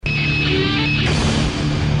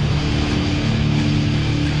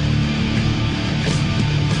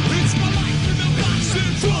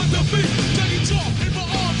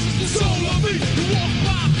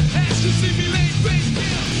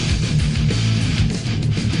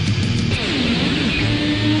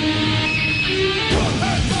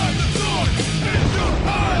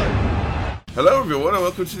Hello everyone and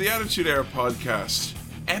welcome to the Attitude Era podcast,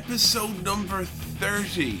 episode number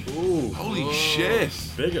 30. Ooh. Holy shit.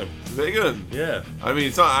 Big one. Yeah. I mean,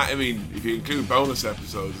 it's not, if you include bonus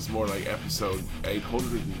episodes, it's more like episode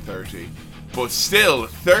 830. But still,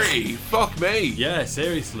 30, fuck me. Yeah,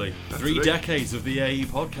 seriously. That's 3 big. decades of the AE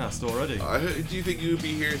podcast already. Do you think you would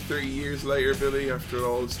be here 30 years later, Billy, after it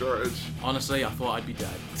all started? Honestly, I thought I'd be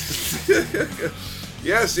dead.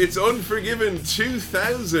 Yes, it's Unforgiven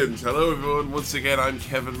 2000. Hello everyone, once again I'm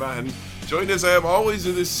Kevin Mann. Joined as I am always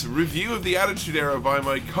in this review of the Attitude Era by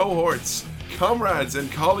my cohorts, comrades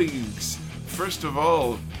and colleagues. First of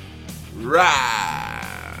all,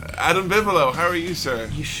 Adam Bibelow, how are you, sir?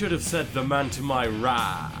 You should have said the man to my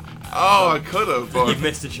Oh, I could have, but you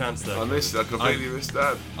missed a chance there. I completely missed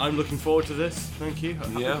that. I'm looking forward to this, thank you.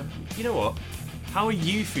 Yeah. You know what? How are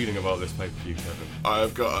you feeling about this pay-per-view, Kevin?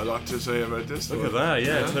 I've got a lot to say about this Look one. at that,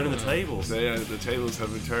 yeah, turning the tables. Yeah, the tables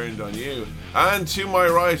have been turned on you. And to my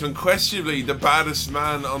right, unquestionably the baddest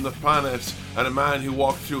man on the planet, and a man who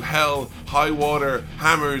walked through hell, high water,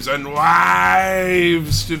 hammers, and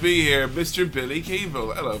wives to be here, Mr. Billy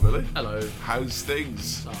Keeble. Hello, Billy. Hello. How's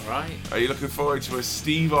things? Alright. Are you looking forward to a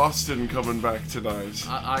Steve Austin coming back tonight?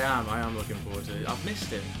 I am looking forward to it. I've missed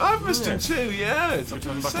him. I've missed him too, yeah. It's Good to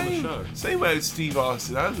have him the back on the same, show. same way as Steve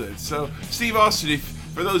Austin has it. So, Steve Austin,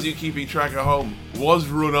 for those of you keeping track at home, was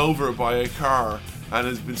run over by a car and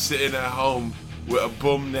has been sitting at home with a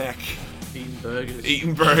bum neck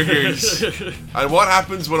Eating burgers. And what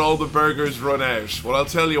happens when all the burgers run out? Well, I'll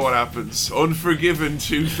tell you what happens. Unforgiven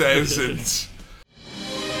 2000.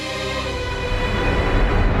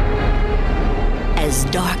 As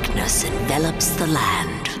darkness envelops the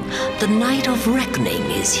land, the night of reckoning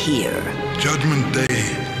is here. Judgment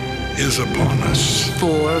Day is upon us.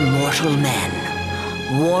 4 mortal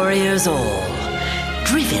men, warriors all,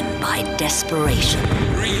 driven by desperation,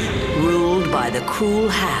 ruled by the cruel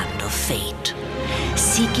hand of fate,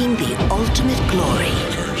 seeking the ultimate glory,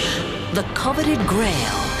 the coveted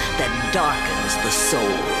grail that darkens the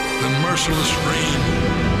soul. The merciless reign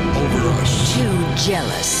over us. 2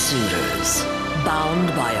 jealous suitors, bound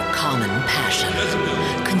by a common passion,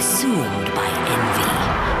 consumed by envy,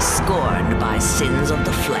 scorned by sins of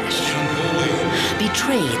the flesh,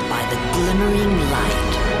 betrayed by the glimmering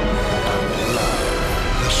light of love.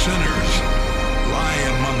 The sinners lie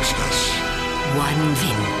amongst us. One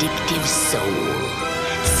vindictive soul,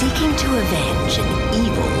 seeking to avenge an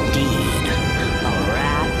evil deed, a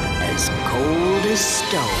wrath as cold as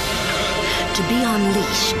stone, to be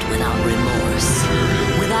unleashed without remorse,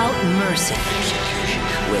 without mercy,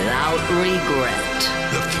 without regret.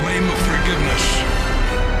 The flame of forgiveness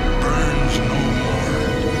burns no more.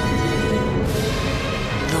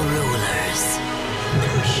 The rulers,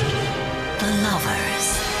 Cursed, the lovers,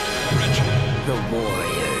 wretched, the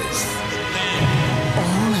warriors,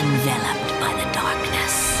 all enveloped by the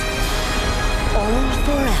darkness, all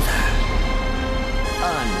forever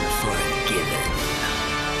unforgiven.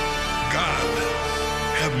 God,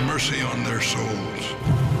 have mercy on their souls.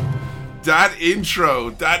 That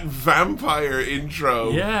intro, that vampire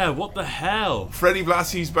intro. Yeah, what the hell? Freddie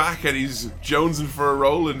Blassie's back and he's jonesing for a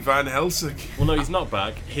role in Van Helsing. Well, no, he's not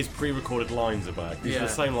back. His pre-recorded lines are back. These are Yeah.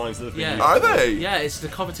 the same lines that have been Yeah. used. Are they? Yeah, it's the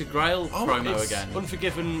Coveted Grail promo It's again.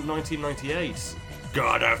 Unforgiven 1998.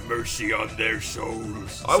 God have mercy on their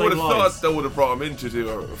souls. I would have Same lines. thought they would have brought him in to do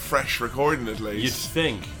a fresh recording at You'd least.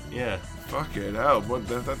 think, yeah. Fucking hell, but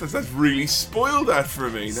that's really spoiled that for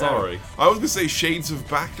me now. Sorry. I was going to say Shades of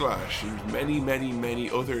Backlash and many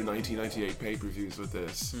other 1998 pay-per-views with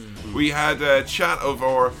this. We had a chat of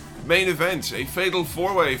our main event, a fatal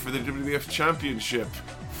 4-way for the WWF Championship.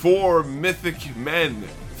 4 mythic men,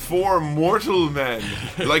 4 mortal men,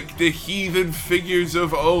 like the heathen figures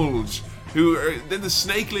of old. Then the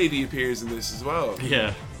Snake Lady appears in this as well.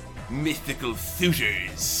 Yeah. Mythical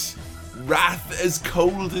suitors. Wrath as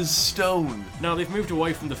cold as stone. Now, they've moved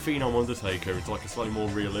away from the Phenom Undertaker. It's like a slightly more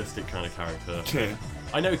realistic kind of character. Yeah.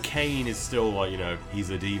 I know Kane is still like,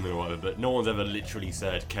 he's a demon or whatever, but no one's ever literally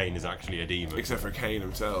said Kane is actually a demon. Except for Kane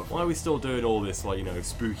himself. Why are we still doing all this, like,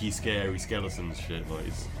 spooky, scary skeletons shit? Like,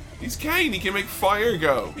 He's Kane, he can make fire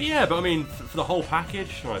go. yeah, but I mean, for the whole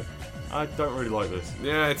package, like, I don't really like this.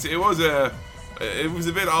 Yeah, it was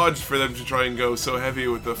a bit odd for them to try and go so heavy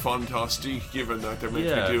with the fantastique, given that they're meant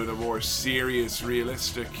to Yeah. be doing a more serious,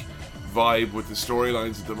 realistic vibe with the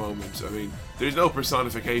storylines at the moment. I mean, there's no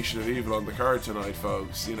personification of evil on the card tonight,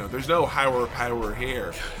 folks. There's no Howard power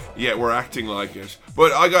here, yet we're acting like it.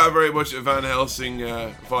 But I got very much a Van Helsing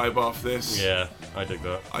vibe off this. Yeah, I dig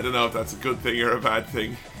that. I don't know if that's a good thing or a bad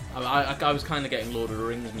thing. I was kind of getting Lord of the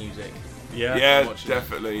Rings music. Yeah, Yeah, watching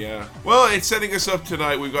definitely, yeah. Well, it's setting us up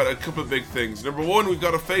tonight. We've got a couple of big things. Number one, we've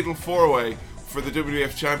got a fatal four-way for the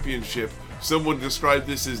WWF Championship. Someone described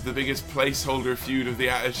this as the biggest placeholder feud of the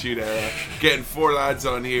Attitude Era. Getting four lads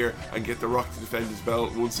on here and get The Rock to defend his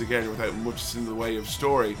belt once again without much in the way of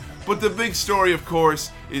story. But the big story, of course,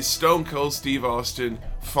 is Stone Cold Steve Austin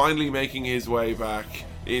finally making his way back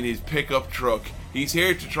in his pickup truck. He's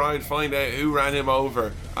here to try and find out who ran him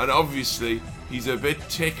over, and obviously he's a bit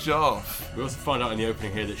ticked off. We also find out in the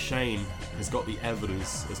opening here that Shane has got the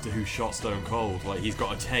evidence as to who shot Stone Cold. Like, he's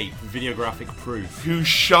got a tape, videographic proof. Who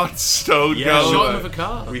shot Stone Yeah, Cold? Shot him with a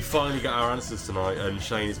car. We finally get our answers tonight, and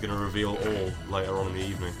Shane is going to reveal all later on in the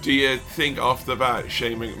evening. Do you think off the bat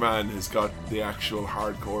Shane McMahon has got the actual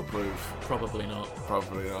hardcore proof? Probably not.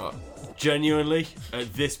 Probably not. Genuinely,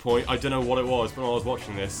 at this point, I don't know what it was, but when I was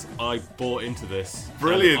watching this, I bought into this.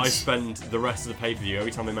 Brilliant. And I spend the rest of the pay-per-view,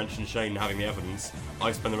 every time they mention Shane having the evidence,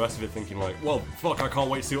 I spend the rest of it thinking like, well, fuck, I can't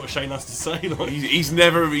wait to see what Shane has to say. Like, He's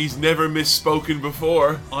never misspoken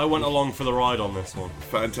before. I went along for the ride on this one.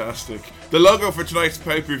 Fantastic. The logo for tonight's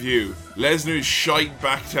pay-per-view, Lesnar's shite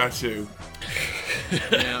back tattoo.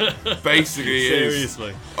 Yeah. Basically is.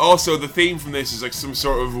 Seriously. Also, the theme from this is like some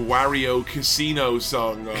sort of Wario casino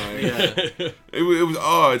song. Like. Yeah. It was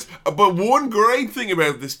odd. But one great thing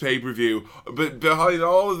about this pay-per-view, but behind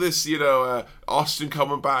all of this, Austin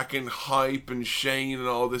coming back and hype and Shane and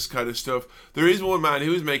all this kind of stuff, there is one man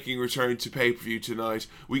who is making a return to pay-per-view tonight.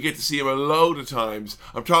 We get to see him a load of times.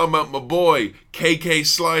 I'm talking about my boy, KK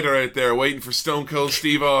Slider out there waiting for Stone Cold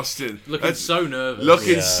Steve Austin. Looking so nervous.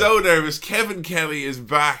 Looking so nervous. Kevin Kelly is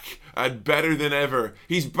back. And better than ever.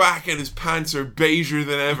 He's back and his pants are beigeur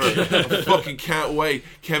than ever. I fucking can't wait.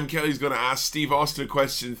 Kevin Kelly's going to ask Steve Austin a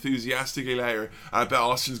question enthusiastically later. I bet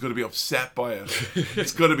Austin's going to be upset by it.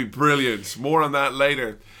 It's going to be brilliant. More on that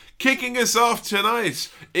later. Kicking us off tonight,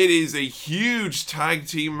 it is a huge tag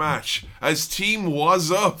team match as Team Was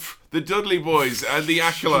Up, the Dudley Boys and the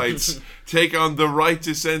Acolytes, take on the Right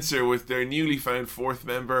to Censor with their newly found fourth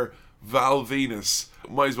member, Val Venus.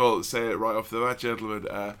 Might as well say it right off the bat, gentlemen.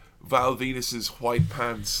 Val Venus's white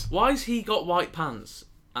pants. Why's he got white pants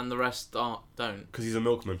and the rest don't? Because he's a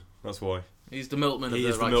milkman, that's why. He's the milkman He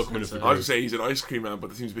of is the the right milkman of Censor. the I was going to say he's an ice cream man,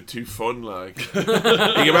 but that seems a bit too fun, like. You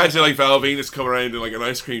can imagine, like, Val Venus coming around in, like, an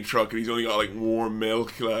ice cream truck and he's only got, like, warm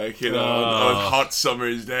milk, like, on a hot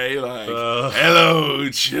summer's day, like, hello,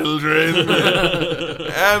 children.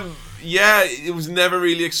 Yeah, it was never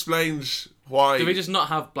really explained why. Did we just not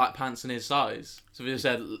have black pants in his size? So we just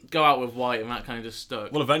said, go out with white, and that kind of just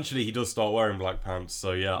stuck. Well, eventually he does start wearing black pants,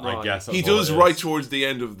 so yeah, Right. I guess that's He what does it right is. towards the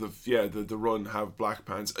end of the run have black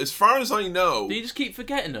pants. As far as I know, Do you just keep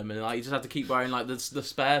forgetting them, and like you just have to keep wearing like the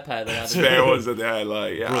spare pair they had? spare ones that they had,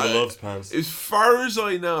 like, yeah. Brother loves pants. As far as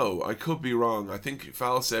I know, I could be wrong. I think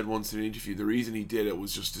Val said once in an interview the reason he did it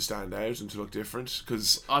was just to stand out and to look different.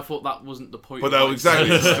 Because, I thought that wasn't the point. but that was exactly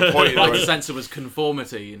that's the point. Right Right? Censor was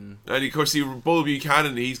conformity, and And of course, see Bull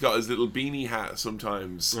Buchanan, he's got his little beanie hat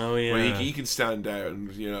sometimes. Oh, yeah. Where he can stand out,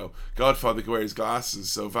 and Godfather can wear his glasses,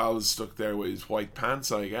 so Val is stuck there with his white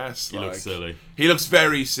pants, I guess. He looks silly. He looks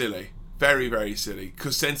very silly. Very, very silly.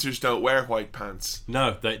 Because censors don't wear white pants.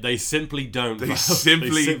 No, they simply don't. They Val.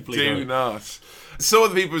 simply, do don't. not. Some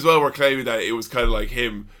of the people as well were claiming that it was kind of like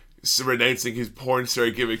him renouncing his porn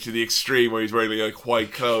star gimmick to the extreme, where he's wearing like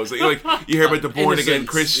white clothes. Like you hear about the born again Innocence,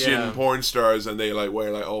 Christian yeah. porn stars, and they like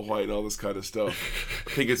wear like all white and all this kind of stuff.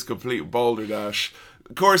 I think it's complete balderdash.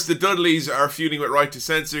 Of course, the Dudleys are feuding with Right to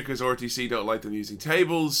Censor because RTC don't like them using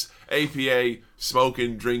tables. APA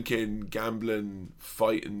smoking, drinking, gambling,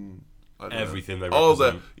 fighting. I don't know. Everything they all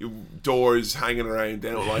represent. the doors hanging around.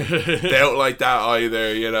 They don't like that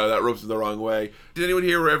either. That rubs them the wrong way. Did anyone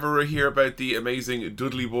here ever hear about the amazing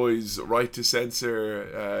Dudley Boys Right to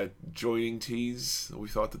Censor joining tease? We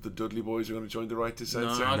thought that the Dudley Boys were going to join the Right to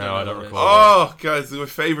Censor. No, I don't recall. Oh, guys, they're my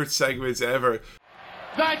favourite segments ever.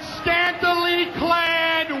 That scantily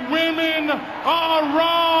clad women are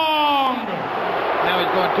wrong. Now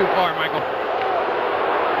he's going too far, Michael.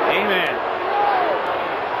 Amen.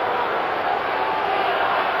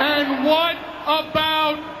 And what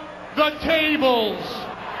about the tables?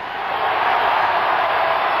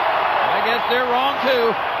 I guess they're wrong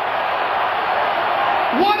too.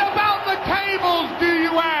 What about the tables, do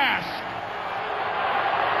you ask?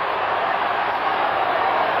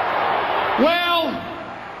 Well,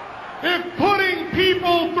 if putting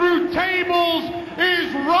people through tables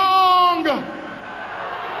is wrong,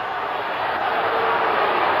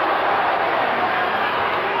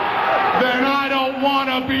 then I don't want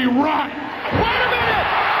to be right. Wait a minute!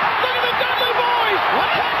 Look at the Dudley Boys!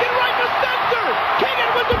 Attacking right to censor! King,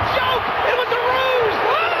 it was a joke! It was a ruse!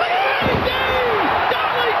 Oh, look at that! He's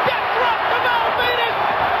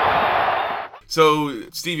So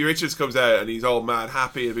Stevie Richards comes out and he's all mad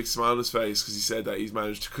happy and a big smile on his face because he said that he's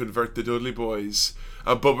managed to convert the Dudley Boys.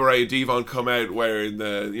 And Bubba Ray and Devon come out wearing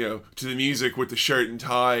to the music with the shirt and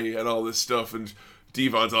tie and all this stuff. And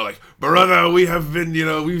Devon's all like, "Brother, we have been,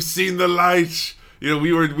 we've seen the light.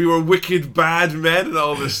 We were wicked bad men and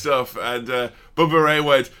all this stuff." And Bubba Ray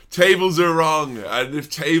went, "Tables are wrong. And if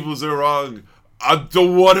tables are wrong, I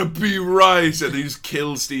don't want to be right." And he just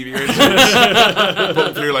killed Stevie Richards.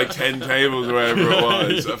 Put through like 10 tables or whatever it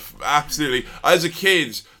was. Absolutely. As a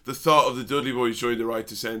kid, the thought of the Dudley Boys joining the Right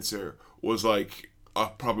to Censor was like, I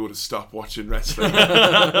probably would have stopped watching wrestling.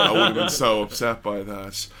 I would have been so upset by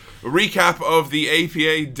that. A recap of the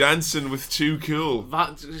APA dancing with Too Cool.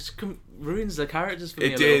 That just ruins the characters for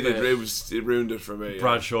me. It did. It ruined it for me.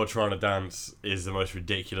 Bradshaw trying to dance is the most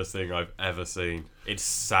ridiculous thing I've ever seen. It's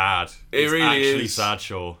sad. It really actually is. Sad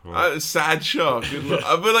Shaw. Sad Shaw. Good luck.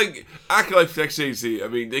 But like Acolyte XJC, I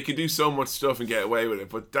mean, they could do so much stuff and get away with it,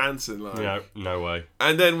 but dancing like no way.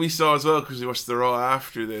 And then we saw as well, because we watched the Raw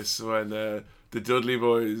after this, when the Dudley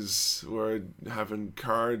Boys were having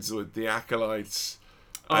cards with the Acolytes,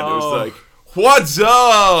 and it was like, "What's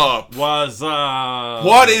up? What's up?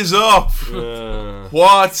 What is up?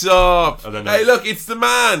 What's up? And then Hey, look, it's the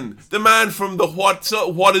man from the What's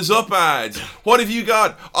Up, What Is Up ad. What have you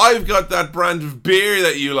got? I've got that brand of beer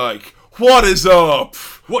that you like. What is up?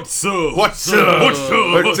 What's up? What's up?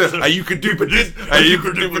 What's up? And you can do this. And you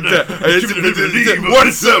can do that.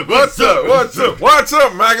 What's up? What's up? What's up? What's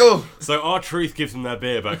up, Maggle?" So R-Truth gives them their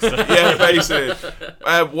beer backstage. Yeah, basically.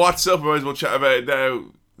 What's up? I might as well chat about it now.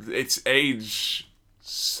 It's aged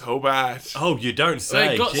so bad. Oh, you don't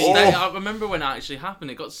say. It got stale. I remember when it actually happened.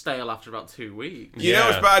 It got stale after about 2 weeks. You know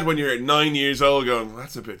it's bad when you're 9 years old going,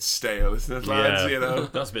 "That's a bit stale, isn't it,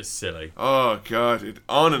 lads?" That's a bit silly. Oh, God.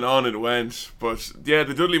 On and on it went. But, yeah,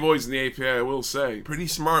 the Dudley Boys in the APA, I will say, pretty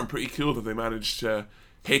smart and pretty cool that they managed to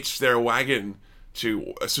hitch their wagon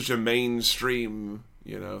to such a mainstream,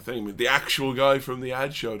 thing. The actual guy from the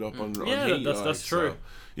ad showed up on Heat. That's true.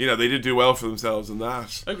 So, they did do well for themselves in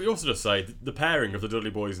that. I could also just say, the pairing of the Dudley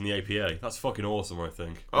Boys and the APA, that's fucking awesome, I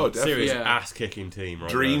think. Oh, definitely. Serious ass-kicking team, right?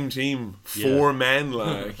 Dream team. 4 men,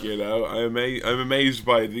 I'm amazed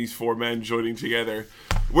by these 4 men joining together.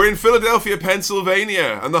 We're in Philadelphia,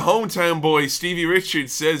 Pennsylvania, and the hometown boy, Stevie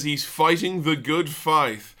Richards, says he's fighting the good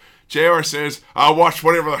fight. JR says, "I'll watch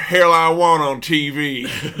whatever the hell I want on TV."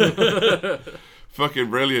 Fucking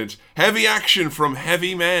brilliant. Heavy action from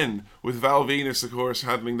heavy men, with Val Venus, of course,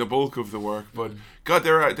 handling the bulk of the work. But, God,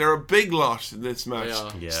 they're a big lot in this match.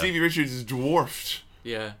 Yeah. Stevie Richards is dwarfed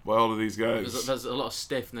by all of these guys. There's a lot of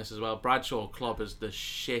stiffness as well. Bradshaw clobbers the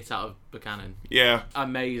shit out of Buchanan. Yeah.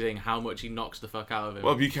 Amazing how much he knocks the fuck out of him.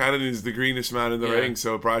 Well, Buchanan is the greenest man in the ring,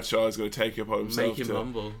 so Bradshaw is going to take it upon himself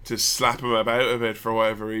to slap him about a bit for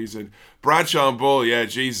whatever reason. Bradshaw and Bull,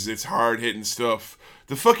 Jesus, it's hard-hitting stuff.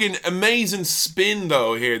 The fucking amazing spin,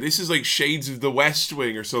 though, here. This is like Shades of the West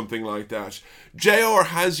Wing or something like that. JR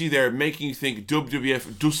has you there making you think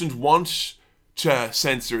WWF doesn't want to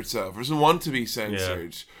censor itself, doesn't want to be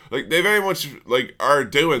censored. Like, they very much are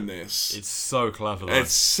doing this. It's so clever, though.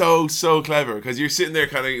 It's so clever, because you're sitting there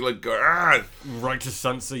kind of like, right to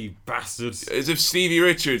censor, you bastards. As if Stevie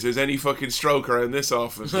Richards has any fucking stroke around this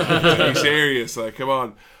office. Are you serious? Like, come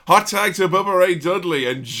on. Hot tag to Bubba Ray Dudley,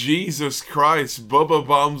 and Jesus Christ, Bubba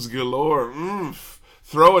bombs galore.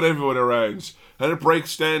 Throwing everyone around. And it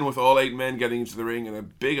breaks down with all 8 men getting into the ring in a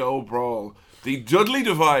big old brawl. The Dudley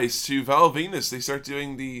device to Val Venus. They start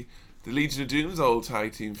doing the Legion of Doom's old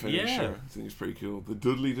tag team finisher. Yeah. I think it's pretty cool. The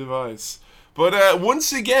Dudley device. But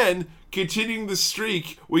once again, continuing the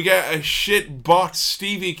streak, we get a shit bot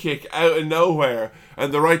Stevie kick out of nowhere,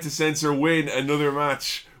 and the Right to Censor win another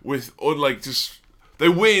match with they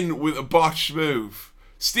win with a botched move.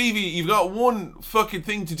 Stevie, you've got one fucking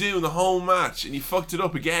thing to do in the whole match, and you fucked it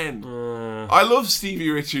up again. I love Stevie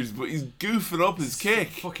Richards, but he's goofing up his kick.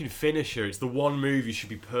 Fucking finisher. It's the one move you should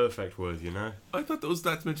be perfect with, I thought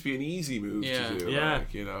that's meant to be an easy move to do. Yeah.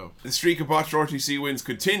 The streak of botched RTC wins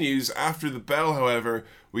continues. After the bell, however,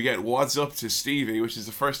 we get What's Up to Stevie, which is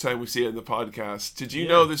the first time we see it in the podcast. Did you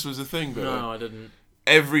know this was a thing, Billy? No, I didn't.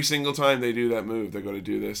 Every single time they do that move, they're going to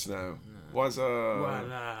do this now. What's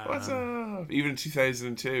up? What's up? Even in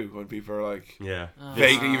 2002, when people are like,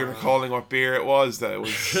 vaguely even recalling what beer it was that it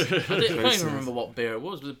was. I can't even remember what beer it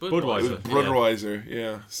was. Was it Budweiser? It was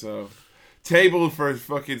Budweiser, So, table for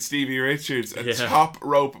fucking Stevie Richards, a top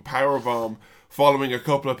rope powerbomb following a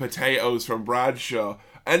couple of potatoes from Bradshaw,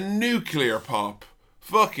 a nuclear pop.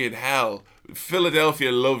 Fucking hell.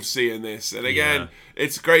 Philadelphia loves seeing this. And again,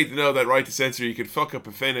 it's great to know that Right to Censor, you can fuck up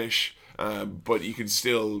a finish but you can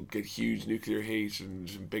still get huge nuclear heat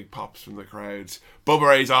and big pops from the crowds. Bubba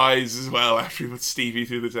Ray's eyes as well after he put Stevie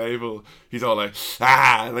through the table. He's all like,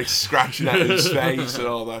 like scratching at his face and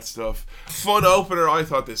all that stuff. Fun opener. I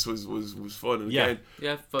thought this was fun. And again,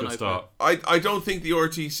 fun good start. I don't think the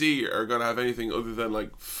RTC are going to have anything other than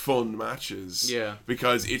like fun matches. Yeah.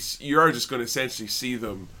 Because you are just going to essentially see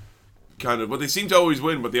them kind of, but they seem to always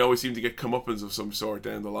win, but they always seem to get comeuppance of some sort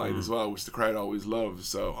down the line as well, which the crowd always loves,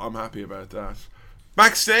 so I'm happy about that.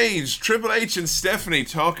 Backstage, Triple H and Stephanie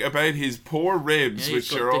talk about his poor ribs,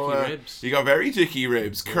 which are all ribs. He got very dicky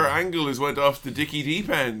ribs. Kurt Angle has went off the dicky deep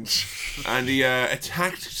end, and he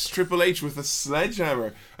attacked Triple H with a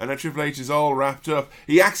sledgehammer, and now Triple H is all wrapped up.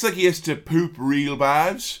 He acts like he has to poop real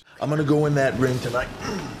bad. I'm gonna go in that ring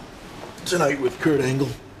tonight with Kurt Angle,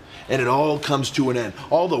 and it all comes to an end.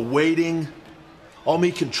 All the waiting, all me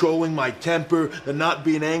controlling my temper, the not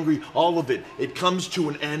being angry, all of it, it comes to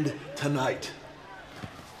an end tonight.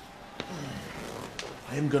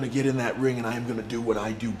 I am gonna get in that ring and I am gonna do what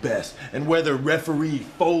I do best. And whether referee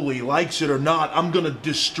Foley likes it or not, I'm gonna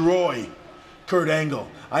destroy Kurt Angle.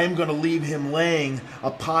 I am gonna leave him laying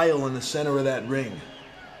a pile in the center of that ring.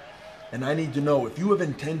 And I need to know, if you have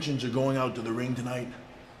intentions of going out to the ring tonight,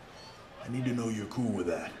 I need to know you're cool with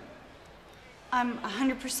that. I'm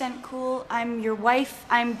 100% cool. I'm your wife.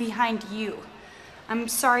 I'm behind you. I'm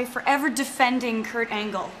sorry for ever defending Kurt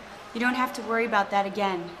Angle. You don't have to worry about that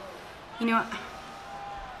again. You know,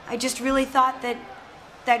 I just really thought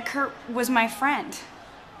that Kurt was my friend.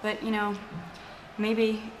 But, you know,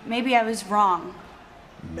 maybe I was wrong.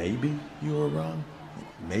 Maybe you were wrong?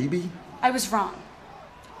 Maybe? I was wrong.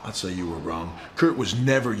 I'd say you were wrong. Kurt was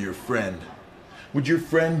never your friend. Would your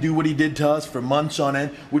friend do what he did to us for months on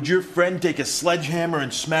end? Would your friend take a sledgehammer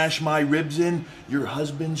and smash my ribs in? Your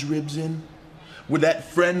husband's ribs in? Would that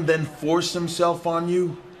friend then force himself on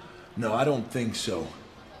you? No, I don't think so.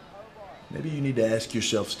 Maybe you need to ask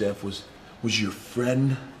yourself, Steph, was your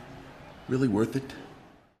friend really worth it?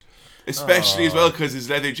 Especially as well because his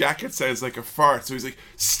leather jacket sounds like a fart. So he's like,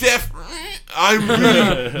 Steph, I'm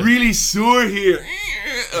really, really sore here.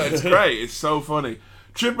 It's great. It's so funny.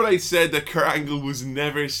 Triple H said that Kurt Angle was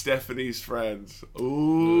never Stephanie's friend.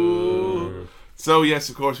 Ooh. So yes,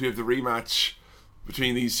 of course, we have the rematch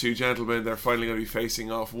between these two gentlemen. They're finally going to be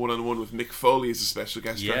facing off one-on-one with Mick Foley as a special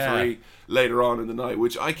guest referee later on in the night,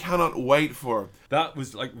 which I cannot wait for. That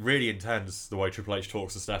was like really intense, the way Triple H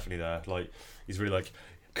talks to Stephanie there. Like, he's really like,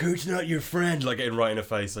 Kurt's not your friend, like getting right in her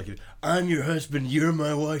face, like, I'm your husband, you're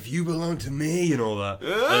my wife, you belong to me, and all that.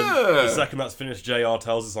 And the second that's finished, JR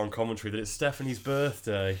tells us on commentary that it's Stephanie's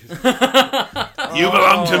birthday. You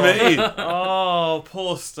belong to me. Oh,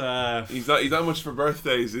 poor Steph. He's not much for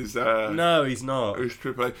birthdays. No, he's not.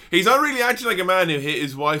 Triple H. He's not really acting like a man who hit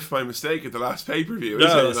his wife by mistake at the last pay-per-view.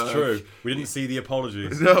 No, that's true. We didn't see the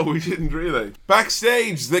apologies. No, we didn't really.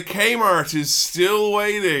 Backstage, the Kmart is still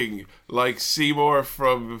waiting. Like Seymour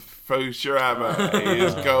from Futurama. He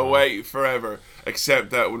is going to wait forever. Except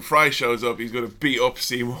that when Fry shows up, he's going to beat up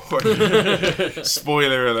Seymour.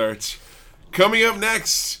 Spoiler alert. Coming up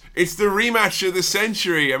next, it's the rematch of the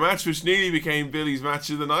century. A match which nearly became Billy's match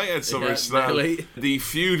of the night at SummerSlam. Yeah, the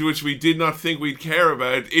feud which we did not think we'd care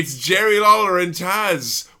about. It's Jerry Lawler and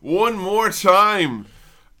Taz. One more time.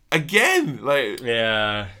 Again.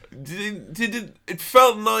 Yeah. It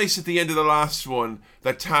felt nice at the end of the last one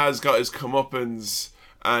that Taz got his comeuppance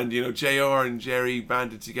and, you know, JR and Jerry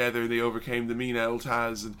banded together and they overcame the mean old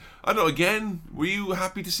Taz. And I don't know, again, were you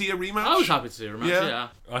happy to see a rematch? I was happy to see a rematch, yeah.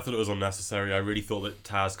 I thought it was unnecessary. I really thought that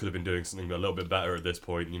Taz could have been doing something a little bit better at this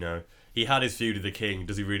point, you know. He had his feud with the King.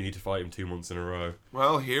 Does he really need to fight him 2 months in a row?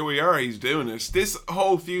 Well, here we are. He's doing it. This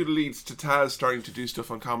whole feud leads to Taz starting to do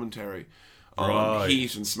stuff on commentary. On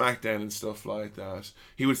Heat and SmackDown and stuff like that.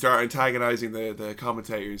 He would start antagonizing the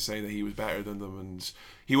commentators, saying that he was better than them, and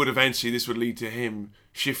he would eventually, this would lead to him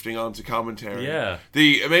shifting on to commentary. Yeah.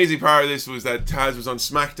 The amazing part of this was that Taz was on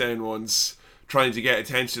SmackDown once trying to get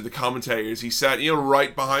attention to the commentators. He sat, you know,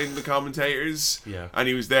 right behind the commentators. Yeah. And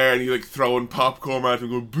he was there and he like throwing popcorn at him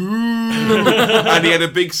going, boo! And he had a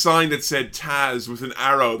big sign that said Taz with an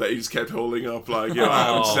arrow that he just kept holding up, like, you know,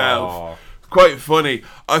 at himself. Quite funny.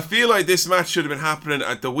 I feel like this match should have been happening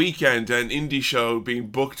at the weekend, an indie show being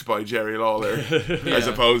booked by Jerry Lawler, as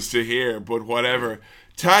opposed to here, but whatever.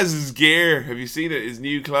 Taz's gear, have you seen it? His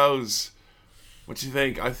new clothes. What do you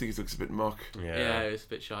think? I think it looks a bit muck. Yeah, it's a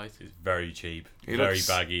bit shite. It's very cheap. Very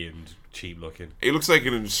baggy and cheap looking. He looks like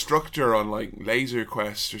an instructor on like Laser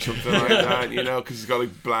Quest or something like that, you know, because he's got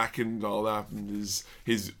like black and all that, and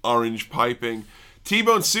his orange piping.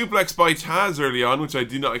 T-bone suplex by Taz early on, which I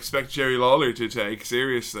do not expect Jerry Lawler to take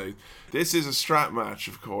seriously. This is a strap match,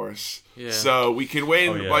 of course. Yeah. So we can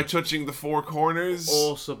win by touching the four corners.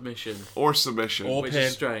 Or submission. Or submission. Or which pin.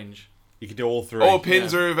 is strange. You can do all three. Oh,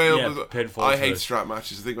 pins are available. Yeah, pinfall I hate too. strap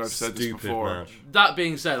matches. I think I've said this Stupid before. match. That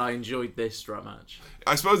being said, I enjoyed this strap match.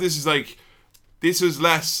 I suppose this was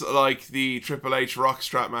less like the Triple H Rock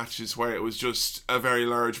strap matches where it was just a very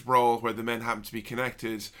large brawl where the men happened to be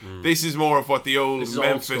connected. This is more of what the old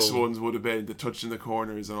Memphis ones would have been, the touch in the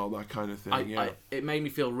corners and all that kind of thing. It made me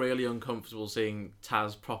feel really uncomfortable seeing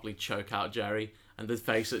Taz properly choke out Jerry and the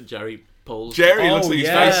face that Jerry pulls. Jerry looks like his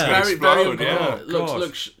face is very, explode. very Yeah.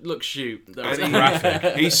 Look shoot.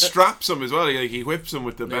 And he straps him as well. He whips him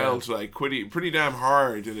with the belt like pretty damn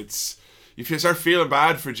hard, and you start feeling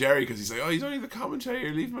bad for Jerry because he's like, oh, he's only the commentator,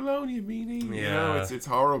 leave him alone, you meanie. You know, it's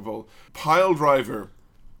horrible. Pile driver.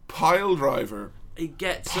 He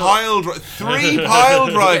gets three pile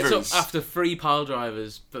drivers. He gets up after 3 pile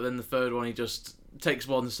drivers, but then the third one he just takes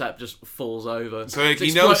one step, just falls over. So like,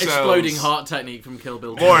 he knows exploding heart technique from Kill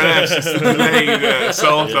Bill. More or less, it's a delayed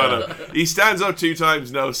assault on him. He stands up 2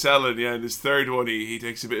 times, no selling. Yeah, and his third one, he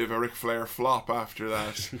takes a bit of a Ric Flair flop after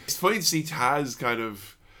that. It's funny to see Taz kind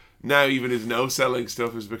of. Now even his no-selling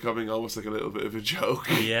stuff is becoming almost like a little bit of a joke.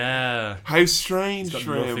 Yeah. How strange He's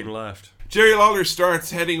for got him. nothing left. Jerry Lawler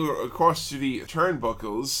starts heading across to the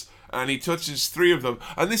turnbuckles, and he touches 3 of them.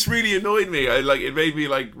 And this really annoyed me. It made me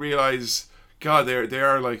realize, God,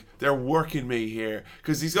 they're working me here,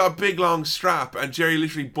 because he's got a big long strap, and Jerry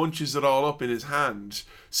literally bunches it all up in his hand,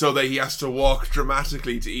 so that he has to walk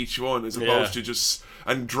dramatically to each one, as opposed to just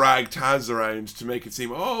and drag Taz around to make it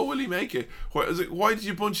seem, oh, will he make it? Why did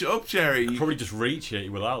you bunch it up, Jerry? Could probably just reach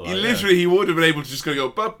it without that. He would have been able to just go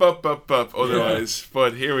bup bup bup bup otherwise.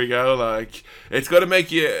 But here we go. It's going to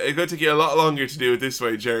take you a lot longer to do it this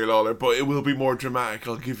way, Jerry Lawler. But it will be more dramatic.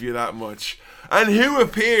 I'll give you that much. And who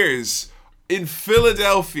appears in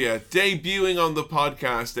Philadelphia, debuting on the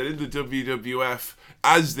podcast and in the WWF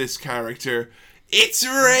as this character? It's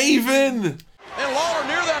Raven. And Lawler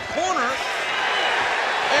near that corner.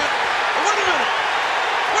 And wait a minute.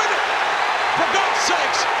 For God's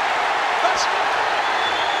sakes. That's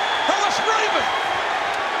Raven.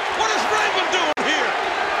 What is Raven doing here?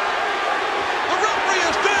 The referee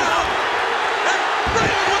is down. And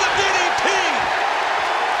Raven with a DDT.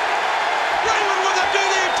 Raven with a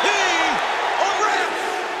DDT on Ref.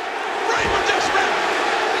 Raven just ripped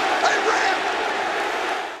a Ref.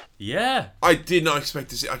 Yeah. I did not expect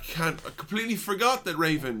to see. I completely forgot that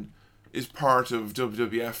Raven is part of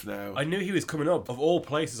WWF now. I knew he was coming up. Of all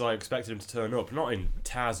places, I expected him to turn up. Not in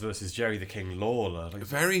Taz versus Jerry the King Lawler.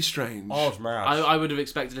 Very strange. Odd match. I would have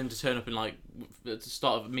expected him to turn up in at the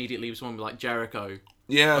start of immediately with someone like Jericho.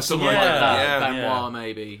 Yeah, something like that. Yeah. Benoit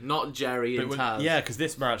maybe. Not Jerry and Taz. Yeah, because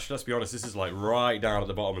this match, let's be honest, this is right down at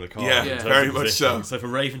the bottom of the card. Yeah, very much so. So for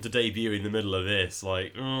Raven to debut in the middle of this,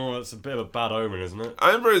 that's a bit of a bad omen, isn't it? I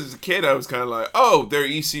remember as a kid, I was kind of like, oh, they're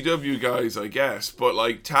ECW guys, I guess. But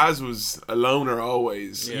Taz was a loner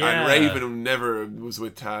always. Yeah. And Raven never was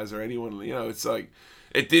with Taz or anyone. It's like...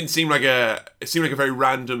 It didn't seem like a very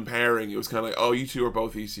random pairing. It was kind of like, oh, you two are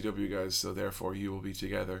both ECW guys, so therefore you will be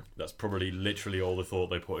together. That's probably literally all the thought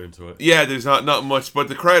they put into it. Yeah, there's not much, but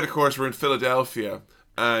the crowd, of course, were in Philadelphia,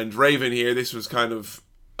 and Raven here. This was kind of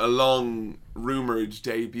a long rumored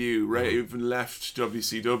debut. Raven left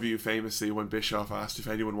WCW famously when Bischoff asked if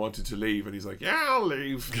anyone wanted to leave, and he's like, "Yeah, I'll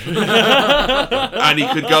leave." And he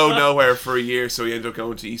could go nowhere for a year, so he ended up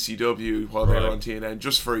going to ECW while they were on TNN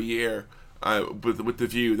just for a year. With the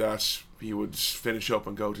view that he would finish up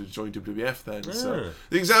and go to join WWF then. Yeah. So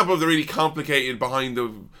the example of the really complicated behind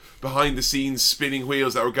the scenes spinning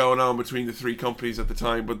wheels that were going on between the 3 companies at the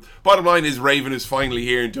time. But bottom line is Raven is finally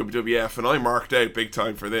here in WWF, and I marked out big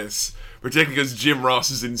time for this. Particularly because Jim Ross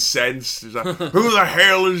is incensed. He's like, who the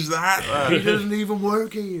hell is that? He doesn't even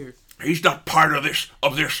work here. He's not part of this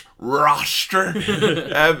roster.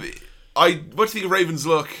 What do you think of Raven's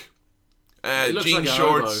look? Jean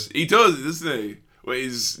shorts. He does, doesn't he? With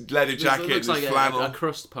his leather jacket and his flannel. A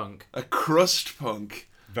crust punk. A crust punk.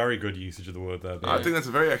 Very good usage of the word there. I think that's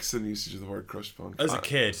a very excellent usage of the word crust punk. As a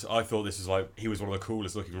kid, I thought this was he was one of the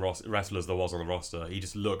coolest looking wrestlers there was on the roster. He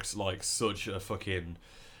just looked like such a fucking...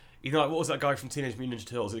 what was that guy from Teenage Mutant Ninja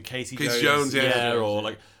Turtles? Casey Jones? Yeah.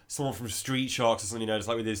 Or someone from Street Sharks or something, just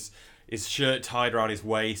with his his shirt tied around his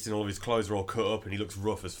waist and all of his clothes are all cut up and he looks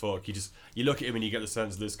rough as fuck. You look at him and you get the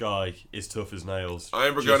sense this guy is tough as nails. I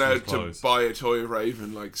remember going out to buy a toy of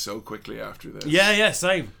Raven like so quickly after this. Yeah,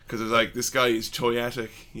 same. Because it was like, this guy is toyetic,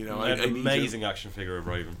 you know. I had an amazing action figure of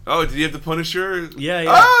Raven. Oh, did he have the Punisher? Yeah.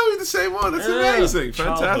 Oh, the same one. That's amazing.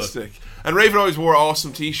 Fantastic. And Raven always wore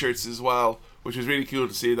awesome t-shirts as well, which was really cool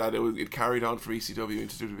to see that it carried on for ECW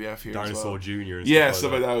into WWF here Dinosaur as well. Jr. and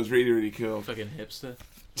stuff like that was really, really cool. Fucking hipster.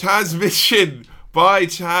 Taz mission by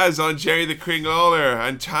Taz on Jerry the King Lawler,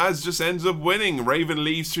 and Taz just ends up winning. Raven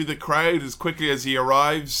leaves through the crowd as quickly as he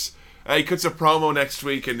arrives. He cuts a promo next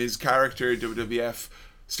week, and his character WWF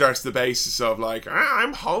starts the basis of like,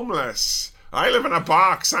 I'm homeless. I live in a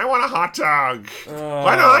box. I want a hot dog.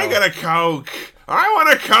 Why don't I get a Coke? I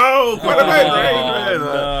want a Coke. What about Raven?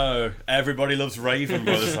 No. Everybody loves Raven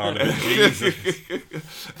by the sound of it. Jesus.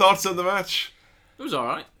 Thoughts on the match? It was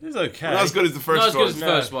alright. It was okay. Not as good as the first Not as one. good as the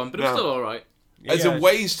first one, but it was still alright. As a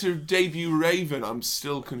ways to debut Raven, I'm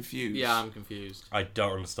still confused. Yeah, I'm confused. I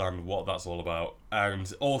don't understand what that's all about.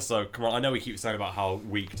 And also, come on, I know we keep saying about how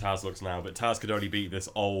weak Taz looks now, but Taz could only beat this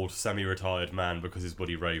old, semi-retired man because his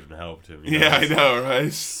buddy Raven helped him. You know? Yeah, I know,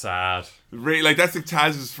 right? Sad. Like, that's like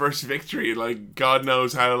Taz's first victory, like, God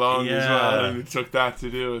knows how long as well, and it took that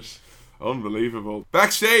to do it. Unbelievable.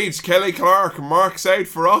 Backstage, Kelly Clark marks out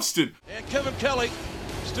for Austin. And Kevin Kelly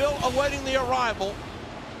still awaiting the arrival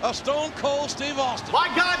of Stone Cold Steve Austin. My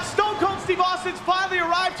God, Stone Cold Steve Austin's finally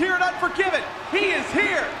arrived here at Unforgiven. He is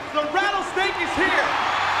here. The rattlesnake is here.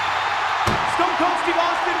 Stone Cold Steve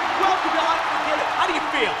Austin, welcome to Unforgiven. How do you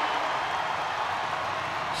feel?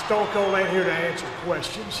 Stone Cold ain't here to answer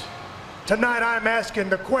questions. Tonight I'm asking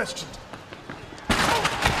the questions.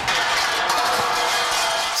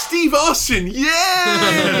 Steve Austin,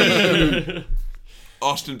 yeah!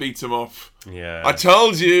 Austin beats him up. Yeah. I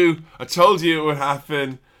told you it would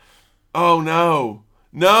happen. Oh no.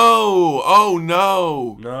 No! Oh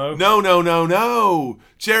no! No!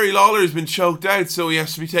 Jerry Lawler's been choked out, so he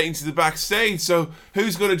has to be taken to the backstage. So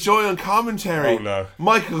who's going to join on commentary? Oh no!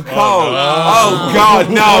 Michael Cole! Oh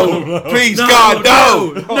God, no! Please, God,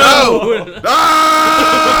 no!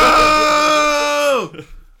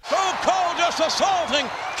 Stone Cold just assaulting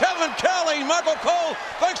Kevin Kelly. Michael Cole,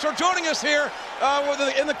 thanks for joining us here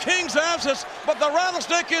in the King's absence, but the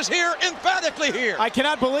rattlesnake is here, emphatically here. I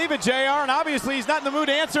cannot believe it, JR, and obviously he's not in the mood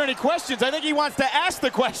to answer any questions. I think he wants to ask the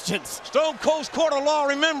questions. Stone Cold's court of law,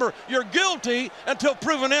 remember, you're guilty until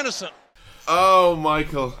proven innocent. Oh,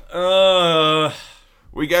 Michael.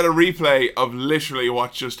 We get a replay of literally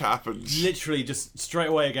what just happened. Literally, just straight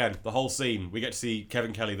away again, the whole scene. We get to see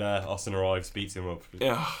Kevin Kelly there. Austin arrives, beats him up.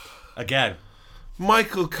 Yeah. Again.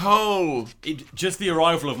 Michael Cole. Just the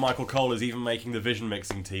arrival of Michael Cole is even making the vision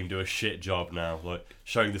mixing team do a shit job now, like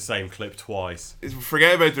showing the same clip twice.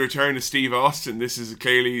 Forget about the return of Steve Austin. This is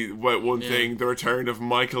clearly one thing: the return of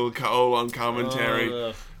Michael Cole on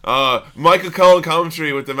commentary. Michael Cole on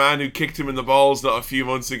commentary with the man who kicked him in the balls not a few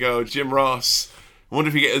months ago, Jim Ross. I wonder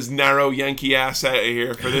if he get his narrow Yankee ass out of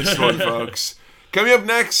here for this one, folks. Coming up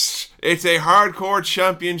next, it's a Hardcore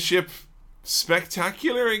Championship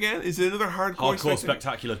Spectacular again? Is it another Hardcore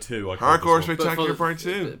Spectacular 2? Hardcore Spectacular Part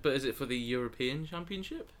 2. But is it for the European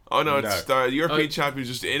Championship? Oh no, it's the European Champion's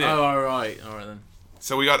just in it. Oh, alright then.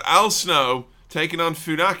 So we got Al Snow taking on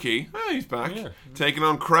Funaki. Oh, he's back. Yeah. Taking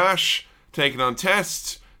on Crash, taking on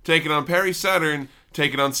Test, taking on Perry Saturn,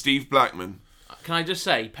 taking on Steve Blackman. Can I just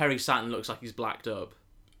say, Perry Saturn looks like he's blacked up.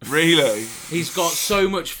 Really? He's got so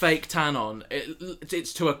much fake tan on.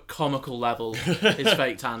 It's to a comical level, his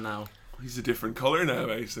fake tan now. He's a different colour now,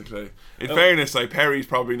 basically. In fairness, like, Perry's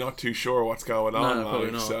probably not too sure what's going on. No,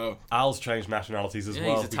 probably not. So. Al's changed nationalities as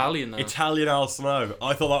well. He's Italian now. Italian Al Snow.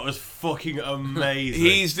 I thought that was fucking amazing.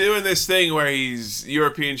 He's doing this thing where he's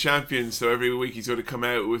European champion, so every week he's going to come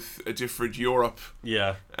out with a different Europe.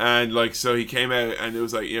 Yeah. And, like, so he came out and it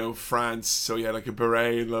was, like, France, so he had, like, a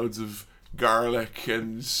beret and loads of garlic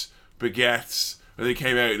and baguettes. And he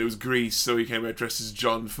came out and it was Greece, so he came out dressed as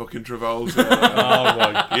John fucking Travolta. Oh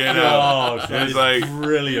my god. It was like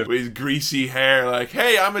brilliant. With his greasy hair, like,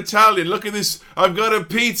 hey, I'm Italian, look at this, I've got a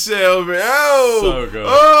pizza over here. Oh, so good.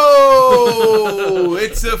 Oh,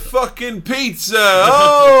 it's a fucking pizza.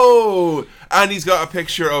 Oh. And he's got a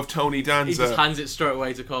picture of Tony Danza. He just hands it straight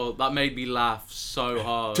away to Cole. That made me laugh so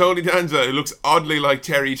hard. Tony Danza, who looks oddly like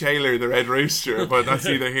Terry Taylor, the Red Rooster, but that's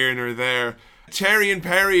neither here nor there. Terry and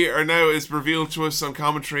Perry are now, as revealed to us on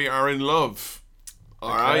commentary, are in love.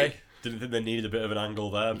 Alright? Didn't think they needed a bit of an angle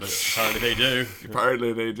there, but apparently they do.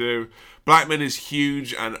 Apparently they do. Blackman is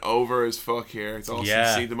huge and over as fuck here. It's awesome to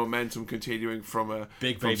Yeah. see the momentum continuing from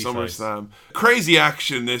Big from baby SummerSlam. Crazy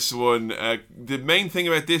action, this one. The main thing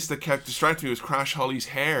about this that kept distracting me was Crash Holly's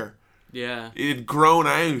hair. Yeah. It had grown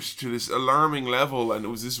out to this alarming level, and it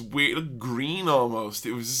was this weird green almost.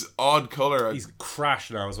 It was this odd colour. He's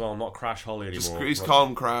Crash now as well, not Crash Holly anymore. He's called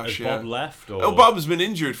him Crash, Has yeah. Bob left? Or? Oh, Bob has been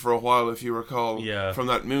injured for a while, if you recall. Yeah. From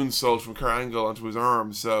that moonsault from Kurt Angle onto his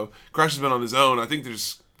arm. So Crash has been on his own. I think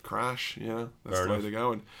there's Crash, yeah. That's Fair the way enough. they're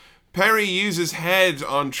going. Perry uses head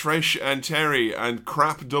on Trish and Terry, and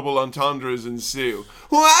crap double entendres ensue.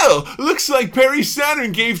 Wow! Looks like Perry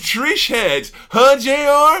Saturn gave Trish head. Huh,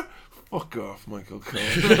 JR? Fuck off, Michael Cole.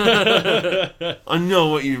 I know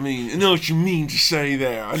what you mean. I know what you mean to say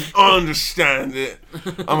there. I understand it.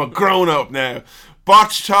 I'm a grown-up now.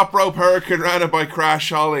 Botched top rope hurricane rana by Crash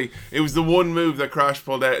Holly. It was the one move that Crash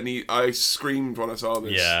pulled out, and I screamed when I saw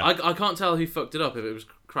this. Yeah. I can't tell who fucked it up, if it was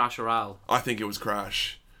Crash or Al. I think it was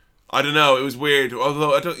Crash. I don't know. It was weird.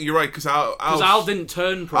 Although you're right, because Al didn't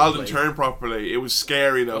turn properly. Al didn't turn properly. It was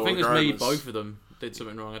scary though. I think it was maybe regardless. both of them did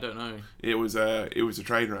something wrong. I don't know. It was a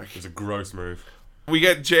train wreck. It was a gross move. We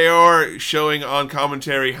get JR showing on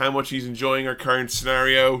commentary how much he's enjoying our current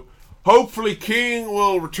scenario. Hopefully King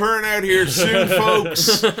will return out here soon,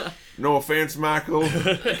 folks. No offense, Michael.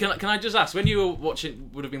 Can I just ask, when you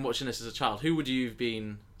would have been watching this as a child, who would you have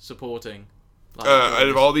been supporting? Like, Out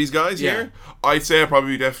of all these guys Yeah. here, I'd say I'd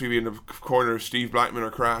probably definitely be in the corner of Steve Blackman or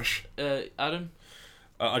Crash. Adam?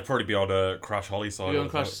 I'd probably be on Crash Holly's side. You're on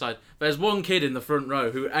Crash's side. There's one kid in the front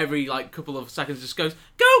row who every couple of seconds just goes,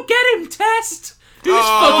 "Go get him, Test!" Who's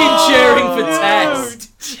fucking cheering for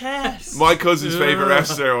Test? Test. My cousin's favourite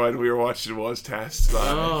wrestler when we were watching was Test.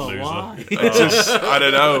 Oh, Loser. why? It's just, I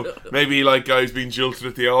don't know. Maybe he like guys being jilted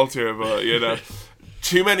at the altar, but you know,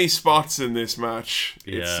 too many spots in this match.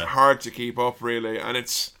 It's Yeah. hard to keep up, really, and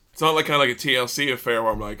it's not like kind of like a TLC affair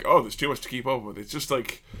where I'm like, oh, there's too much to keep up with. It's just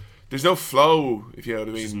like there's no flow, if you know what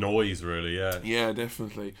I mean. Just noise, really. Yeah. Yeah,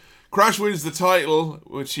 definitely. Crash wins the title,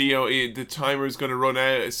 which the timer is going to run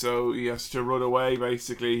out, so he has to run away.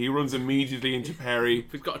 Basically, he runs immediately into Perry.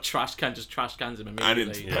 We've got a trash can, just trash cans him And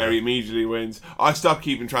immediately. Perry immediately wins. I stopped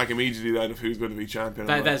keeping track immediately then of who's going to be champion.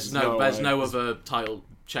 I'm like, There's no way. other title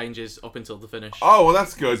changes up until the finish. Oh, well,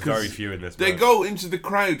 that's good. There's very few in this They match. go into the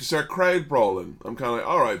crowd to start crowd brawling. I'm kind of like,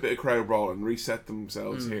 all right, bit of crowd brawling, reset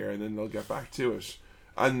themselves here, and then they'll get back to it.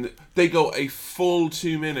 And they go a full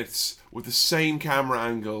 2 minutes with the same camera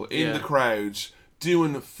angle in the crowd,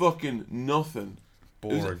 doing fucking nothing. It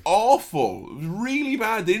was Boring. awful. It was really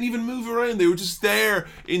bad. They didn't even move around. They were just there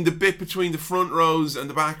in the bit between the front rows and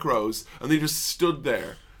the back rows, and they just stood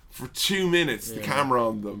there for 2 minutes, the camera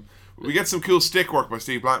on them. We get some cool stick work by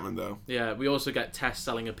Steve Blackman, though. Yeah, we also get Tess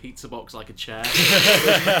selling a pizza box like a chair,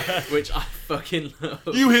 which I fucking love.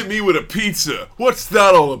 You hit me with a pizza. What's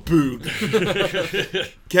that all about?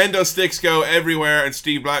 Kendo sticks go everywhere, and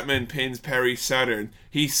Steve Blackman pins Perry Saturn.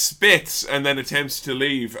 He spits and then attempts to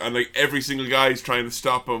leave, and every single guy is trying to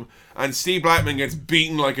stop him. And Steve Blackman gets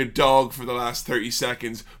beaten like a dog for the last 30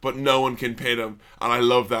 seconds, but no one can pin him. And I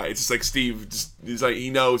love that. It's just like Steve, he's like, he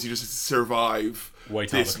knows he just has to survive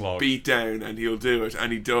Wait out this the clock. beat down, and he'll do it,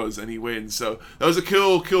 and he does, and he wins. So that was a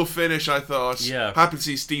cool finish, I thought. Yeah. Happy to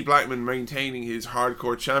see Steve Blackman maintaining his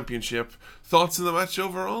hardcore championship. Thoughts on the match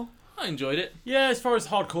overall? I enjoyed it. Yeah, as far as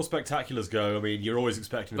hardcore spectaculars go, I mean, you're always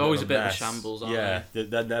expecting They're always a a bit of a mess. shambles, aren't Yeah,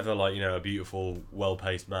 they're never a beautiful,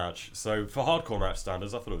 well-paced match. So for hardcore match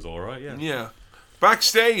standards, I thought it was alright, yeah. Yeah.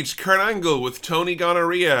 Backstage, Kurt Angle with Tony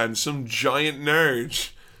Gonorrhea and some giant nerd.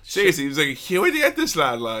 Seriously, he was like, where'd you get this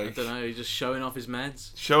lad, I like? don't know, he's just showing off his meds.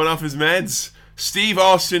 Showing off his meds. Steve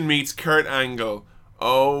Austin meets Kurt Angle.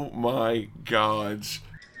 Oh my god.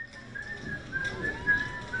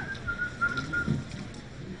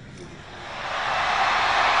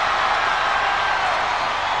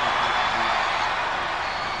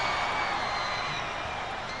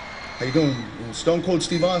 How you doing, Stone Cold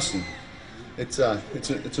Steve Austin? It's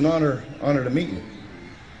an honor to meet you.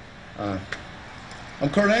 I'm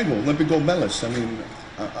Kurt Angle, Olympic gold medalist. I mean,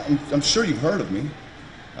 I'm sure you've heard of me.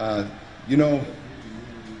 You know,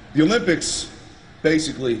 the Olympics,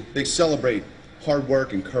 basically, they celebrate hard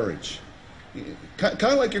work and courage. Kind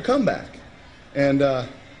of like your comeback. And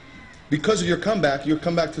because of your comeback to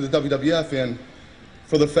the WWF, and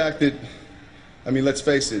for the fact that, I mean, let's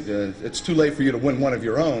face it, it's too late for you to win one of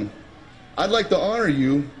your own. I'd like to honor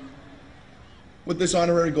you with this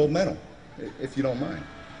honorary gold medal, if you don't mind.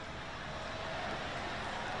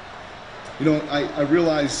 You know, I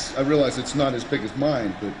realize it's not as big as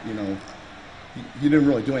mine, but you know, you didn't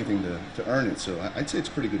really do anything to earn it, so I'd say it's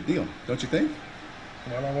a pretty good deal, don't you think?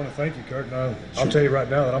 Well, I want to thank you, Kurt, and I'll tell you right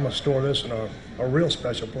now that I'm going to store this in a real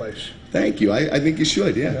special place. Thank you. I think you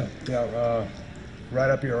should, yeah. Yeah, right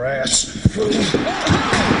up your ass. Stone Cold!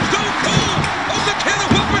 Oh, the can of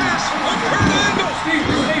whoopers! Kurt Angle!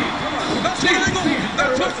 That's the angle!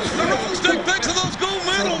 That's what the Rattlesnake thinks of those gold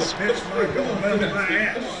medals!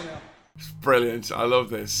 It's brilliant. I love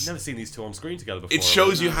this. Never seen these two on screen together before. It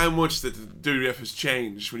shows you how much that the WWF has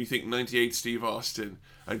changed when you think 98 Steve Austin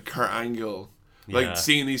and Kurt Angle. Like,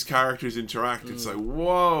 seeing these characters interact, it's like,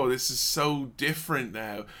 whoa, this is so different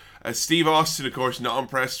now. Steve Austin, of course, not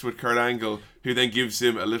impressed with Kurt Angle, who then gives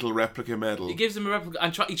him a little replica medal. He gives him a replica,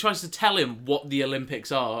 and he tries to tell him what the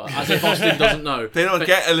Olympics are, as if Austin doesn't know. They don't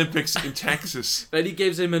get Olympics in Texas. Then he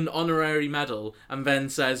gives him an honorary medal, and then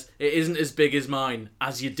says, "It isn't as big as mine,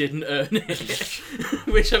 as you didn't earn it."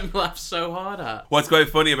 Which I'm laughed so hard at. What's quite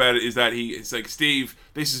funny about it is that it's like, Steve,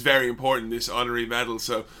 this is very important, this honorary medal,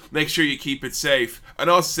 so make sure you keep it safe.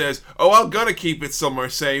 And also says, oh, I'm gonna keep it somewhere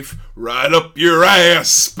safe, right up your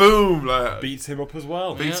ass. Boom. Like, beats him up as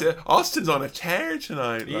well. Austin's on a tear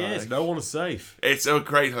tonight. He is. No one is safe. It's a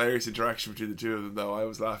great, hilarious interaction between the two of them, though. I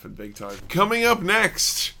was laughing big time. Coming up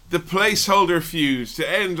next, the placeholder feud. To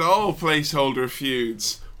end all placeholder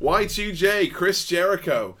feuds, Y2J, Chris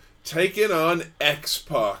Jericho, taking on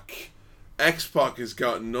X-Pac. X-Pac has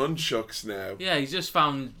got nunchucks now. Yeah, he's just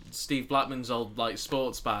found Steve Blackman's old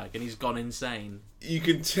sports bag, and he's gone insane. You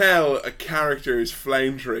can tell a character is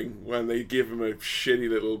flamethrower when they give him a shitty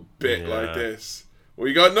little bit like this. Well,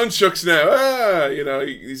 you got nunchucks now.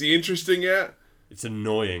 Is he interesting yet? It's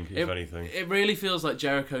annoying, if anything. It really feels like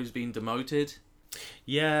Jericho's been demoted.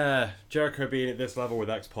 Yeah, Jericho being at this level with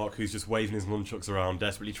X-Pac, who's just waving his nunchucks around,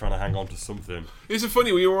 desperately trying to hang on to something. It's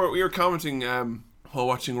funny, we were commenting while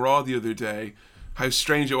watching Raw the other day, how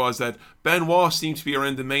strange it was that Benoit seemed to be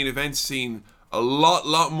around the main event scene a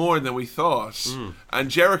lot more than we thought. And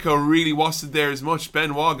Jericho really wasn't there as much.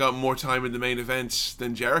 Benoit got more time in the main event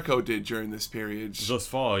than Jericho did during this period. Thus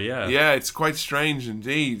far, yeah. Yeah, it's quite strange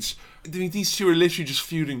indeed. I mean, these two are literally just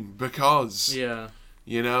feuding because. Yeah.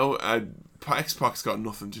 X-Pac's got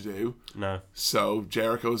nothing to do. No. So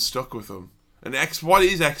Jericho's stuck with him. And what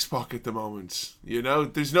is X-Pac at the moment?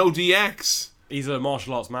 There's no DX. He's a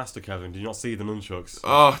martial arts master, Kevin. Did you not see the nunchucks?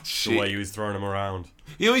 Oh, shit. The way he was throwing them around.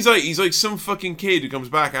 He's like some fucking kid who comes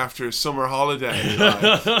back after a summer holiday. He's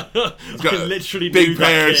got literally big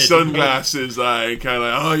pair of sunglasses, kind of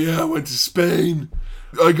like, oh yeah, I went to Spain.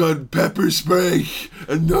 I got pepper spray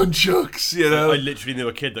and nunchucks, I literally knew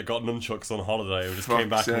a kid that got nunchucks on holiday and just came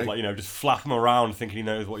back and was just flap them around thinking he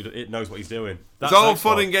knows what he's doing. It's all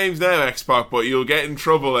fun and games now, X-Pac, but you'll get in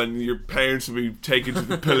trouble and your parents will be taken to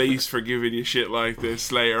the police for giving you shit like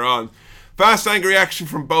this later on. Fast, angry action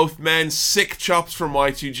from both men. Sick chops from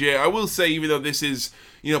Y2J. I will say, even though this is,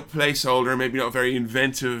 placeholder, maybe not a very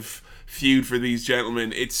inventive feud for these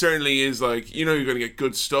gentlemen, it certainly is you're going to get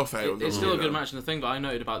good stuff out of them. It's still a good match, and the thing that I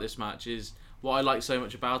noted about this match is what I like so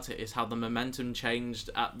much about it is how the momentum changed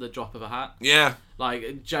at the drop of a hat. Yeah.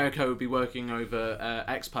 Like, Jericho would be working over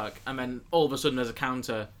X-Pac, and then all of a sudden there's a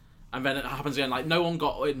counter, and then it happens again. Like, no one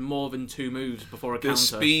got in more than 2 moves before a counter. The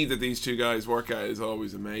speed that these two guys work at is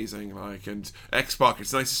always amazing. And X-Pac,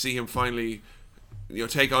 it's nice to see him finally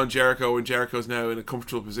take on Jericho, and Jericho's now in a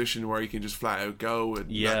comfortable position where he can just flat out go and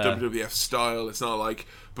that WWF style. It's not like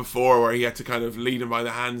before where he had to kind of lead him by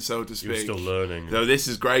the hand, so to speak. He was still learning. So this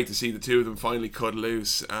is great to see the two of them finally cut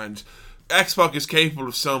loose, and X-Pac is capable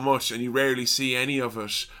of so much and you rarely see any of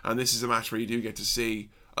it, and this is a match where you do get to see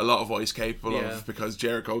a lot of what he's capable of because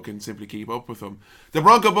Jericho can simply keep up with him. The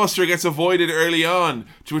Bronco Buster gets avoided early on,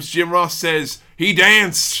 to which Jim Ross says he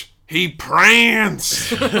danced, he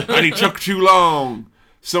pranced, and he took too long.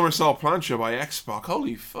 Somersault plancha by X-Pac.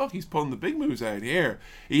 Holy fuck, he's pulling the big moves out here.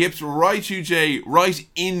 He hips Y2J right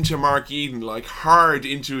into Mark Eden, hard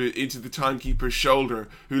into the timekeeper's shoulder,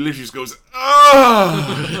 who literally just goes,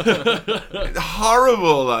 ah!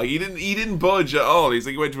 Horrible. He didn't budge at all.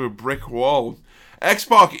 He went to a brick wall.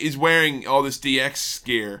 X-Pac is wearing all this DX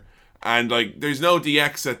gear, and there's no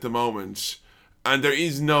DX at the moment, and there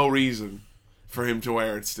is no reason for him to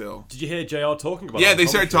wear it still. Did you hear JR talking about it? Yeah, they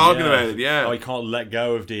started talking about it, How he can't let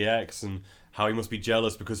go of DX and how he must be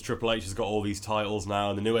jealous because Triple H has got all these titles now,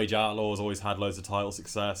 and the New Age Outlaws always had loads of title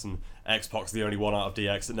success, and X-Pac's the only one out of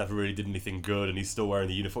DX that never really did anything good, and he's still wearing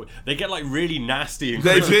the uniform. They get really nasty and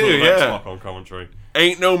critical of X-Pac on commentary.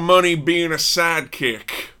 Ain't no money being a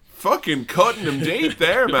sidekick. fucking cutting him deep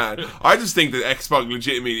there, man. I just think that X-Pac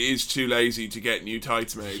legitimately is too lazy to get new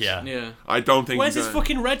tights made. Yeah. I don't think. Where's his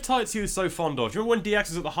fucking red tights he was so fond of? Do you remember when DX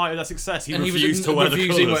was at the height of their success? He And refused to wear the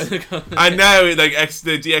colours. And now, like,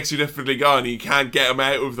 the DX are definitely gone. He can't get him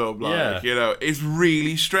out of them. Like, Yeah. you know, it's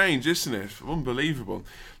really strange, isn't it? Unbelievable.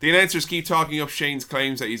 The announcers keep talking up Shane's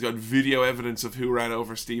claims that he's got video evidence of who ran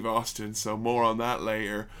over Steve Austin, so more on that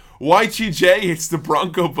later. Y2J hits the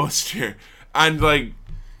Bronco Buster, and, like,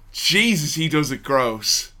 Jesus, he does it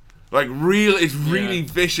gross. Like, it's really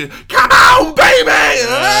vicious. Come on, baby!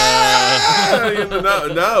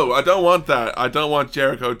 No, I don't want that. I don't want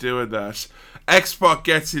Jericho doing that. X-Pac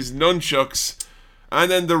gets his nunchucks,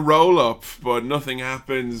 and then the roll-up, but nothing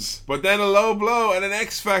happens. But then a low blow and an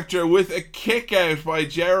X-Factor with a kick-out by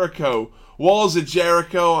Jericho. Walls of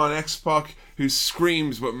Jericho on X-Pac, who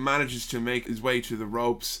screams but manages to make his way to the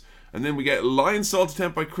ropes. And then we get Lion Salt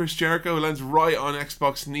attempt by Chris Jericho, who lands right on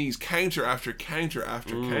X-Pac's knees. Counter after counter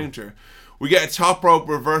after counter. We get a top rope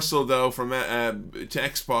reversal, though, from to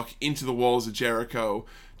X-Pac into the walls of Jericho,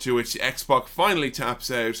 to which X-Pac finally taps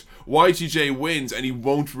out. Y2J wins, and he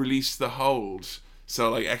won't release the hold. So,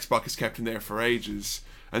 like, X-Pac is kept in there for ages.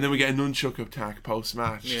 And then we get a nunchuck attack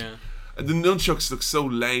post-match. Yeah. And the nunchucks look so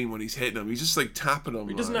lame when he's hitting them. He's just, like, tapping them.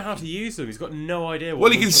 He doesn't know how to use them. He's got no idea what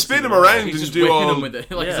Well, he can spin them around He's and just do whipping all... them with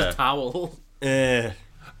it like it's a towel.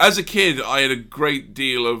 As a kid, I had a great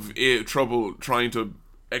deal of trouble trying to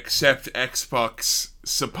accept X-Pac's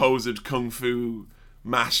supposed kung fu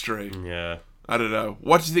mastery. Yeah. I don't know.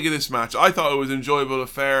 What do you think of this match? I thought it was an enjoyable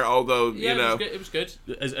affair, although, you know... it was good.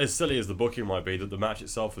 As silly as the booking might be, that the match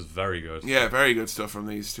itself was very good. Yeah, very good stuff from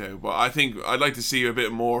these two. But I think I'd like to see a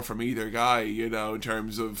bit more from either guy, you know, in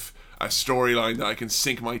terms of a storyline that I can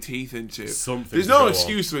sink my teeth into. There's no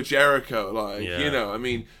excuse with Jericho, like, you know, I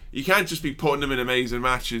mean, you can't just be putting him in amazing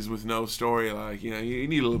matches with no story, like, you know, you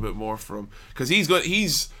need a little bit more from him. Because he's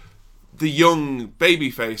the young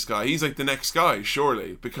babyface guy. He's like the next guy,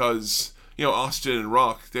 surely, because... You know, Austin and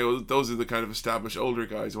Rock, those are the kind of established older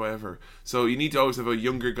guys, whatever. So you need to always have a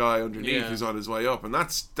younger guy underneath who's on his way up, and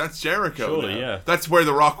that's Jericho. Surely, now. yeah. That's where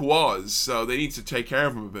The Rock was, so they need to take care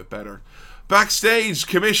of him a bit better. Backstage,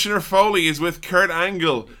 Commissioner Foley is with Kurt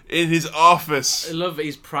Angle in his office. I love that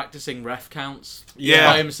he's practicing ref counts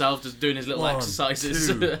by himself, just doing his little exercises.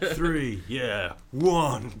 2, 3,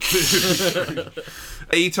 1, 2.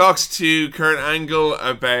 He talks to Kurt Angle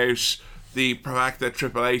about the fact that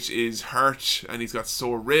Triple H is hurt and he's got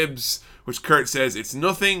sore ribs, which Kurt says it's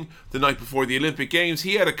nothing. The night before the Olympic Games,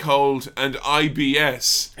 he had a cold and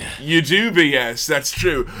IBS. You do BS, that's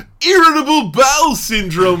true. Irritable bowel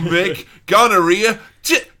syndrome, Mick. Gonorrhea.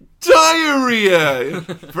 Diarrhea.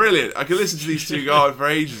 Brilliant. I can listen to these two go on for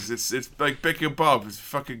ages. It's like Bick and Bob. It's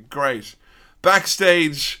fucking great.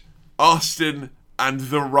 Backstage, Austin and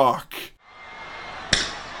The Rock.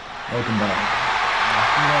 Welcome back.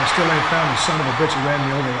 You know, I still ain't found the son of a bitch who ran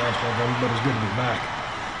me over last November, but it's good to be back.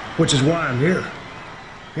 Which is why I'm here.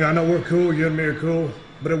 You know, I know we're cool, you and me are cool,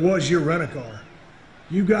 but it was your rent-a-car.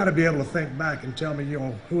 You got to be able to think back and tell me, you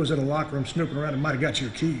know, who was in the locker room snooping around and might have got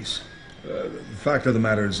your keys. The fact of the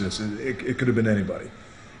matter is this, it could have been anybody.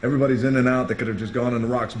 Everybody's in and out. They could have just gone in the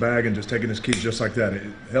Rock's bag and just taken his keys just like that.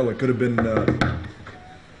 Hell, it could have been...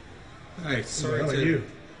 Hi, sorry How are to... you?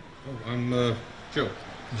 Oh, I'm, Joe.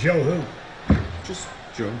 Joe who? Just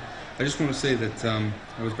Joe. I just want to say that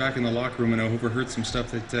I was back in the locker room and I overheard some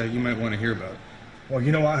stuff that you might want to hear about. Well,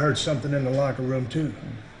 you know, I heard something in the locker room, too.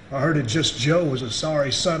 I heard that just Joe was a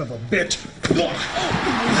sorry son of a bitch. The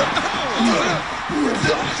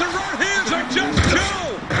right hands are just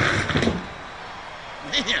Joe!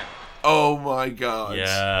 Man. Oh my god.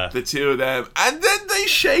 Yeah. The two of them. And then they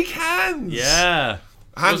shake hands. Yeah.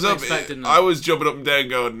 Hands up. I was jumping up and down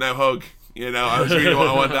going, now hug. You know, I was really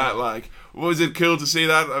want that. Like, was it cool to see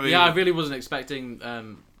that? I mean, yeah, I really wasn't expecting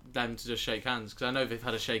them to just shake hands, because I know they've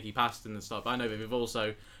had a shaky past and stuff. I know that they've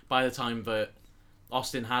also, by the time that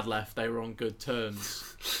Austin had left, they were on good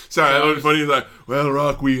terms. Sorry, that was funny. Like, well,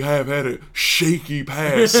 Rock, we have had a shaky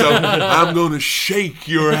past, so I'm going to shake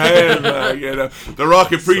your hand. Like, you know, The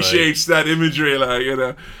Rock appreciates that imagery. Like, you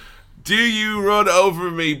know, do you run over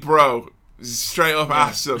me, bro? Straight up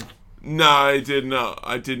asked him. No, I did not.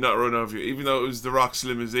 I did not run over you, even though it was The Rock's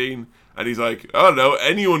limousine. And he's like, oh no,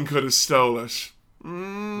 anyone could have stole it. What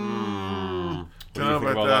do you think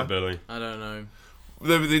about that, Billy? I don't know.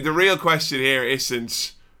 The real question here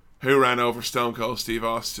isn't who ran over Stone Cold Steve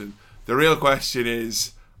Austin. The real question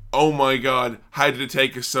is, oh my god, how did it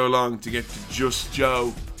take us so long to get to Just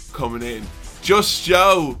Joe coming in? Just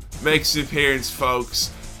Joe makes an appearance,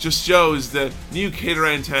 folks. Just Joe is the new kid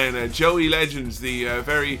around town. Joey Legends, the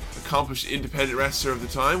very accomplished independent wrestler of the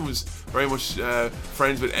time, was very much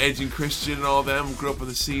friends with Edge and Christian and all them, grew up on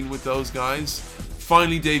the scene with those guys.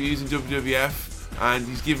 Finally debuts in WWF. And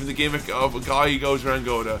he's given the gimmick of a guy who goes around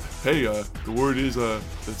going, hey, the word is there's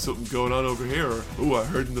something going on over here. Or, ooh, I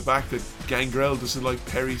heard in the back that Gangrel doesn't like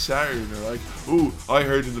Perry Saturn. Or like, ooh, I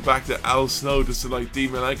heard in the back that Al Snow doesn't like Dean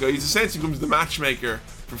Malenko. He's essentially becomes the matchmaker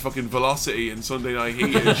for fucking Velocity and Sunday Night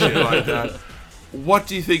Heat and shit like that. What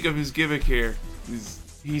do you think of his gimmick here?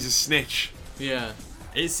 He's a snitch. Yeah.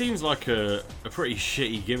 It seems like a pretty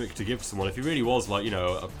shitty gimmick to give someone. If he really was like,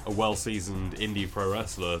 a well-seasoned indie pro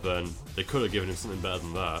wrestler, then they could have given him something better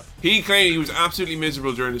than that. He claimed he was absolutely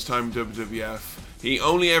miserable during his time in WWF. He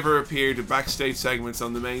only ever appeared in backstage segments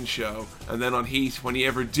on the main show, and then on Heat, when he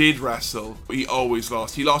ever did wrestle, he always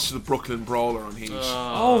lost. He lost to the Brooklyn Brawler on Heat.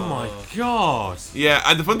 Oh my god. Yeah,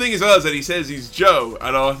 and the fun thing as well is that he says he's Joe,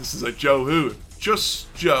 and all this is like, Joe who?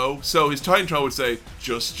 Just Joe. So his time trial would say,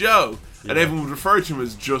 Just Joe. And everyone would refer to him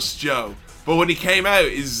as Just Joe. But when he came out,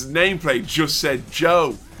 his nameplate just said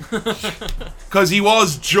Joe. Because he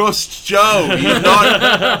was just Joe. He's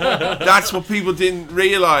not. That's what people didn't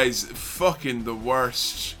realise. Fucking the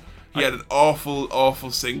worst. He had an awful,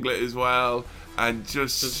 awful singlet as well. And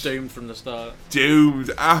just doomed from the start.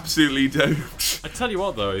 Doomed. Absolutely doomed. I tell you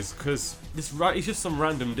what, though, is because he's just some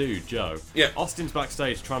random dude, Joe. Yeah. Austin's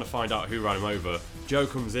backstage trying to find out who ran him over. Joe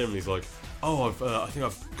comes in and he's like, oh, I think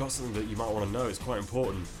I've got something that you might want to know. It's quite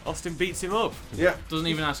important. Austin beats him up. Yeah. Doesn't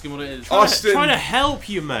even ask him what it is. Austin. Trying to help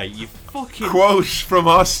you, mate. You fucking... Quote from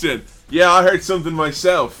Austin. Yeah, I heard something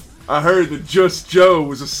myself. I heard that Just Joe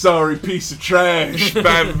was a sorry piece of trash.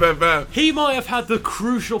 Bam, bam, bam. He might have had the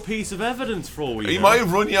crucial piece of evidence for all we know. He might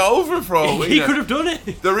have run you over for all we know. He could have done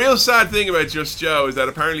it. The real sad thing about Just Joe is that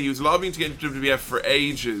apparently he was lobbying to get into WWF for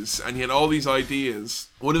ages, and he had all these ideas.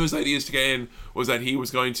 One of his ideas to get in was that he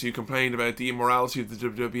was going to complain about the immorality of the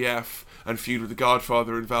WWF and feud with the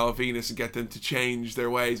Godfather and Val Venus and get them to change their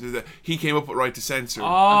ways. He came up with Right to Censor.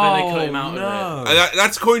 And then they cut him out of it. And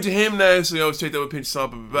that's according to him now, so you always take that with a pinch of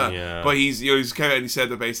salt, blah, blah, blah. Yeah. But he's came out and he said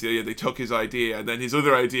that basically they took his idea, and then his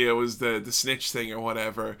other idea was the snitch thing or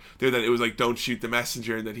whatever. That it was like, don't shoot the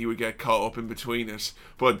messenger, and that he would get caught up in between it.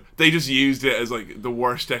 But they just used it as like the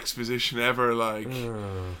worst exposition ever.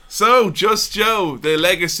 So Just Joe, the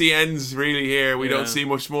legacy ends really here. We don't see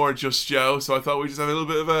much more Just Joe, so I thought we'd just have a little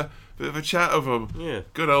bit of a chat of him. Yeah.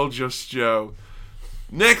 Good old Just Joe.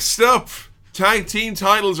 Next up, tag team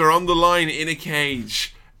titles are on the line in a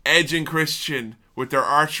cage. Edge and Christian with their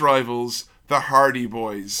arch rivals, the Hardy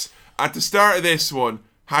Boys. At the start of this one,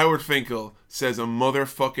 Howard Finkel says a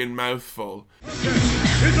motherfucking mouthful. It's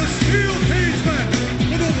a steel cage match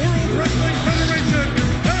for the World Wrestling Federation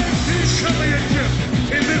Tag Team Championship.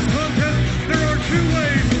 In this contest, there are two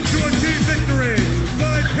ways to achieve victory: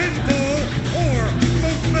 by pinfall or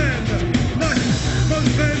both men.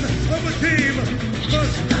 Both men of the team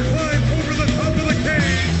must climb over the top of the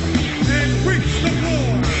cage and reach the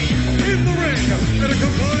floor. In the ring, at a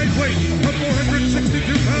combined weight of 462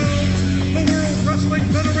 pounds, the World Wrestling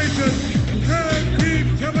Federation Tag Team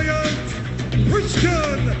Champions,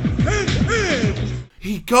 Christian and Edge.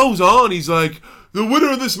 He goes on, he's like, the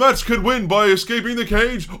winner of this match could win by escaping the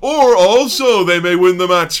cage, or also they may win the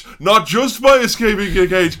match, not just by escaping the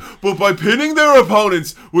cage, but by pinning their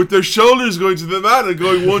opponents with their shoulders going to the mat and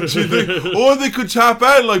going 1, 2, 3, or they could tap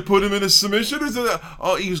out, like put him in a submission or something.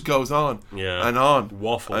 Oh, he just goes on. Yeah. And on.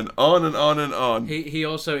 Waffle. And on and on and on. He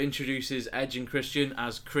also introduces Edge and Christian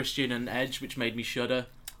as Christian and Edge, which made me shudder.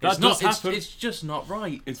 That does happen. It's just not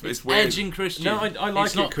right. It's weird. Edge and Christian. No, I like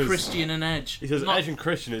it's it not because Christian and Edge. He says Edge and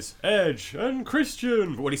Christian. It's Edge and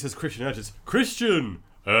Christian. But when he says Christian Edge, it's Christian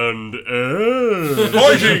and Edge.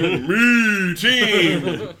 Fighting me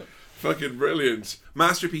team. Fucking brilliant.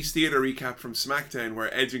 Masterpiece Theatre recap from SmackDown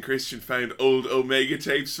where Edge and Christian found old Omega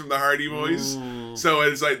tapes from the Hardy Boys. Ooh. So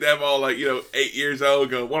it's like them all 8 years old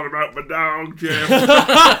going, what about my dog, Jim?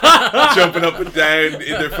 Jumping up and down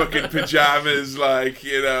in their fucking pajamas,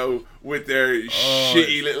 with their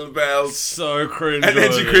shitty little belts. So cringe. And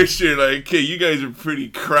Edge and Christian okay, you guys are pretty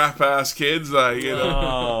crap ass kids,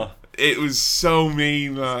 It was so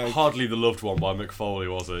mean, Hardly the Loved One by Mick Foley,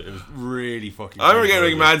 was it? It was really fucking. I remember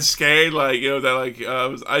getting mad scared,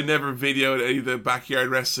 I never videoed any of the backyard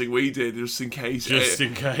wrestling we did, just in case.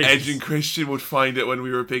 Edge and Christian would find it when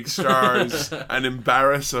we were big stars and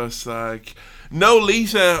embarrass us, No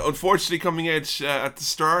Lita, unfortunately, coming out at the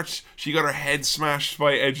start. She got her head smashed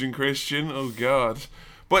by Edge and Christian. Oh, God.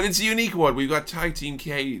 But it's a unique one. We've got Tag Team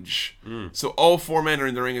Cage. So all 4 men are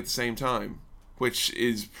in the ring at the same time, which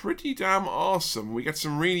is pretty damn awesome. We got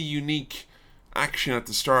some really unique action at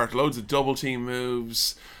the start. Loads of double team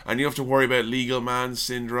moves, and you have to worry about legal man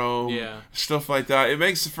syndrome, stuff like that. It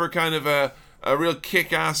makes it for kind of a real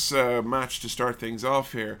kick-ass match to start things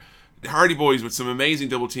off here. Hardy Boys with some amazing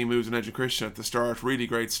double team moves on Edge and Christian at the start. Really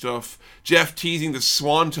great stuff. Jeff teasing the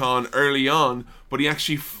swanton early on, but he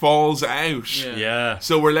actually falls out. Yeah.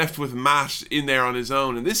 So we're left with Matt in there on his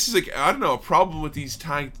own. And this is, like, I don't know, a problem with these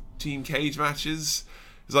tag team cage matches.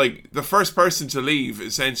 It's like the first person to leave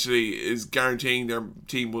essentially is guaranteeing their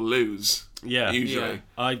team will lose. Yeah. Usually.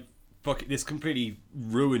 This completely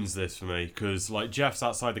ruins this for me, because like Jeff's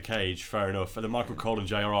outside the cage, fair enough, and then Michael Cole and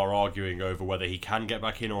JR are arguing over whether he can get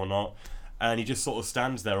back in or not, and he just sort of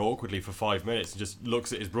stands there awkwardly for 5 minutes and just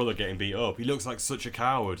looks at his brother getting beat up. He looks like such a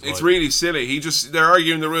coward. It's really silly. They're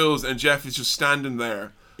arguing the rules and Jeff is just standing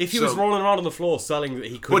there. If he was rolling around on the floor selling that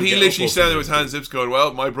he couldn't, but he literally standing there with his hands zips going,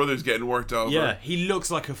 well, my brother's getting worked over. Yeah, he looks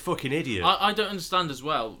like a fucking idiot. I don't understand as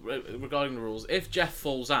well regarding the rules. If Jeff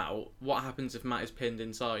falls out, what happens if Matt is pinned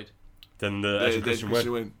inside? Then the Edge and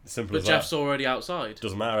Christian win. Simple as that. But Jeff's already outside.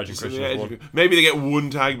 Doesn't matter, Edge and Christian won. Maybe they get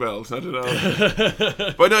one tag belt, I don't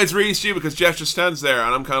know. But no, it's really stupid because Jeff just stands there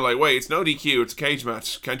and I'm kind of like, wait, it's no DQ, it's a cage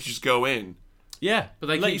match. Can't you just go in? Yeah. But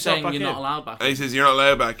they keep saying you're not allowed back in. And he says you're not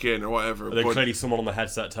allowed back in or whatever. And then clearly someone on the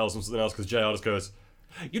headset tells him something else because JR just goes,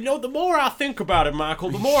 you know, the more I think about it,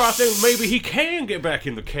 Michael, the more I think maybe he can get back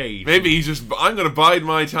in the cage. Maybe he's just, I'm going to bide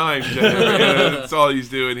my time. That's all he's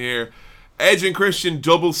doing here. Edge and Christian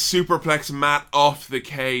double superplex Matt off the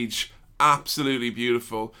cage. Absolutely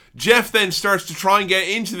beautiful. Jeff then starts to try and get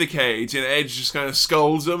into the cage and Edge just kind of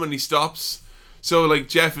scolds him and he stops. So like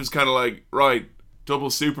Jeff is kind of like, right, double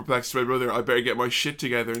superplex to my brother. I better get my shit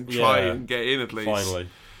together and try and get in at least. Finally.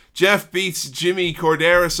 Jeff beats Jimmy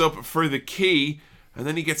Corderas up for the key. And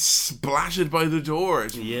then he gets splattered by the door.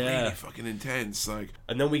 It's really fucking intense. Like,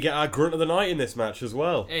 and then we get our grunt of the night in this match as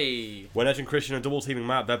well. Hey. When Edge and Christian are double teaming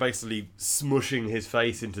Matt, they're basically smushing his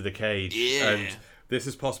face into the cage. Yeah. And this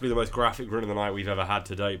is possibly the most graphic grunt of the night we've ever had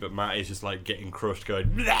to date, but Matt is just like getting crushed, going,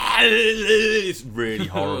 it's really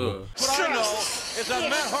horrible. What I know is that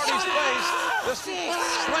Matt Hardy's face just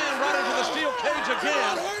slammed right into the steel cage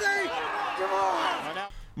again.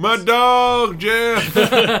 My dog, Jeff!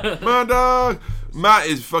 My dog! Matt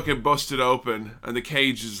is fucking busted open and the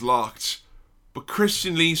cage is locked. But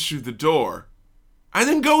Christian leaves through the door and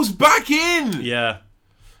then goes back in! Yeah.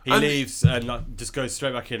 He leaves and just goes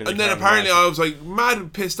straight back in. And then apparently I was like mad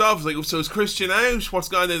and pissed off. I was like, so is Christian out? What's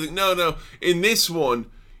going on? They're like, no. In this one,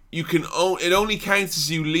 you can it only counts as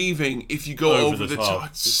you leaving if you go over the top.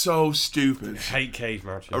 It's so stupid. I hate cage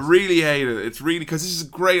matches. I really hate it. It's really, because this is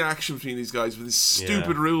great action between these guys, but these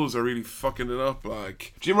stupid rules are really fucking it up.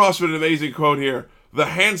 Like, Jim Ross with an amazing quote here: "The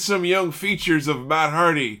handsome young features of Matt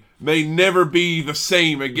Hardy may never be the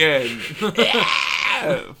same again."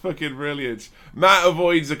 Fucking brilliant. Matt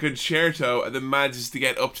avoids a concerto and then manages to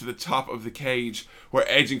get up to the top of the cage, where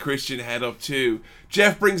Edge and Christian head up too.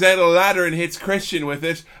 Jeff brings out a ladder and hits Christian with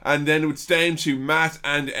it, and then it's down to Matt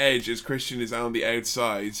and Edge as Christian is on the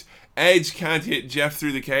outside. Edge can't hit Jeff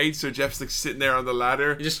through the cage, so Jeff's like sitting there on the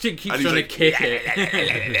ladder. He just keeps trying to kick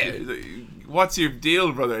it. Like, what's your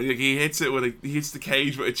deal, brother? Like, he hits it with he hits the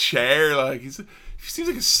cage with a chair. Like, he seems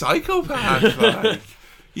like a psychopath. Like,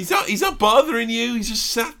 he's not bothering you. He's just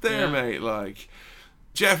sat there, mate. Like,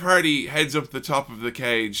 Jeff Hardy heads up the top of the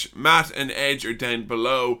cage. Matt and Edge are down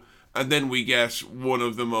below, and then we get one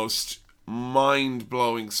of the most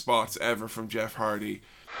mind-blowing spots ever from Jeff Hardy.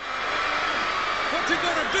 What's he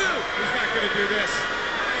gonna do? He's not gonna do this.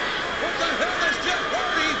 What the hell is Jeff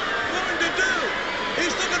Hardy going to do?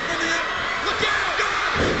 He's looking for the look out!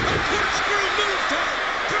 God! A corkscrew move time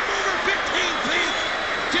from over 15 feet.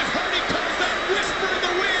 Jeff Hardy calls that whisper in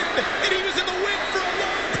the wind, and he was in the wind for a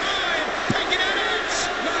long time, taking out Edge.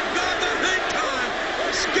 My God, that hang time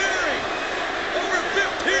was scary. Over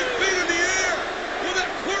 15 feet in the air with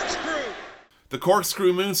that corkscrew. The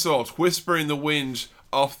corkscrew moonsault, whisper in the wind,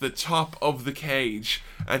 off the top of the cage,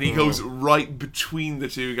 and he goes right between the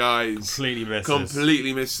two guys.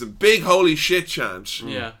 Completely misses him. Big holy shit chant.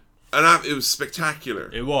 Yeah. And it was spectacular.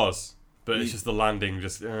 It was. But it's just the landing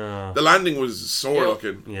The landing was sore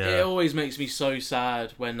looking. Yeah. It always makes me so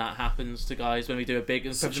sad when that happens to guys, when we do a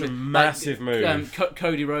big... Such a massive move.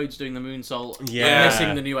 Cody Rhodes doing the moonsault. Yeah.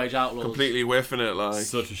 Missing the New Age Outlaws. Completely whiffing it, like.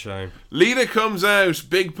 Such a shame. Lita comes out.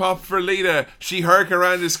 Big pop for Lita. She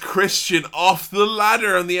hurricanrandas Christian off the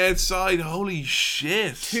ladder on the outside. Holy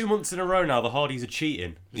shit. 2 months in a row now, the Hardys are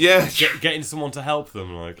cheating. Yeah. Getting someone to help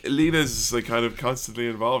them, like. Lita's like kind of constantly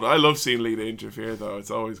involved. I love seeing Lita interfere, though.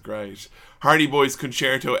 It's always great. Hardy Boys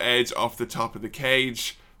concerto Edge off the top of the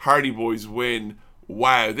cage. Hardy Boys win.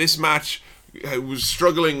 Wow, this match was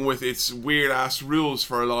struggling with its weird ass rules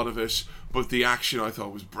for a lot of it, but the action I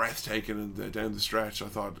thought was breathtaking down the stretch. I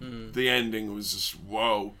thought the ending was just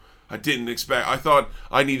whoa. I didn't expect. I thought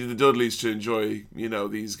I needed the Dudleys to enjoy,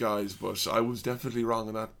 these guys, but I was definitely wrong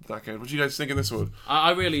on that count. What do you guys think of this one?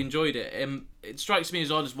 I really enjoyed it. It strikes me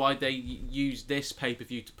as odd as why they used this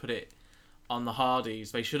pay-per-view to put it on the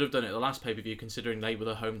Hardys. They should have done it the last pay-per-view, considering they were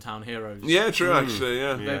the hometown heroes. Yeah, true. Actually,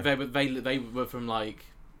 yeah. They were from like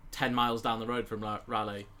 10 miles down the road from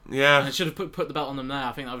Raleigh. Yeah. And it should have put the belt on them there.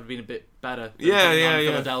 I think that would have been a bit better. Yeah.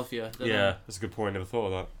 Philadelphia. Yeah, that's a good point. I never thought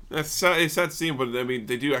of that. It's sad to see him, but I mean,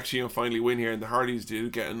 they do actually finally win here, and the Hardys do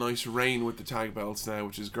get a nice reign with the tag belts now,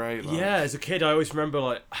 which is great. Like. Yeah, as a kid, I always remember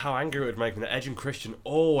like how angry it would make me that Edge and Christian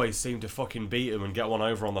always seemed to fucking beat him and get one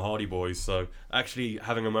over on the Hardy Boys. So actually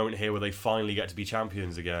having a moment here where they finally get to be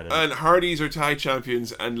champions again. And Hardys are tag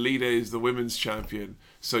champions, and Lita is the women's champion.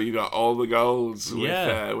 So you got all the golds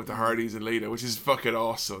with the Hardys and Lita, which is fucking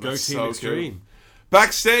awesome. Go Team Extreme. Cool.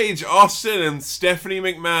 Backstage, Austin and Stephanie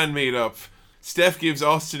McMahon meet up. Steph gives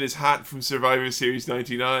Austin his hat from Survivor Series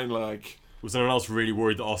 99, like... Was anyone else really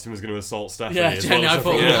worried that Austin was going to assault Stephanie? Yeah, Jenny, I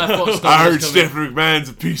thought I heard Stephanie McMahon's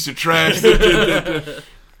a piece of trash.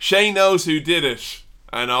 Shane knows who did it.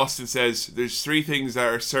 And Austin says, there's 3 things that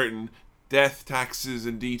are certain. Death, taxes,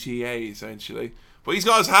 and DTA, essentially. But he's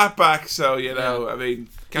got his hat back, so, I mean...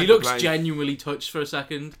 He looks genuinely touched for a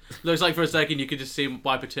second. Looks like for a second you could just see him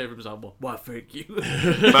wipe a tear from his eye. Why, thank you.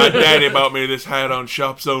 My daddy bought me this hat on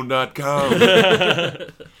shopzone.com.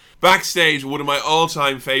 Backstage, one of my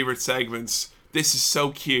all-time favourite segments. This is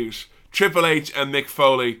so cute. Triple H and Mick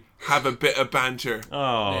Foley have a bit of banter.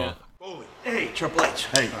 Oh. Yeah. Foley. Hey, Triple H.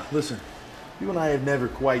 Hey, listen. You and I have never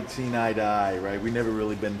quite seen eye to eye, right? We've never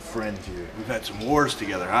really been friends here. We've had some wars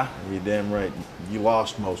together, huh? You're damn right. You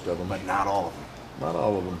lost most of them. But not all of them. Not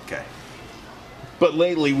all of them. Okay. But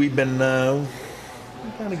lately we've been kind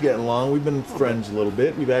of getting along. We've been friends a little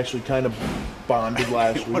bit. We've actually kind of bonded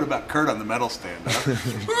last week. What about Kurt on the medal stand, huh?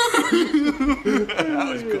 That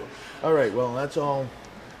was cool. All right, well, that's all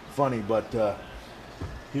funny, but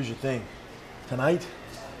here's the thing. Tonight,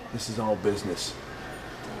 this is all business.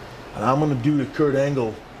 And I'm going to do to Kurt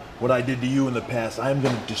Angle what I did to you in the past. I'm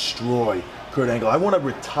going to destroy Kurt Angle. I want to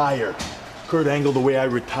retire Kurt Angle the way I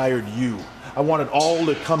retired you. I want it all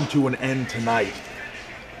to come to an end tonight.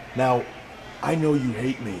 Now, I know you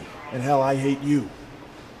hate me, and hell, I hate you.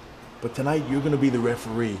 But tonight, you're going to be the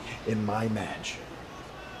referee in my match.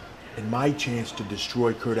 In my chance to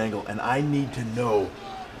destroy Kurt Angle, and I need to know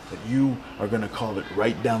that you are going to call it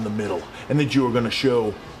right down the middle, and that you are going to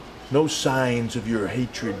show no signs of your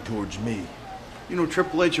hatred towards me. You know,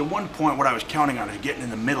 Triple H, at one point what I was counting on is getting in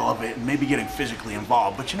the middle of it and maybe getting physically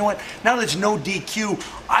involved. But you know what? Now there's no DQ,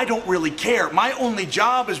 I don't really care. My only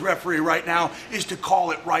job as referee right now is to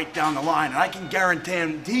call it right down the line. And I can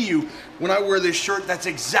guarantee you, when I wear this shirt, that's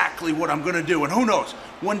exactly what I'm going to do. And who knows?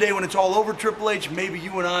 One day when it's all over, Triple H, maybe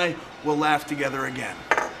you and I will laugh together again.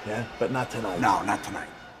 Yeah, but not tonight. No, not tonight.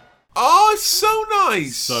 Oh, it's so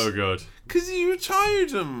nice. So good. Because he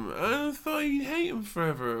retired him, and I thought you'd hate him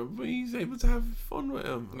forever, but he's able to have fun with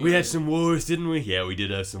him. We had some wars, didn't we? Yeah, we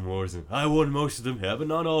did have some wars. And I won most of them, yeah, but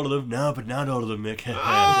not all of them. No, but not all of them, Mick.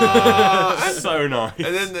 So nice.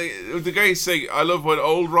 And then the great thing, I love when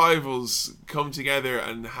old rivals come together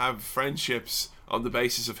and have friendships on the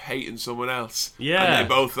basis of hating someone else. Yeah. And they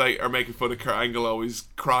both are making fun of Kurt Angle always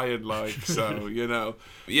crying, so,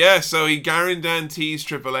 Yeah, so he guarantees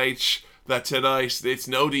Triple H that tonight it's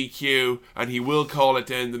no DQ and he will call it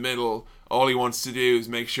down the middle. All he wants to do is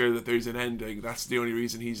make sure that there's an ending. That's the only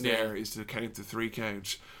reason he's there, is to count the 3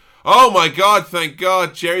 count. Oh my God, thank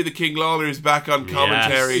God, Jerry the King Lawler is back on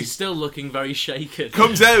commentary. He's still looking very shaken.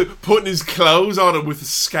 Comes out, putting his clothes on him with a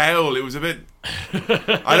scowl. It was a bit...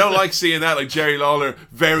 I don't like seeing that, like Jerry Lawler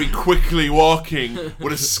very quickly walking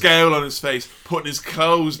with a scowl on his face, putting his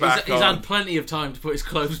clothes back on. He's had plenty of time to put his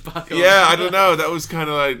clothes back on. Yeah, I don't know. That was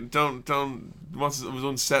kind of like, it was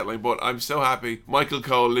unsettling, but I'm so happy. Michael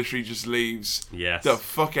Cole literally just leaves. Yes. The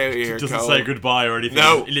fuck out of here, doesn't Cole. say goodbye or anything.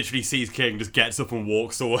 No. He literally sees King, just gets up and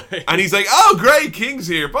walks away. And he's like, oh great, King's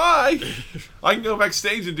here, bye. I can go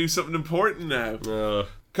backstage and do something important now.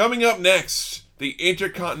 Coming up next, the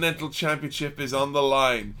Intercontinental Championship is on the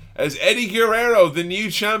line as Eddie Guerrero, the new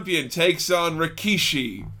champion, takes on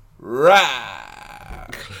Rikishi.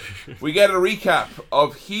 We get a recap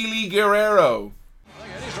of Healy Guerrero.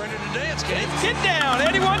 Eddie's ready to dance, kid. Get down.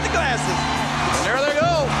 Eddie wants the glasses. And there they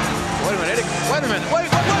go. Wait a minute, Eddie. Wait a minminute. Wait.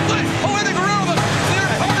 Oh, Eddie Guerrero, they're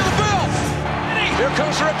under the bell. Eddie. Here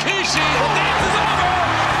comes Rikishi. The dance is over.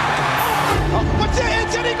 Oh, what's that?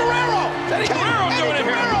 It's Eddie Guerrero. It's Eddie Guerrero doing it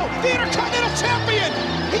here. The Intercontinental Champion.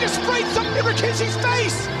 He just sprayed something in Rikishi's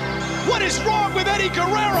face! What is wrong with Eddie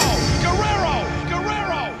Guerrero? Guerrero!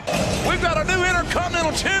 We've got a new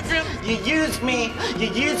Intercontinental Champion! You used me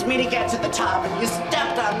to get to the top, and you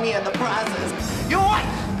stepped on me in the process. You know what?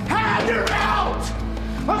 Hand her out!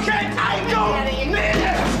 Okay, I don't need it!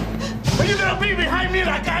 Are you gonna be behind me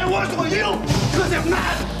like I was with you? Because if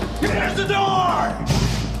not, here's the door!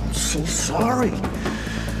 I'm so sorry.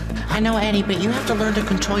 I know, Eddie, but you have to learn to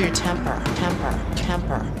control your temper.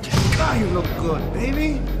 God, you look good,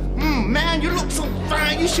 baby. Man, you look so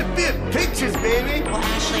fine. You should be in pictures, baby. Well,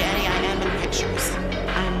 actually, Eddie, I am in pictures.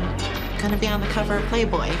 I'm gonna be on the cover of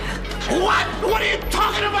Playboy. What? What are you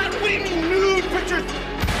talking about? What do you mean nude pictures?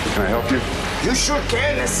 Can I help you? You sure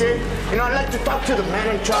can, listen. You know, I'd like to talk to the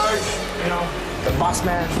man in charge. You know, the boss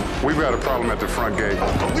man. We've got a problem at the front gate.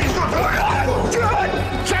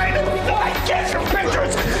 China, I get your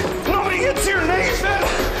pictures. Nobody gets your Nathan.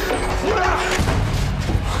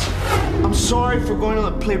 I'm sorry for going to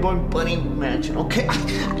the Playboy Bunny Mansion, okay?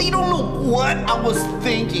 You don't know what I was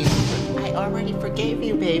thinking. I already forgave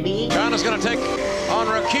you, baby. China's going to take on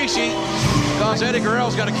Rikishi because Eddie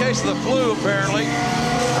Guerrero's got a case of the flu, apparently.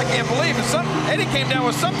 I can't believe it. Eddie came down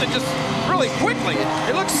with something just really quickly.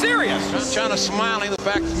 It looks serious. China's smiling. The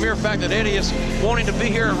mere fact that Eddie is wanting to be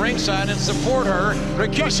here at ringside and support her.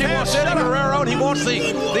 Rikishi wants Eddie Guerrero, and he wants the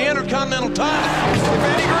Intercontinental title. If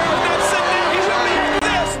Eddie Guerrero's not sitting down, he will be after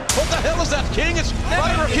this. What the hell is that, King? It's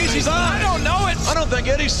right in Rikishi's eyes. I don't know it. I don't think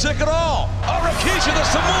Eddie's sick at all. Oh, Rikishi, the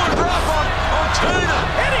Samoan drop on China.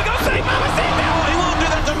 Eddie, go save Mama Cena. Oh, he won't do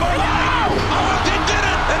that to Mama. Oh, he did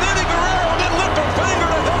it. And Eddie Guerrero didn't lift a finger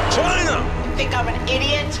to help China. You think I'm an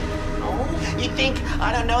idiot? You think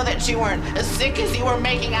I don't know that you weren't as sick as you were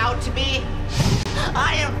making out to be?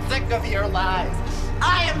 I am sick of your lies.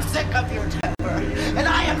 I am sick of your temper. And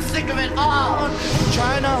I am sick of it all.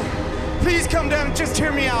 China, please come down and just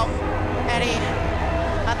hear me out. Eddie,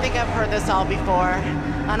 I think I've heard this all before,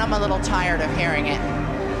 and I'm a little tired of hearing it.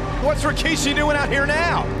 What's Rikishi doing out here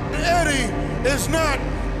now? Eddie is not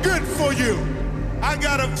good for you. I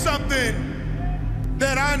got something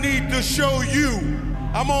that I need to show you.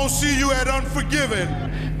 I'm gonna see you at Unforgiven.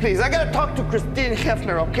 Please, I gotta talk to Christine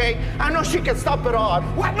Hefner, okay? I know she can stop it all.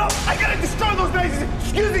 What? No, I gotta destroy those bases.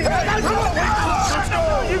 Excuse me. I gotta go.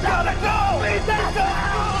 You gotta go. Please, let's go.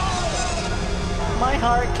 My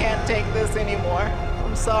heart can't take this anymore.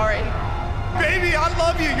 I'm sorry. Baby, I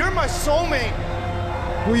love you. You're my soulmate.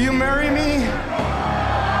 Will you marry me?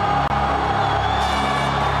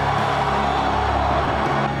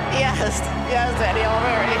 Yes, Eddie, I'll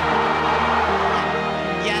marry.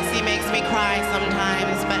 Yes, he makes me cry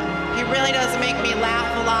sometimes, but he really does make me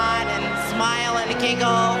laugh a lot and smile and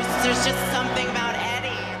giggle. There's just something about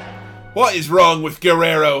Eddie. What is wrong with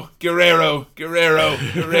Guerrero?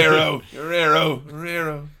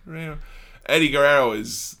 Eddie Guerrero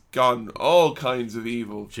is gone all kinds of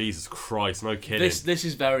evil. Jesus Christ, no kidding. This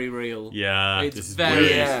is very real. Yeah, it's this is very,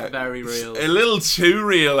 weird. very real. A little too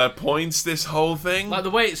real at points, this whole thing. Like the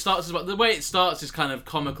way it starts is kind of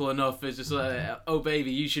comical enough. It's just like, oh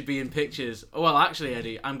baby, you should be in pictures. Oh, well, actually,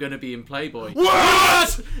 Eddie, I'm going to be in Playboy.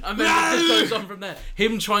 What? And then it just goes on from there.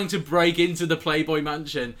 Him trying to break into the Playboy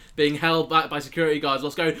mansion, being held back by security guards,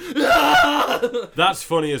 lost going. That's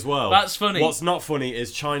funny as well. That's funny. What's not funny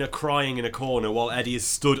is China crying in a corner while Eddie is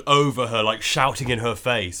stood over her, like shouting in her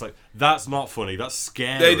face. Like, that's not funny. That's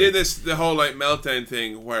scary. They did the whole like meltdown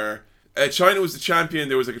thing where China was the champion.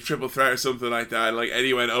 There was like a triple threat or something like that. And, like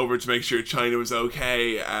Eddie went over to make sure China was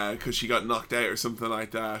okay because she got knocked out or something like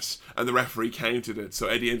that. And the referee counted it, so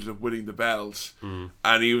Eddie ended up winning the belt.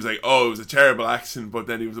 And he was like, "Oh, it was a terrible accident," but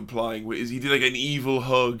then he was implying he did like an evil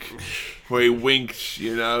hug where he winked.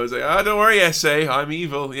 You know, I was like, "Oh, don't worry, SA, I'm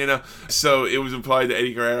evil." You know, so it was implied that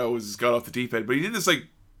Eddie Guerrero got off the deep end, but he did this like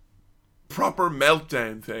proper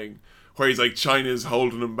meltdown thing where he's like China's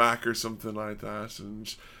holding him back or something like that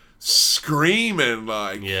and screaming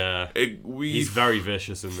like he's very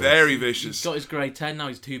vicious in this. Very vicious. He's got his grade 10 now.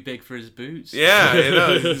 He's too big for his boots. Yeah, you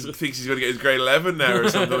know, he thinks he's going to get his grade 11 now or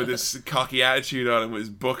something with this cocky attitude on him with his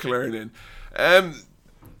book learning. I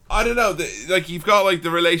don't know, like you've got like the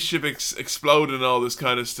relationship exploding and all this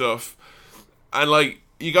kind of stuff, and like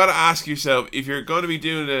you got to ask yourself, if you're going to be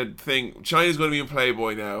doing a thing, China's going to be in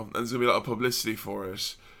Playboy now, and there's going to be a lot of publicity for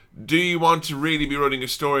it. Do you want to really be running a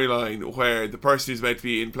storyline where the person who's about to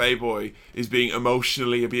be in Playboy is being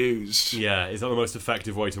emotionally abused? Yeah, is that the most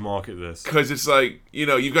effective way to market this? Because it's like, you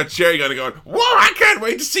know, you've got Jerry going, "Whoa, I can't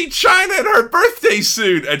wait to see China in her birthday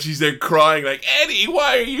suit," and she's there crying like, "Eddie,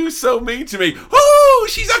 why are you so mean to me? Oh, Oh,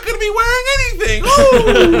 she's not going to be wearing anything.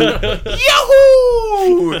 Oh,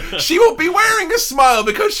 yahoo! She won't be wearing a smile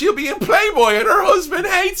because she'll be in Playboy and her husband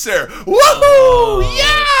hates her. Woohoo!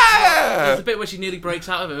 Yeah! There's a bit where she nearly breaks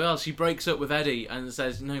out of it. Well, she breaks up with Eddie and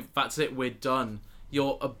says, "No, that's it. We're done.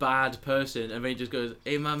 You're a bad person." And then he just goes,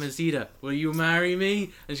 "Hey, Mamacita, will you marry me?"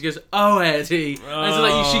 And she goes, "Oh, Eddie." And it's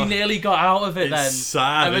like she nearly got out of it then.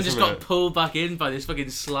 Sad, and then just isn't got it? pulled back in by this fucking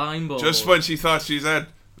slime ball. Just when she thought she's out,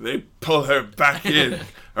 they pull her back in.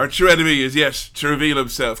 Our true enemy is yet to reveal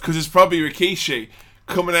himself, because it's probably Rikishi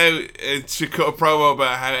coming out to cut a promo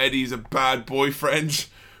about how Eddie's a bad boyfriend,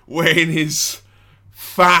 wearing his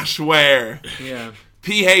fat wear. Yeah.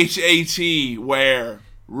 PHAT wear.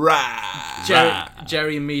 Rah.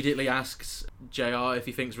 Jerry immediately asks JR if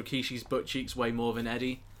he thinks Rikishi's butt cheeks weigh more than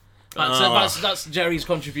Eddie. That's Jerry's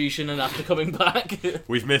contribution, and after coming back,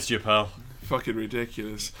 we've missed you, pal. Fucking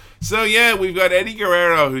ridiculous. So yeah, we've got Eddie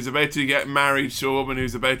Guerrero, who's about to get married to a woman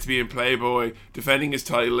who's about to be in Playboy, defending his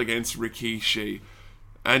title against Rikishi,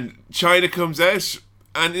 and China comes out,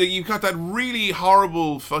 and you've got that really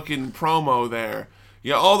horrible fucking promo there.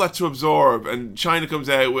 Yeah, all that to absorb, and China comes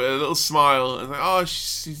out with a little smile, and like, oh,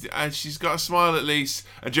 she's got a smile at least.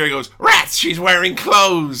 And Jerry goes, "Rats, she's wearing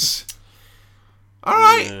clothes." All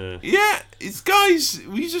right, yeah, it's guys,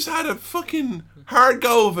 we just had a fucking hard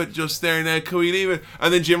go of it just there. Now, can we leave it?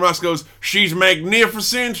 And then Jim Ross goes, "She's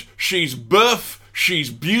magnificent, she's buff,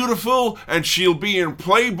 she's beautiful, and she'll be in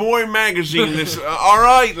Playboy magazine this." All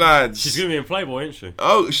right, lads. She's gonna be in Playboy, isn't she?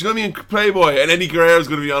 Oh, she's gonna be in Playboy, and Eddie Guerrero's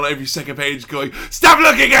gonna be on every second page going, "Stop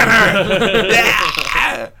looking at her!"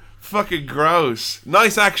 Yeah! Fucking gross.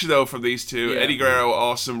 Nice action though from these two. Yeah. Eddie Guerrero,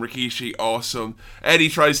 awesome. Rikishi, awesome. Eddie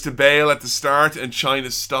tries to bail at the start, and China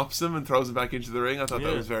stops him and throws him back into the ring. I thought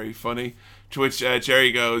that was very funny. To which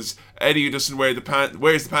Jerry goes, "Eddie doesn't wear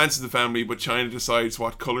wears the pants of the family, but China decides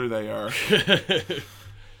what colour they are."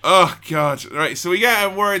 Oh god! Right, so we get a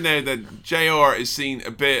word now that JR has seen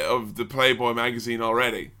a bit of the Playboy magazine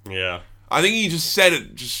already. Yeah. I think he just said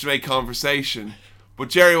it just to make conversation, but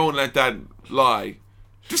Jerry won't let that lie.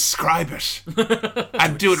 Describe it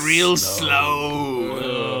and do it real slow.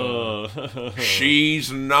 She's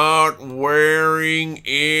not wearing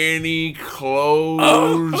any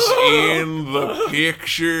clothes in the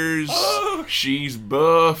pictures. She's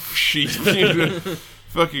buff. She's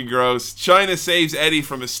fucking gross. China saves Eddie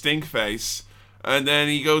from a stink face, and then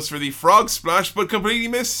he goes for the frog splash, but completely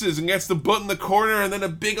misses and gets the butt in the corner, and then a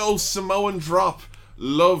big old Samoan drop.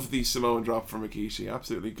 Love the Samoan drop from Rikishi.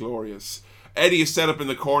 Absolutely glorious. Eddie is set up in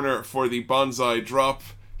the corner for the bonsai drop.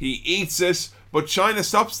 He eats it, but China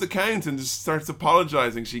stops the count and just starts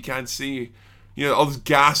apologizing. She can't see, all this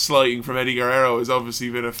gaslighting from Eddie Guerrero has obviously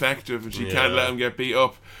been effective, and she can't let him get beat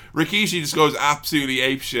up. Rikishi just goes absolutely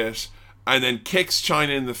apeshit and then kicks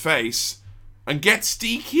China in the face and gets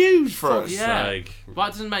DQ'd for us. Yeah, that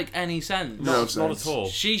doesn't make any sense. No sense. Not at all.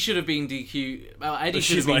 She should have been DQ'd. Well, Eddie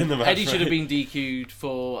should She's have not in the been. match, Eddie should have right? been DQ'd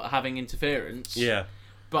for having interference. Yeah.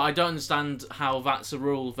 But I don't understand how that's a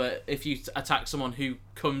rule that if you attack someone who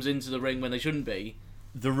comes into the ring when they shouldn't be.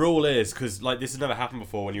 The rule is, because this has never happened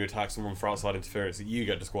before, when you attack someone for outside interference, you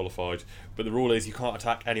get disqualified. But the rule is you can't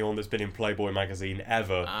attack anyone that's been in Playboy magazine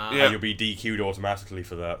ever, and you'll be DQ'd automatically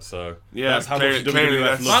for that. So that's how much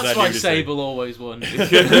WWF loves that's why nudity. Sable always won.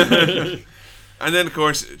 And then, of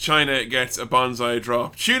course, China gets a bonsai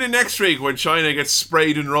drop. Tune in next week when China gets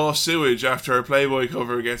sprayed in raw sewage after her Playboy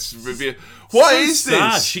cover gets revealed. What is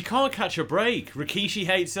sad. this? She can't catch a break. Rikishi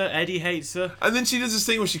hates her. Eddie hates her. And then she does this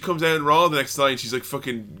thing where she comes out in Raw the next night and she's like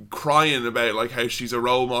fucking crying about like how she's a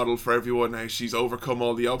role model for everyone, how she's overcome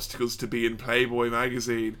all the obstacles to be in Playboy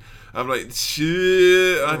magazine. I'm like,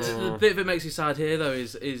 shit. The bit that makes me sad here though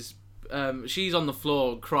is she's on the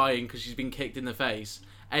floor crying because she's been kicked in the face.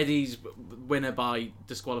 Eddie's winner by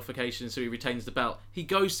disqualification, so he retains the belt. He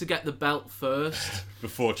goes to get the belt first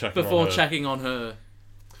before checking on her.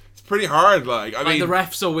 It's pretty hard, I mean, the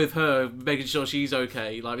refs are with her, making sure she's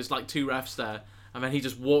okay. Like, it's like two refs there, and then he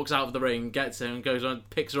just walks out of the ring, gets her, and goes on,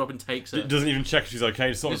 picks her up, and takes her. Doesn't even check if she's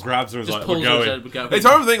okay. Just sort of grabs her and is like, pulls "We're her, going." we're going. It's a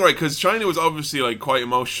hard thing, right? Because China was obviously like quite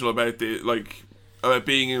emotional about about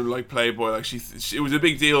being in like Playboy. Like it was a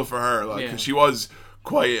big deal for her, because she was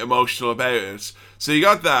quite emotional about it. So you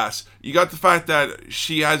got that. You got the fact that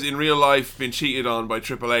she has in real life been cheated on by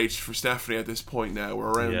Triple H for Stephanie at this point now.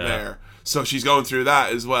 We're around there. So she's going through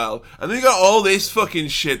that as well. And then you got all this fucking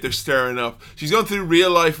shit they're stirring up. She's going through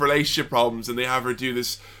real life relationship problems, and they have her do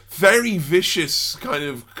this very vicious kind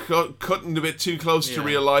of cutting a bit too close to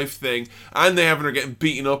real life thing, and they have her getting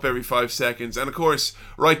beaten up every 5 seconds. And of course,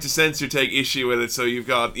 Right to Censor take issue with it, so you've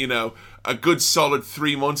got a good solid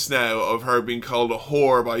 3 months now of her being called a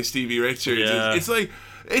whore by Stevie Richards. Yeah. It's like,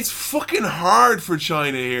 it's fucking hard for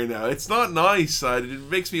China here now. It's not nice. It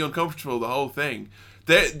makes me uncomfortable, the whole thing.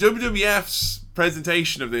 The WWF's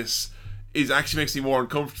presentation of this actually makes me more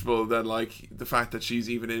uncomfortable than like the fact that she's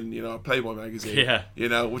even in, you know, a Playboy magazine. Yeah. You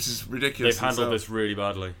know, which is ridiculous. They've handled this really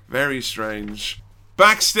badly. Very strange.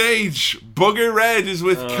 Backstage, Booger Red is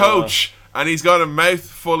with Coach, and he's got a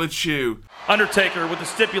mouthful of chew. Undertaker, with the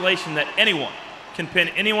stipulation that anyone can pin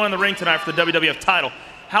anyone in the ring tonight for the WWF title,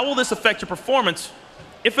 how will this affect your performance,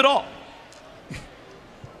 if at all?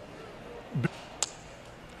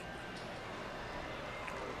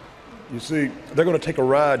 You see, they're going to take a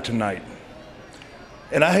ride tonight.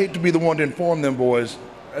 And I hate to be the one to inform them, boys,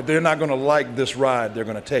 they're not going to like this ride they're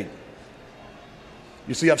going to take.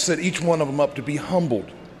 You see, I've set each one of them up to be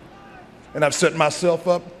humbled. And I've set myself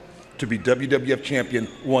up to be WWF champion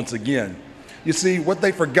once again. You see, what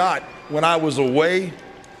they forgot when I was away,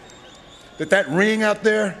 that ring out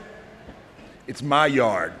there, it's my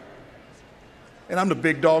yard. And I'm the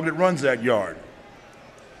big dog that runs that yard.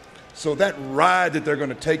 So that ride that they're going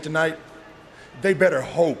to take tonight, they better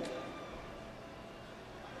hope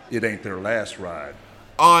it ain't their last ride.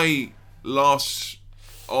 I lost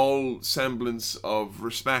all semblance of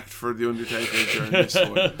respect for The Undertaker during this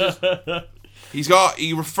one.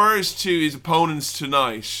 He refers to his opponents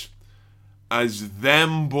tonight as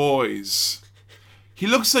them boys. He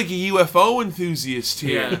looks like a UFO enthusiast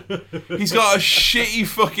here. Yeah. He's got a shitty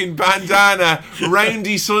fucking bandana,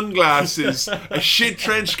 roundy sunglasses, a shit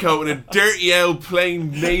trench coat, and a dirty old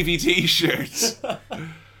plain navy t-shirt.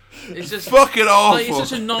 It's just fucking awful. Like, it's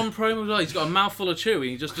such a non-promo guy. He's got a mouthful of chew.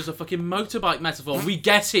 He just does a fucking motorbike metaphor. We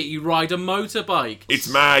get it. You ride a motorbike. It's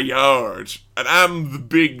my yard, and I'm the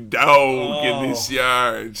big dog in this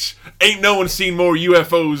yard. Ain't no one seen more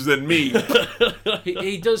UFOs than me.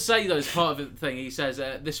 He does say though, as part of the thing, he says,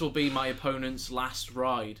 "This will be my opponent's last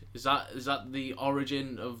ride." Is that the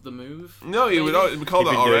origin of the move? No, we call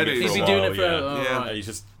that already. He's been doing it for Right. He's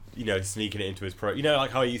just sneaking it into his pro. You know,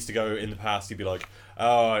 like how he used to go in the past. He'd be like,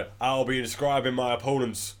 I'll be describing my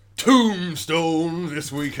opponent's tombstone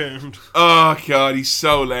this weekend. Oh god, he's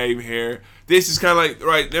so lame here. This is kind of like,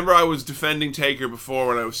 right, remember I was defending Taker before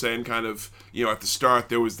when I was saying kind of, you know, at the start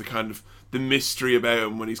there was the kind of the mystery about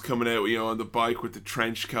him when he's coming out, you know, on the bike with the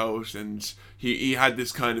trench coat, and he had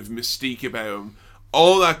this kind of mystique about him.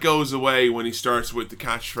 All that goes away when he starts with the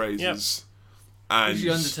catchphrases. Yep. And he's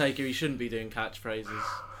the Undertaker, he shouldn't be doing catchphrases.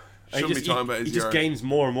 Shouldn't be talking about his He just yard. gains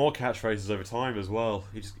more and more catchphrases over time as well.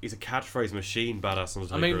 He's a catchphrase machine, badass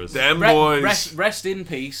Undertaker is. Them boys. Rest in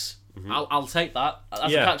peace. I'll take that.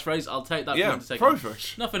 That's a catchphrase. I'll take that. Yeah, Undertaker.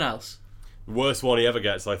 perfect. Nothing else. The worst one he ever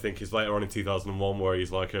gets, I think, is later on in 2001 where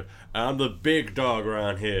he's like, I'm the big dog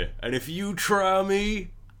around here, and if you try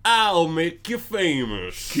me, I'll make you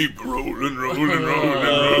famous. Keep rolling.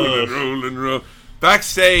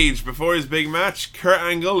 Backstage, before his big match, Kurt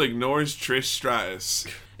Angle ignores Trish Stratus.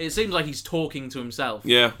 It seems like he's talking to himself.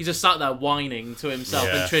 Yeah. He's just sat there whining to himself,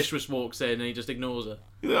 Yeah. and Trish just walks in and he just ignores her.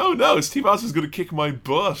 Oh no, Steve Austin's going to kick my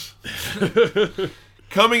butt.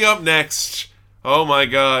 Coming up next, oh my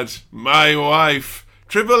god, my wife,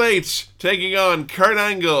 Triple H taking on Kurt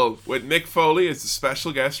Angle with Mick Foley as the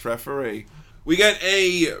special guest referee. We get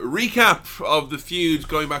a recap of the feud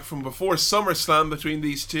going back from before SummerSlam between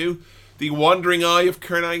these two. The wandering eye of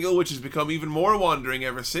Kurt Angle, which has become even more wandering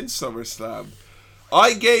ever since SummerSlam.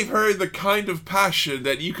 I gave her the kind of passion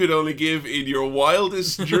that you could only give in your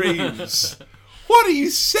wildest dreams. What are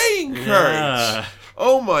you saying, Kurt? Yeah.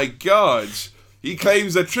 Oh my god. He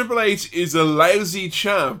claims that Triple H is a lousy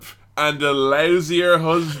champ and a lousier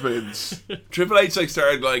husband. Triple H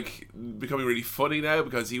started becoming really funny now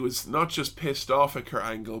because he was not just pissed off at Kurt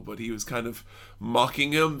Angle, but he was kind of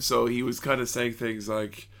mocking him. So he was kind of saying things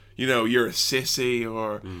like, you know, you're a sissy,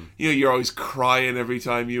 or you know, you're always crying every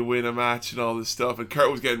time you win a match and all this stuff. And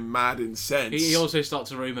Kurt was getting mad incensed. He also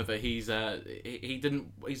starts a rumor that he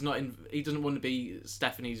doesn't want to be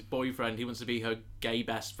Stephanie's boyfriend. He wants to be her gay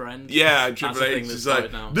best friend. Yeah, That's Triple the H thing that's is like,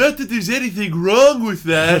 started now. not that there's anything wrong with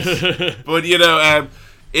that. But you know,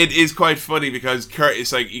 it is quite funny because Kurt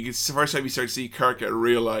is like, it's the first time you start to see Kurt get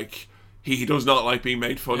real he does not like being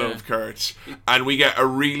made fun of, Kurt. And we get a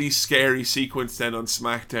really scary sequence then on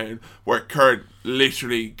SmackDown where Kurt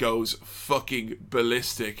literally goes fucking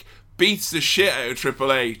ballistic, beats the shit out of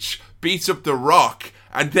Triple H, beats up The Rock,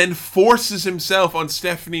 and then forces himself on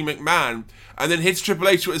Stephanie McMahon, and then hits Triple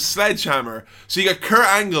H with a sledgehammer. So you got Kurt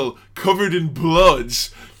Angle covered in blood,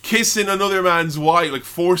 kissing another man's wife, like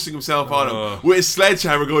forcing himself on him with a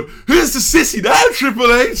sledgehammer, going, "Who's the sissy now,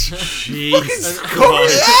 Triple H?" Jesus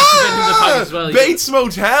Fucking Bates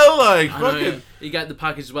Motel, like fucking. You get the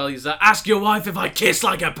package as well. He's like, "Ask your wife if I kiss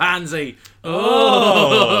like a pansy."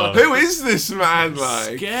 Who is this man?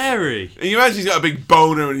 Like scary. And you imagine he's got a big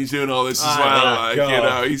boner when he's doing all this as well. Like God. you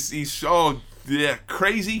know, he's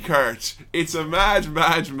crazy Kurt. It's a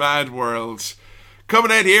mad world.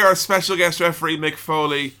 Coming out here, our special guest referee Mick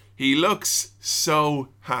Foley. He looks so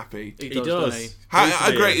happy. He does.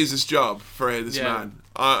 How great is this job for this man?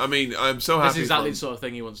 I mean, I'm so happy. That's exactly the sort of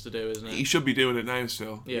thing he wants to do, isn't it? He should be doing it now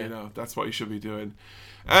still. Yeah. You know, that's what he should be doing.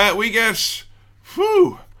 We get...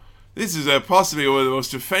 This is possibly one of the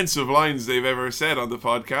most offensive lines they've ever said on the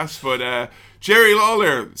podcast, but Jerry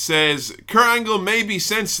Lawler says, Kurt Angle may be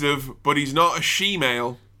sensitive, but he's not a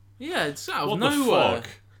she-male. Yeah, it's out of What nowhere. the fuck?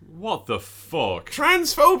 What the fuck?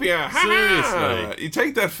 Transphobia! Seriously? You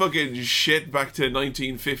take that fucking shit back to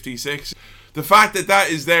 1956. The fact that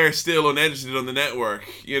is there still unedited on the network,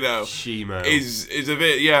 you know, She-male. is a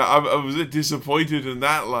bit, I was a bit disappointed in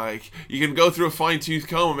that. Like, you can go through a fine-tooth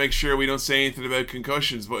comb and make sure we don't say anything about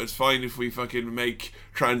concussions, but it's fine if we fucking make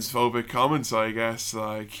transphobic comments, I guess.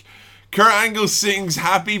 Like, Kurt Angle sings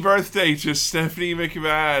Happy Birthday to Stephanie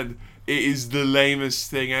McMahon. It is the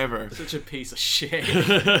lamest thing ever. Such a piece of shit.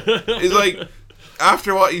 It's like,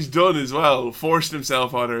 after what he's done as well, forcing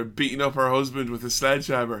himself on her, beating up her husband with a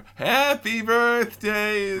sledgehammer. Happy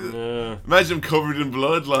birthday! Imagine him covered in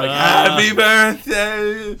blood, like, happy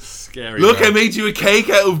birthday! Scary. Look, man. I made you a cake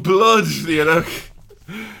out of blood, you know?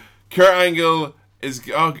 Kurt Angle is...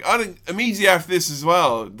 immediately after this as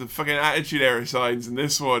well, the fucking Attitude Era signs in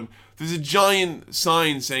this one, there's a giant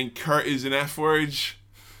sign saying Kurt is an F-word.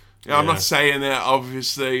 You know, I'm not saying that,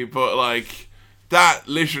 obviously, but, like... That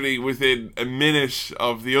literally within a minute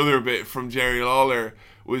of the other bit from Jerry Lawler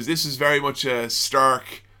this is very much a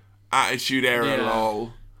Stark Attitude Era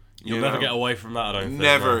lol. You'll never get away from that, I don't think.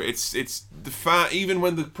 Never. No. It's the even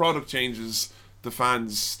when the product changes, the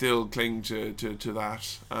fans still cling to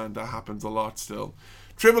that, and that happens a lot still.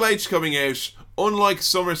 Triple H coming out, unlike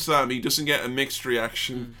SummerSlam, he doesn't get a mixed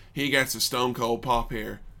reaction. He gets a Stone Cold pop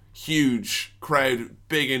here. Huge crowd,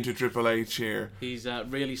 big into Triple H here. He's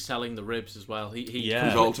really selling the ribs as well. He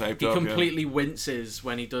all taped up, completely winces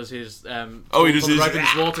when he does his he does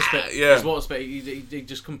his water spit. His water spit. He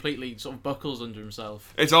just completely sort of buckles under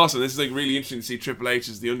himself. It's awesome. This is like really interesting to see Triple H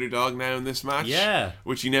as the underdog now in this match. Yeah,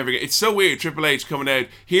 which you never get. It's so weird. Triple H coming out,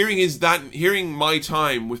 hearing my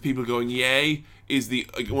time with people going yay is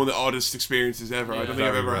one of the oddest experiences ever. I don't think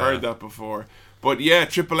I've ever heard that before. But yeah,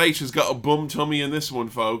 Triple H has got a bum tummy in this one,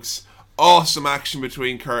 folks. Awesome action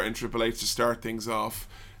between Kurt and Triple H to start things off.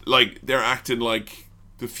 Like, they're acting like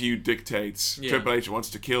the feud dictates. Yeah. Triple H wants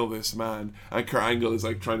to kill this man, and Kurt Angle is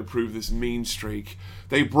like trying to prove this mean streak.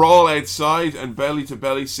 They brawl outside, and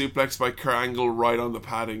belly-to-belly suplex by Kurt Angle right on the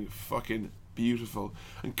padding. Fucking beautiful.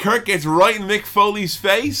 And Kurt gets right in Mick Foley's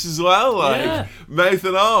face as well, like,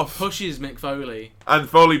 mouthing off. Pushes Mick Foley. And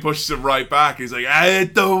Foley pushes him right back. He's like,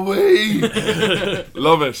 out the way.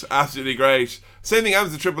 Love it. Absolutely great. Same thing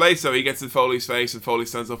happens to Triple H, though. He gets in Foley's face, and Foley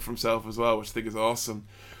stands up for himself as well, which I think is awesome.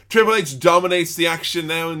 Triple H dominates the action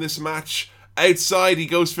now in this match. Outside, he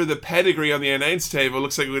goes for the pedigree on the announce table.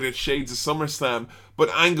 Looks like we're going to get shades of SummerSlam. But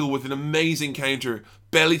Angle with an amazing counter.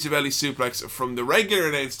 Belly-to-belly suplex from the regular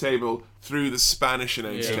announce table through the Spanish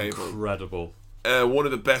announce table. Incredible. One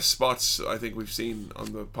of the best spots I think we've seen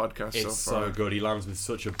on the podcast It's so far. so good. He lands with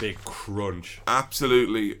such a big crunch.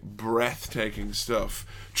 Absolutely breathtaking stuff.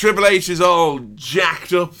 Triple H is all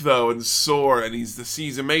jacked up though and sore, and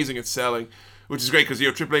he's amazing at selling, which is great because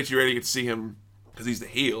Triple H, you really get to see him because he's the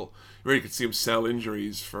heel. You really could see him sell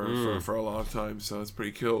injuries for a lot of time, so it's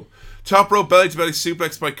pretty cool. Top rope belly-to-belly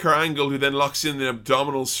suplex by Kurt Angle, who then locks in the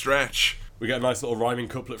abdominal stretch. We get a nice little rhyming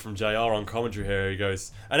couplet from JR on commentary here. He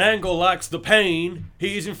goes, "An Angle lacks the pain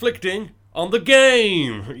he is inflicting on the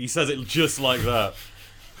game." He says it just like that.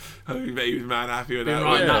 He was mad happy with Been that.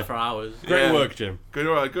 writing that for hours. Great work, Jim. Good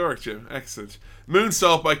work, Jim. Excellent.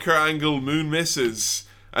 Moonsault by Kurt Angle, moon misses.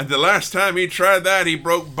 And the last time he tried that, he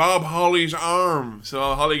broke Bob Holly's arm. So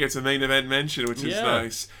Holly gets a main event mention, which is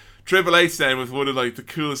nice. Triple H then with one of like the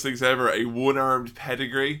coolest things ever, a one-armed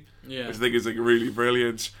pedigree, which I think is like really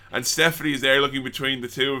brilliant. And Stephanie is there looking between the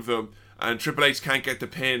two of them, and Triple H can't get the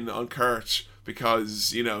pin on Kurt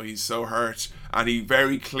because, you know, he's so hurt. and he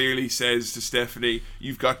very clearly says to Stephanie,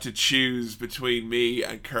 "You've got to choose between me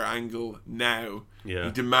and Kurt Angle now." Yeah.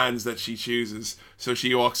 He demands that she chooses, so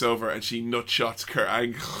she walks over and she nutshots Kurt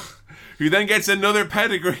Angle, who then gets another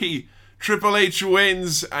pedigree. Triple H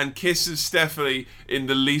wins and kisses Stephanie in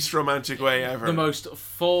the least romantic way ever. The most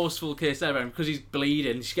forceful kiss ever, because he's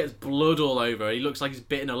bleeding. She gets blood all over. He looks like he's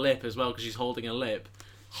bitten a lip as well, because she's holding a lip.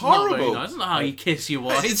 Horrible. Not very nice. I don't know how you kiss your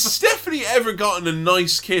wife. Has Stephanie ever gotten a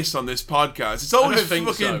nice kiss on this podcast? It's always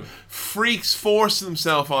fucking freaks forcing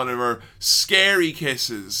themselves on him, or scary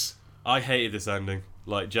kisses. I hated this ending,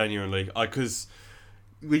 like, genuinely. Because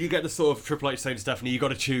when you get the sort of Triple H saying to Stephanie, you got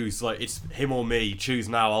to choose, like, it's him or me, choose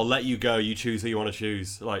now, I'll let you go, you choose who you want to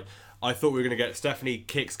choose. Like, I thought we were going to get Stephanie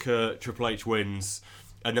kicks Kurt, Triple H wins,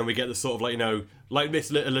 and then we get the sort of, like, you know, like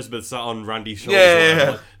Miss Elizabeth sat on Randy's shoulders. Yeah.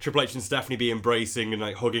 Like, Triple H and Stephanie be embracing and,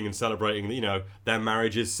 like, hugging and celebrating, you know, their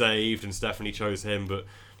marriage is saved and Stephanie chose him, but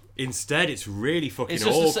instead it's really fucking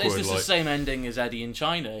awkward. It's just the same ending as Eddie in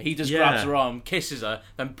China. He just grabs her arm, kisses her,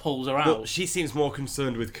 then pulls her out. But she seems more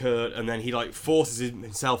concerned with Kurt, and then he, like, forces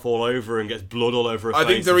himself all over and gets blood all over her face. I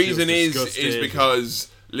think the and she reason looks is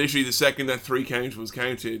because literally the second that 3 count was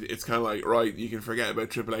counted, it's kind of like, right, you can forget about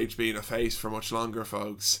Triple H being a face for much longer,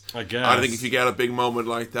 folks. I guess. I think if you get a big moment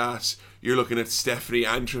like that, you're looking at Stephanie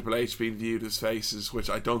and Triple H being viewed as faces, which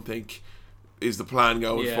I don't think is the plan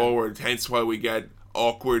going forward. Hence why we get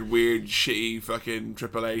awkward, weird, shitty fucking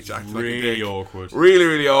Triple H acting like a dick. Really awkward. Really,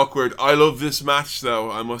 really awkward. I love this match, though,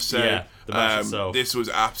 I must say. Yeah, the match itself. This was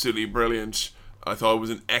absolutely brilliant. I thought it was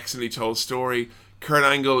an excellently told story. Kurt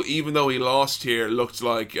Angle, even though he lost here, looked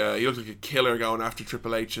like a killer going after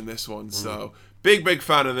Triple H in this one. So, big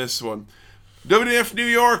fan of this one. WWF New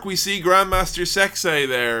York, we see Grandmaster Sexay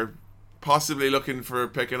there, possibly looking for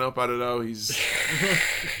picking up. I don't know.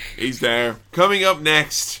 He's there. Coming up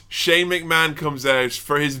next, Shane McMahon comes out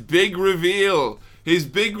for his big reveal.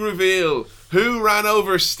 Who ran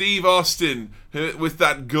over Steve Austin with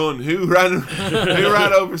that gun? Who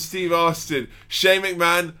ran over Steve Austin? Shane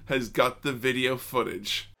McMahon has got the video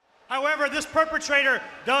footage. However, this perpetrator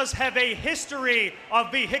does have a history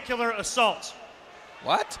of vehicular assault.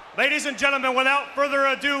 What? Ladies and gentlemen, without further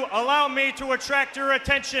ado, allow me to attract your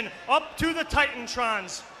attention up to the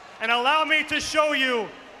Titantrons and allow me to show you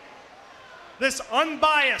this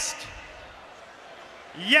unbiased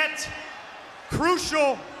yet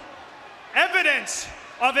crucial evidence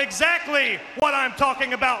of exactly what I'm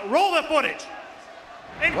talking about. Roll the footage.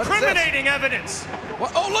 Incriminating evidence.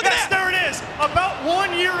 What? Oh, look at that! Yes, there it is. About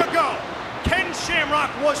 1 year ago, Ken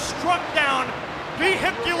Shamrock was struck down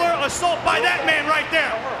vehicular assault by that man right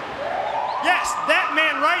there. Yes, that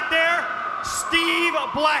man right there, Steve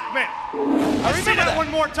Blackman. Let's see that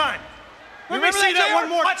one more time. Let me see that one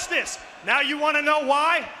more. Watch this. Now you want to know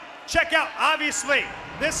why? Check out, obviously,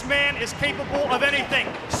 this man is capable of anything.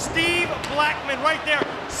 Steve Blackman right there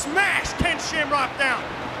smashed Ken Shamrock down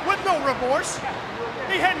with no remorse.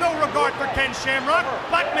 He had no regard for Ken Shamrock.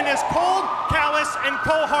 Blackman is cold, callous, and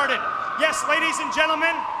cold-hearted. Yes, ladies and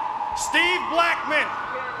gentlemen, Steve Blackman,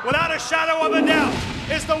 without a shadow of a doubt,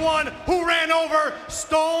 is the one who ran over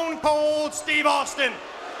Stone Cold Steve Austin.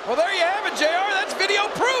 Well, there you have it, JR. That's video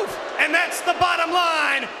proof. And that's the bottom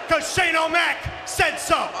line, because Shane O'Mac said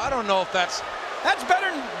so. I don't know if that's better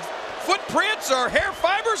than footprints or hair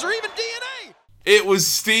fibers or even DNA. It was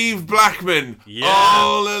Steve Blackman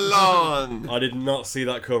all along. I did not see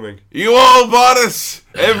that coming. You all bought it.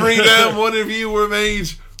 Every damn one of you were made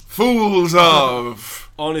fools of.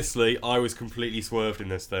 Honestly, I was completely swerved in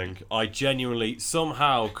this thing. I genuinely,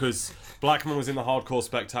 somehow, because Blackman was in the Hardcore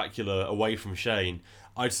Spectacular away from Shane,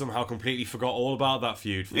 I'd somehow completely forgot all about that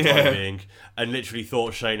feud for the time being, and literally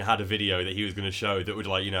thought Shane had a video that he was going to show that would,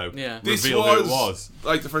 like, you know, reveal who it was.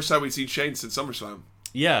 Like the first time we'd seen Shane since SummerSlam.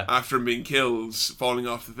 Yeah. After him being killed, falling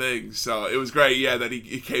off the thing. So it was great, that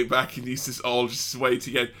he came back and used this all just way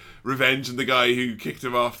to get revenge on the guy who kicked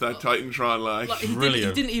him off that Titantron. He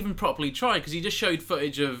didn't even properly try, because he just showed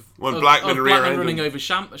footage of Blackman running over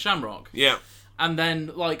Shamrock. Yeah. And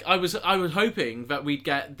then, like, I was hoping that we'd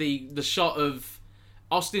get the shot of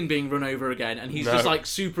Austin being run over again, and he's just like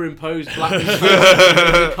superimposed Blackman's face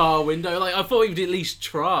in the car window. Like, I thought he would at least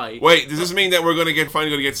try. Wait, does this mean that we're finally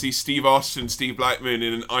going to get to see Steve Austin, Steve Blackman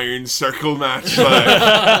in an Iron Circle match?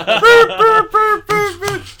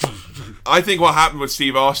 I think what happened with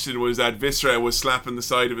Steve Austin was that Viscera was slapping the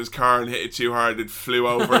side of his car and hit it too hard. It flew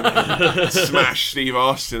over and smashed Steve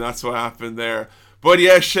Austin. That's what happened there. But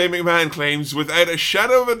yes, Shane McMahon claims without a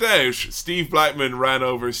shadow of a doubt Steve Blackman ran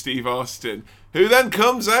over Steve Austin, who then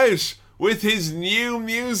comes out with his new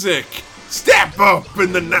music. Step up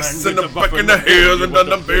in the nest and the buck in the hill and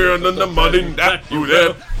the beer and the mud in that you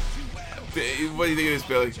there. What do you think of this,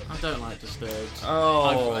 Billy? I don't like Disturbed.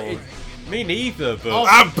 Oh, me neither. But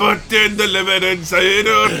I'm putting the limit inside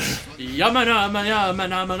it.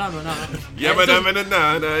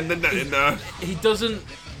 He doesn't.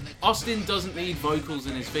 Austin doesn't need vocals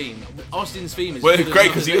in his theme. Austin's theme is Well, good great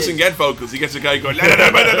enough because he as it doesn't is. get vocals. He gets a guy going.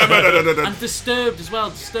 And Disturbed as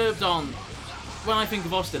well. Disturbed on. When I think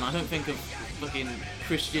of Austin, I don't think of fucking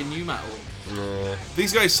Christian new metal.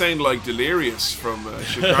 These guys sound like Delirious from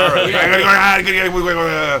Shakara.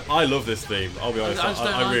 I love this theme. I'll be honest.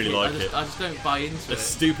 I really like it. I just don't buy into it. As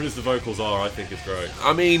stupid as the vocals are, I think it's great.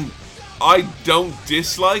 I mean, I don't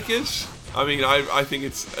dislike it. I mean, I think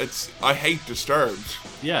it's. I hate Disturbed.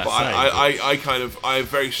 Yeah, but same. I have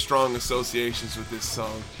very strong associations with this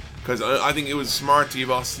song because I think it was smart to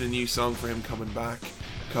give Austin a new song for him coming back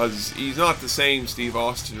because he's not the same Steve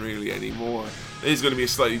Austin really anymore. He's going to be a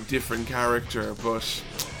slightly different character, but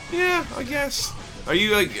yeah, I guess. Are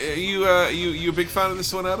you you a big fan of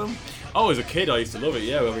this one, Adam? Oh, as a kid, I used to love it.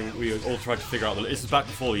 Yeah, I mean, we all tried to figure out this was back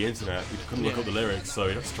before the internet. We couldn't look up the lyrics, so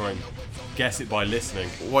you had to try and guess it by listening.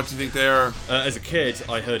 What do you think they are? As a kid,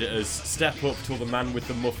 I heard it as "Step up till the man with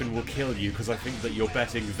the muffin will kill you," because I think that you're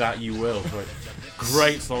betting that you will. Right.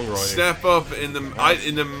 Great songwriting. Step up in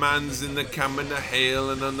the man's in the camera, the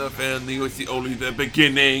hail, and on the family with the only the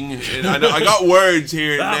beginning. And I got words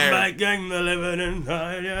here and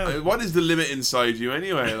there. What is the limit inside you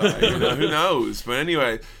anyway? Like, who knows? But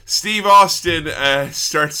anyway, Steve Austin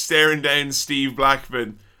starts staring down Steve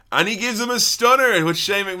Blackman. And he gives him a stunner, which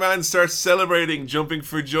Shane McMahon starts celebrating, jumping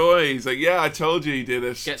for joy. He's like, yeah, I told you he did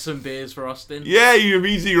it. Get some beers for Austin. Yeah, he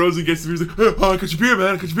immediately goes and gets the beer. He's like, oh, I got your beer,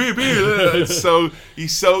 man. I got your beer.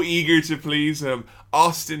 He's so eager to please him.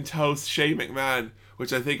 Austin toasts Shane McMahon,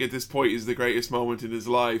 which I think at this point is the greatest moment in his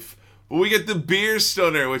life. But we get the beer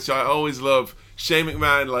stunner, which I always love. Shane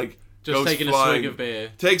McMahon, just goes taking flying, a swig of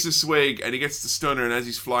beer. Takes a swig, and he gets the stunner, and as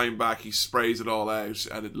he's flying back, he sprays it all out,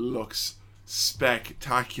 and it looks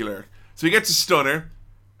spectacular. So he gets a stunner,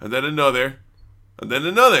 and then another, and then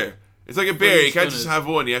another. It's like a beer. You can't just have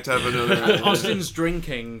one. You have to have another. Austin's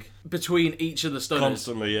drinking between each of the stunners.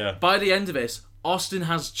 Constantly, yeah. By the end of this, Austin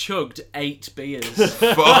has chugged 8 beers.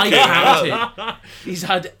 Fucking I counted. He's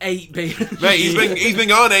had 8 beers. Mate, he's been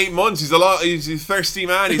gone 8 months. He's a thirsty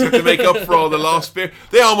man. He's got to make up for all the lost beer.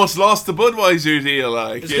 They almost lost the Budweiser deal.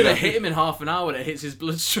 It's gonna hit him in half an hour when it hits his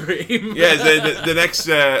bloodstream. Yeah, the next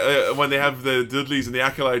when they have the Dudleys and the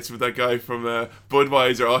Acolytes with that guy from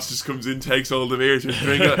Budweiser, Austin just comes in, takes all the beer to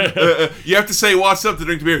drink. You have to say what's up to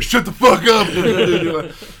drink the beer. Shut the fuck up.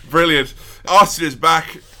 Brilliant. Austin is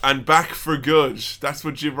back. And back for good. That's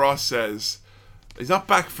what Jim Ross says. He's not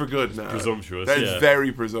back for good now. Presumptuous. That's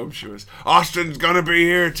very presumptuous. Austin's gonna be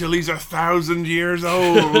here till he's 1,000 years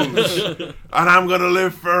old, and I'm gonna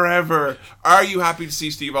live forever. Are you happy to see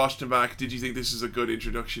Steve Austin back? Did you think this is a good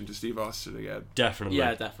introduction to Steve Austin again? Definitely.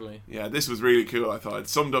 Yeah, definitely. Yeah, this was really cool. I thought it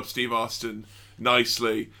summed up Steve Austin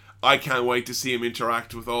nicely. I can't wait to see him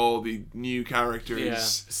interact with all the new characters. Yeah.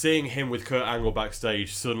 Seeing him with Kurt Angle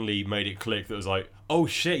backstage suddenly made it click that it was like, oh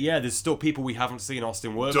shit, yeah, there's still people we haven't seen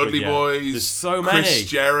Austin work Dudley with yet. Boys, There's so many. Chris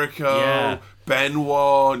Jericho,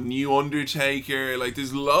 Benoit, new Undertaker,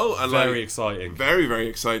 there's Very exciting. Very, very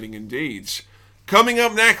exciting indeed. Coming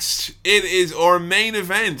up next, it is our main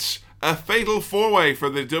event, a fatal 4-way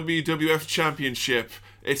for the WWF Championship.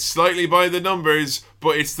 It's slightly by the numbers,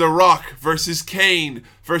 but it's The Rock versus Kane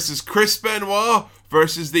versus Chris Benoit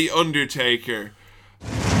versus The Undertaker.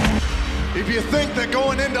 If you think that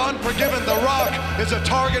going into Unforgiven, The Rock is a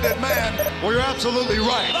targeted man, well, you're absolutely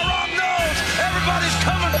right. The Rock knows everybody's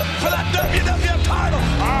coming for that WWF title.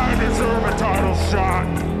 I deserve a title shot,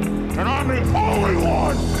 and I'm the only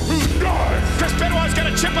one who does. Chris Benoit's got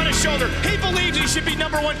a chip on his shoulder. He believes he should be #1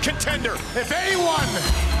 contender. If anyone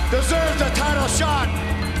deserves a title shot,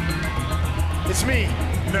 it's me.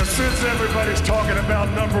 Now, since everybody's talking about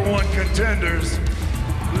 #1 contenders,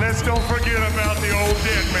 let's don't forget about the old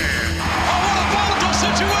dead man. Oh, what a volatile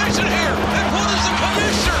situation here. And what is the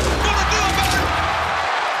commissioner going to do about it?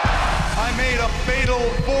 I made a fatal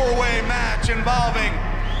 4-way match involving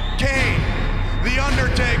Kane, The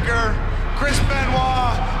Undertaker, Chris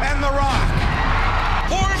Benoit, and The Rock.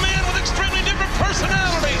 4 men with extremely different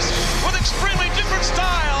personalities, with extremely different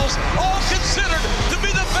styles, all considered to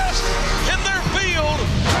be the best in their field.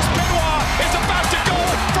 Chris Benoit is about to go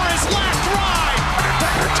for his last ride.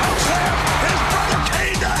 Undertaker chokeslam his brother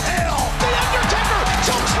Kane to hell. The Undertaker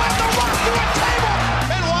chokeslam The Rock through a table.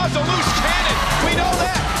 Benoit's a loose cannon. We know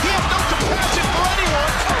that. He has no compassion for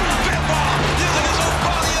anyone. Benoit using his own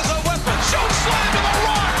body as a weapon. Chokeslam to The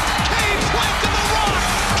Rock. Kane playing to The Rock.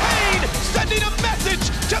 Kane sending a message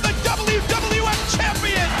to the WWF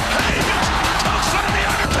champion. Kane gets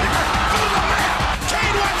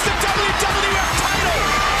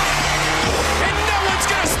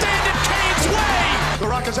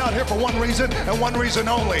for one reason and one reason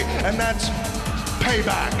only, and that's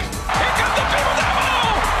payback. Here comes the Triple Devil!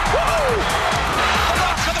 Woo! The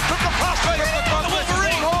Rock's got the triple crossface. The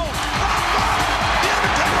Wolverine. The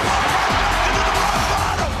Undertaker into the rock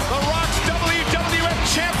bottom. The Rock's WWF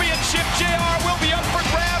Championship, JR, will be up for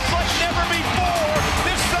grabs like never before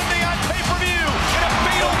this Sunday on pay-per-view in a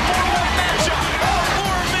fatal four-way matchup. All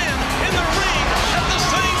four men in the ring at the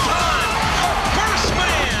same time. The first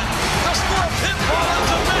man to score a pinfall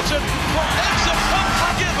intervention will exit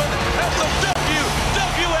Unforgiven as the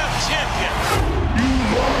WWF champion.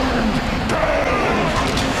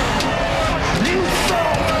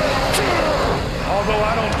 Although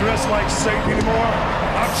I don't dress like Satan anymore,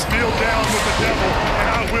 I'm still down with the devil, and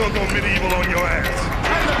I will go medieval on your ass.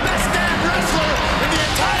 I'm the best damn wrestler in the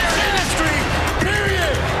entire industry,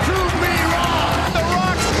 period. Prove me wrong. The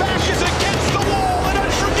Rock's back is against the wall and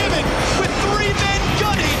Unforgiven, with three men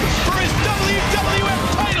gunning for his WWF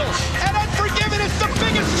title. And Unforgiven is the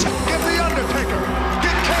biggest. Get The Undertaker,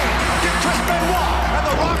 get Kane, get Chris Benoit, and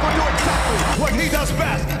The Rock will do exactly what he does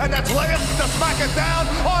best, and that's lay him to smack it down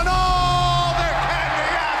on all their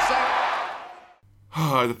candy assets.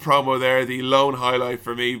 The promo there, the lone highlight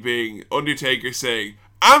for me being Undertaker saying,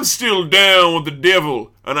 "I'm still down with the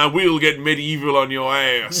devil, and I will get medieval on your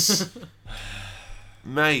ass."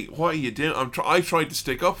 Mate, what are you doing? I tried to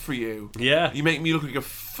stick up for you. Yeah. You make me look like a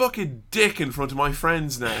fucking dick in front of my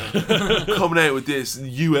friends now. Coming out with this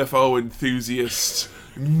UFO enthusiast.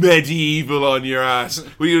 Medieval on your ass.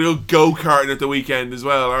 Well, you're go-karting at the weekend as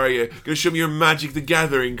well, are you? Gonna show me your Magic the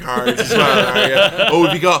Gathering cards as well, are you? Oh,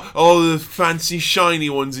 have you got all the fancy shiny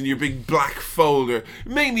ones in your big black folder? It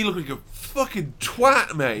made me look like a fucking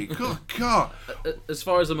twat, mate. Good God. As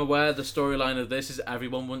far as I'm aware, the storyline of this is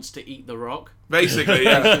everyone wants to eat The Rock. Basically,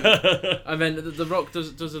 yeah. And then the Rock does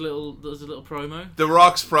a little promo. The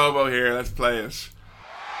Rock's promo here. Let's play it.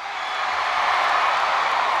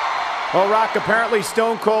 Well, Rock, apparently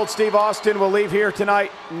Stone Cold Steve Austin will leave here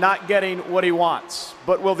tonight not getting what he wants.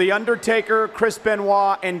 But will The Undertaker, Chris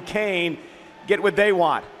Benoit, and Kane get what they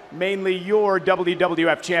want? Mainly your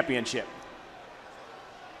WWF Championship.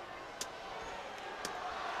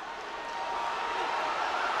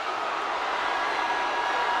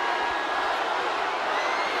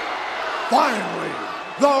 Finally,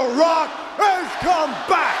 The Rock has come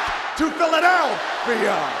back to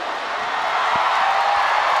Philadelphia.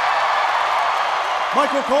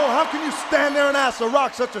 Michael Cole, how can you stand there and ask The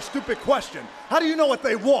Rock such a stupid question? How do you know what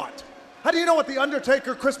they want? How do you know what The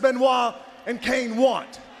Undertaker, Chris Benoit, and Kane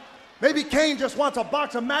want? Maybe Kane just wants a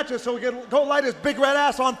box of matches so he can go light his big red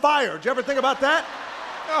ass on fire. Did you ever think about that?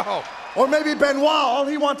 No. Or maybe Benoit, all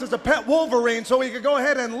he wants is a pet Wolverine so he can go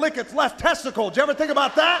ahead and lick its left testicle. Did you ever think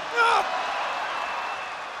about that? No.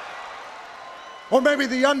 Or maybe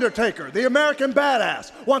The Undertaker, the American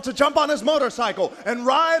badass, wants to jump on his motorcycle and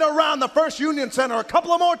ride around the First Union Center a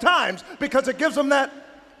couple of more times because it gives him that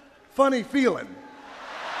funny feeling.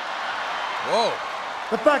 Whoa.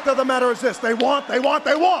 The fact of the matter is this, they want.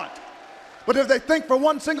 But if they think for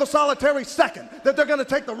one single solitary second that they're going to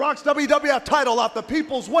take The Rock's WWF title off the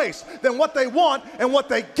people's waist, then what they want and what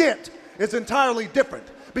they get is entirely different.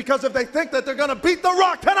 Because if they think that they're going to beat The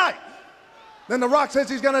Rock tonight, then The Rock says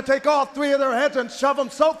he's going to take all three of their heads and shove them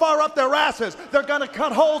so far up their asses, they're going to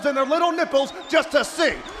cut holes in their little nipples just to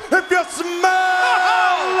see if you smell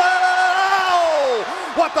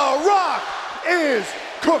what The Rock is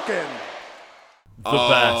cooking. The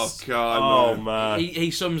best. God, man.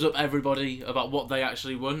 He sums up everybody about what they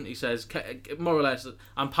actually want. He says, more or less,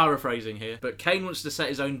 I'm paraphrasing here, but Kane wants to set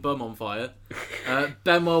his own bum on fire.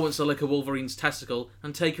 Benoit wants to lick a Wolverine's testicle,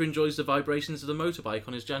 and Taker enjoys the vibrations of the motorbike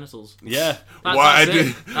on his genitals. Yeah.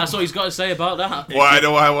 That's what he's got to say about that. Why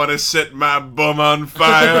do I want to set my bum on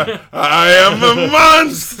fire? I am a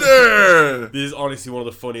monster! This is honestly one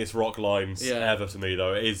of the funniest Rock lines ever to me,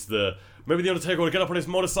 though. It is maybe The Undertaker will get up on his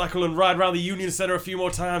motorcycle and ride around the Union Center a few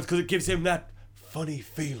more times because it gives him that funny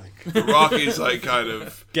feeling. The Rock is like kind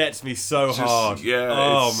of... Gets me so hard.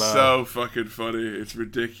 Yeah, it's so fucking funny. It's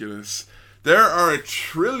ridiculous. There are a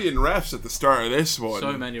trillion refs at the start of this one.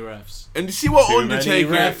 So many refs. And you see what Too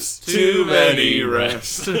Undertaker... many refs. Too many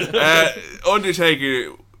refs.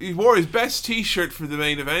 Undertaker, he wore his best t-shirt for the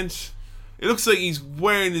main event. It looks like he's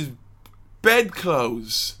wearing his bed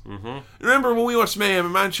clothes. Mm-hmm. Remember when we watched Mayhem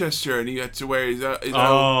in Manchester and he had to wear his own...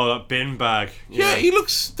 that bin bag. Yeah, he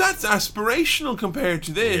looks... That's aspirational compared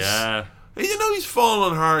to this. Yeah. I know he's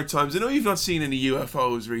fallen on hard times. I know you've not seen any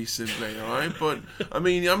UFOs recently, alright? But, I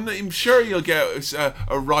mean, I'm sure you'll get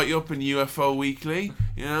a write-up in UFO Weekly,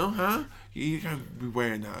 you know, huh? You can't be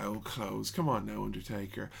wearing that old clothes. Come on now,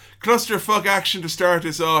 Undertaker. Clusterfuck action to start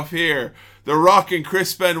us off here. The Rock and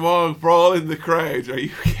Chris Benoit brawl in the crowd. Are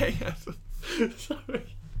you okay?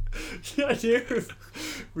 Sorry. The idea of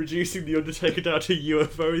reducing the Undertaker down to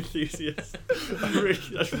UFO enthusiast,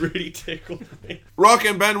 that's really tickled me. Rock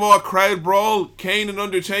and Benoit crowd brawl. Kane and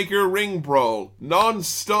Undertaker ring brawl.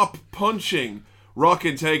 Non-stop punching. Rock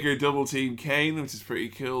and Taker double team Kane, which is pretty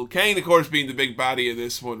cool. Kane, of course, being the big baddie in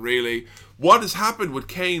this one, really. What has happened with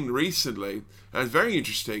Kane recently, and it's very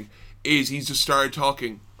interesting, is he's just started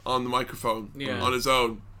talking on the microphone on his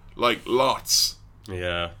own. Like, lots.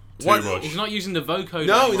 Yeah. Too much. He's not using the vocoder.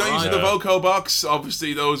 No, he's not using the voco box.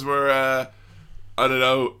 Obviously, those were, I don't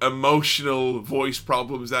know, emotional voice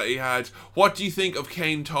problems that he had. What do you think of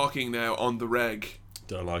Kane talking now on the reg?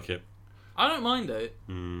 Don't like it. I don't mind it.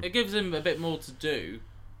 It gives him a bit more to do.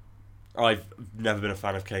 I've never been a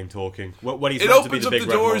fan of Kane talking. When he's it meant opens to be up the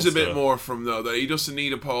the doors monster. a bit more from though. That he doesn't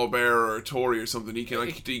need a Paul Bearer or a Tory or something. He can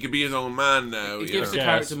he can be his own man now. It gives the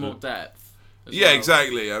character more depth. Yeah, well.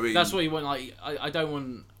 Exactly. I mean, that's what you want. Like, I don't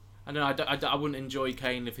want. I don't know. I wouldn't enjoy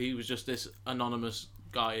Kane if he was just this anonymous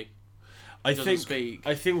guy. I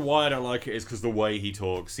think why I don't like it is because the way he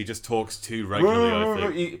talks. He just talks too regularly.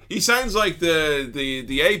 I think he sounds like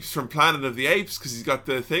the apes from Planet of the Apes because he's got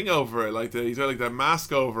the thing over it, like he's got like that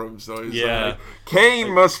mask over him. So he's like,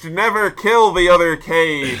 Kane must never kill the other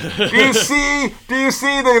Kane. Do you see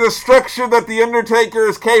the destruction that the Undertaker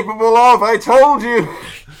is capable of? I told you.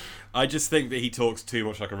 I just think that he talks too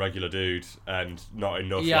much like a regular dude and not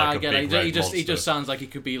enough yeah, like I get a big it. red He just sounds like he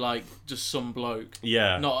could be like just some bloke.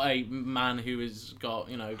 Yeah. Not a man who has got,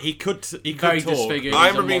 He could very talk. disfigured. I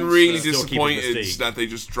remember being really Still disappointed that they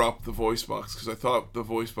just dropped the voice box because I thought the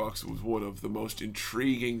voice box was one of the most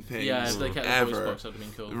intriguing things if they kept ever. The voice box, that would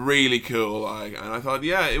have been cool. Really cool. And I thought,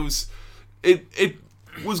 it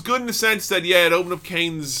was good in the sense that it opened up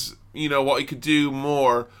Kane's what he could do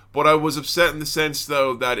more. But I was upset in the sense,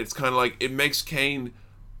 though, that it's kind of like it makes Kane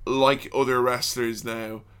like other wrestlers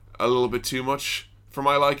now a little bit too much for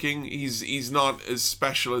my liking. He's not as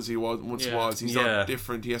special as he once was. He's not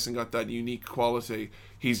different. He hasn't got that unique quality.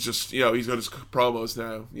 He's just, he's got his promos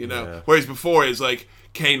now, Yeah. Whereas before, it's like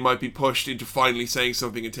Kane might be pushed into finally saying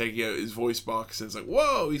something and taking out his voice box. And it's like,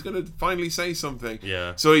 whoa, he's going to finally say something.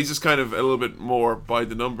 Yeah. So he's just kind of a little bit more by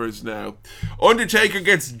the numbers now. Undertaker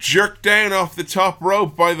gets jerked down off the top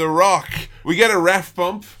rope by The Rock. We get a ref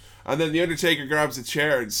bump, and then the Undertaker grabs a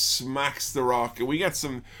chair and smacks The Rock. And we get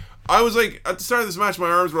some... I was like, at the start of this match, my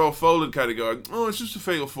arms were all folded, kind of going, oh, it's just a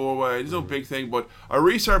fatal four-way. There's no big thing. But I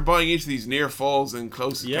really started buying into these near falls and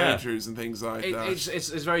close encounters and things like that. It's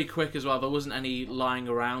very quick as well. There wasn't any lying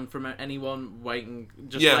around from anyone waiting,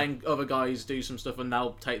 just letting other guys do some stuff and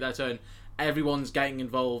they'll take their turn. Everyone's getting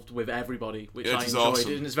involved with everybody, which I enjoyed.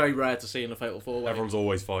 Awesome. And it's very rare to see in a fatal four-way. Everyone's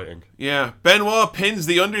always fighting. Yeah. Benoit pins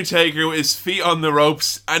the Undertaker with his feet on the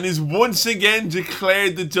ropes and is once again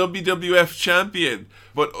declared the WWF champion.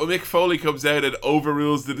 But Mick Foley comes out and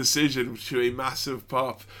overrules the decision to a massive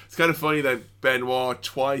pop. It's kind of funny that Benoit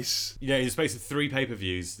twice... in the space of 3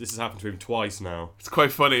 pay-per-views, this has happened to him twice now. It's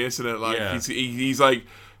quite funny, isn't it? Like he's like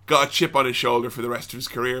got a chip on his shoulder for the rest of his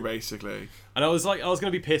career, basically. And I was going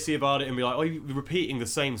to be pissy about it and be like, oh, you're repeating the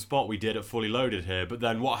same spot we did at Fully Loaded here. But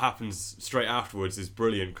then what happens straight afterwards is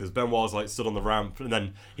brilliant because Benoit's like stood on the ramp and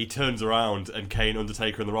then he turns around and Kane,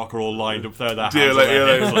 Undertaker, and The Rock are all lined up there. Their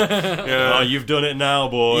hands oh, you've done it now,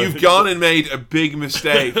 boy. You've gone and made a big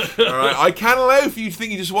mistake. All right, I can't allow for you to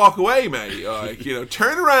think you just walk away, mate. Like,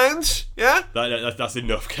 turn around. Yeah, that's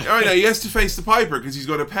enough. All right, now he has to face the Piper because he's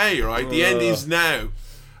going to pay. All right, the end is now.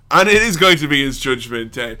 And it is going to be his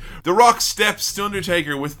judgment day. The Rock steps to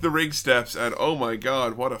Undertaker with the ring steps, and oh my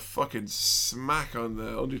god, what a fucking smack on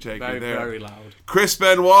the Undertaker very, there. Very loud. Chris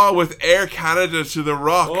Benoit with Air Canada to The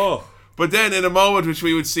Rock. Oh. But then in a moment which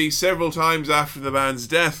we would see several times after the man's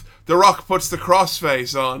death, The Rock puts the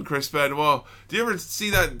crossface on Chris Benoit. Do you ever see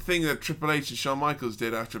that thing that Triple H and Shawn Michaels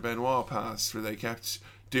did after Benoit passed, where they kept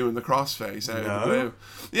doing the crossface out of the blue?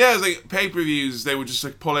 Yeah, it's like pay-per-views, they would just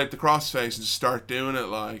like pull out the crossface and start doing it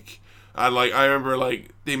and I remember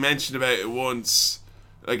they mentioned about it once,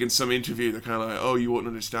 in some interview. They're kind of like, oh, you wouldn't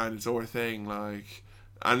understand, it's our thing,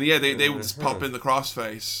 and they would just pop in the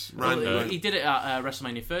crossface randomly. Well, he did it at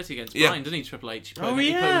WrestleMania 30 against Bryan, didn't he, Triple H? He put him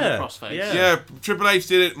in the crossface. Yeah, Triple H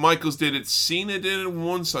did it, Michaels did it, Cena did it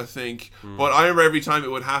once, I think. But I remember every time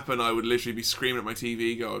it would happen, I would literally be screaming at my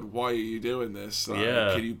TV going, why are you doing this?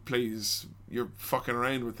 Can you please... You're fucking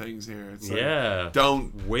around with things here. It's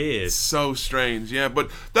don't. Weird. It's so strange. Yeah,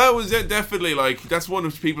 but that was it. Definitely, that's one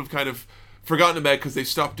of people have kind of forgotten about because they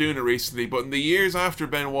stopped doing it recently. But in the years after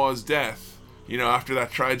Benoit's death, after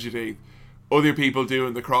that tragedy, other people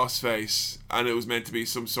doing the crossface, and it was meant to be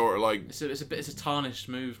some sort of like It's a tarnished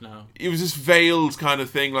move now. it was this veiled kind of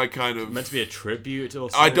thing, like kind of meant to be a tribute or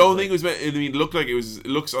something. I don't think it was meant. I mean, it looked like it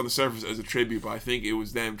looks on the surface as a tribute, but I think it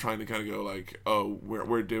was them trying to kind of go like, "Oh,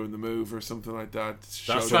 we're doing the move" or something like that.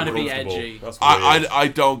 That's trying to be edgy. That's I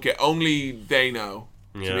don't get. Only they know.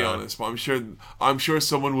 To be Yeah. honest, but I'm sure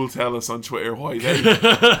someone will tell us on Twitter why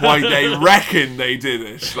they reckon they did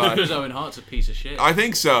it. Like, Because Owen Hart's a piece of shit. I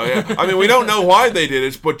think so. Yeah. I mean, we don't know why they did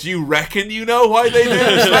it, but do you reckon you know why they did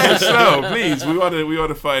it? Let us know, please. We want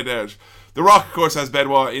to find out. The Rock, of course, has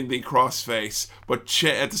Benoit in the crossface, but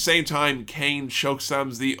at the same time, Kane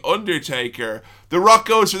chokeslams The Undertaker. The Rock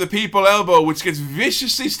goes for the people elbow, which gets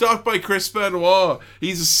viciously stopped by Chris Benoit.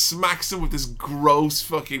 He just smacks him with this gross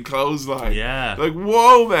fucking clothesline. Yeah. Like,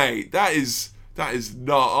 whoa, mate, that is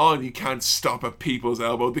not on. You can't stop a people's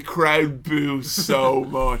elbow. The crowd boos so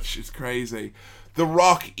much. It's crazy. The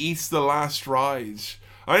Rock eats the last rise.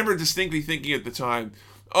 I remember distinctly thinking at the time,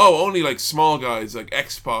 oh, only like small guys like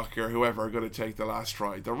X-Pac or whoever are going to take the last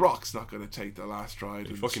ride. The Rock's not going to take the last ride.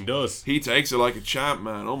 He fucking does. He takes it like a champ,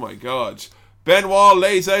 man. Oh my God. Benoit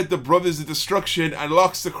lays out the Brothers of Destruction and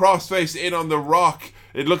locks the crossface in on The Rock.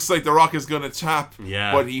 It looks like The Rock is going to tap,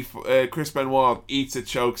 Yeah. but Chris Benoit eats a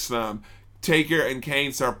choke slam. Taker and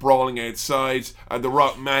Kane start brawling outside, and The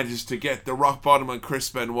Rock manages to get the rock bottom on Chris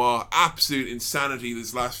Benoit. Absolute insanity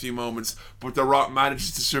these last few moments, but The Rock manages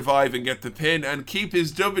to survive and get the pin and keep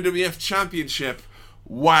his WWF Championship.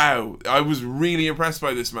 Wow, I was really impressed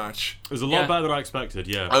by this match. It was a lot better than I expected.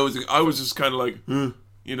 Yeah, I was just kind of like,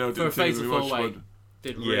 you know, For a didn't think fatal it was much, four-way, but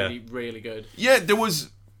did really, really good. yeah, there was.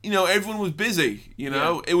 You know, everyone was busy, you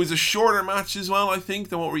know. It was a shorter match as well, I think,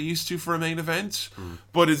 than what we're used to for a main event.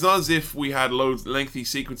 But it's not as if we had lengthy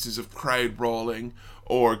sequences of crowd brawling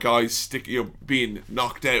or guys being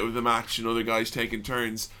knocked out of the match and other guys taking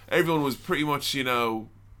turns. Everyone was pretty much, you know,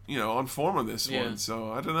 on form on this one.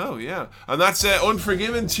 So, I don't know, yeah. And that's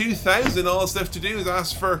Unforgiven 2000. All that's left to do is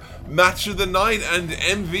ask for Match of the Night and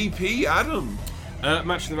MVP, Adam.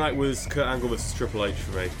 Match of the night was Kurt Angle versus Triple H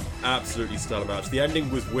for me. Absolutely stellar match. The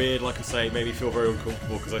ending was weird, like I say, it made me feel very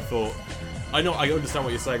uncomfortable because I thought, I understand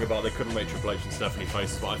what you're saying about they couldn't make Triple H and Stephanie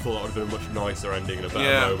faces, but I thought that would have been a much nicer ending and a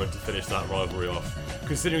better moment to finish that rivalry off.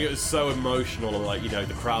 Considering it was so emotional and like, you know,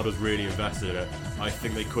 the crowd was really invested in it, I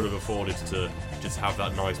think they could have afforded to just have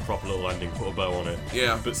that nice proper little ending, put a bow on it.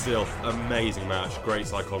 Yeah. But still, amazing match, great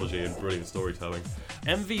psychology and brilliant storytelling.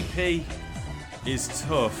 MVP is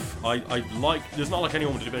tough. There's not like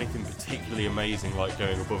anyone would do anything particularly amazing like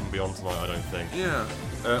going above and beyond tonight, I don't think. Yeah.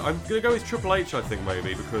 I'm going to go with Triple H, I think,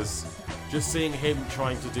 maybe, because just seeing him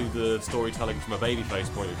trying to do the storytelling from a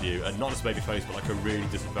babyface point of view, and not just a babyface, but like a really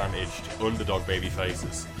disadvantaged underdog babyface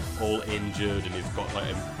that's all injured and he's got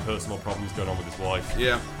like personal problems going on with his wife.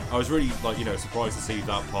 Yeah. I was really surprised to see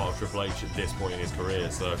that part of Triple H at this point in his career,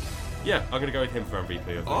 so yeah, I'm going to go with him for MVP. I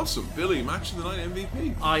think. Awesome. Billy, Match of the Night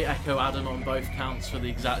MVP. I echo Adam on both counts for the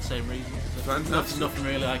exact same reasons. Fantastic. Nothing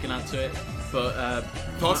really I can add to it. But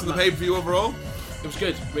thoughts on the pay-per-view overall? It was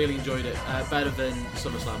good. Really enjoyed it. Better than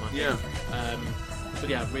SummerSlam, I think. Yeah. But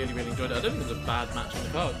yeah, really, really enjoyed it. I don't think it was a bad match on the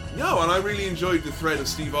card. No, and I really enjoyed the thread of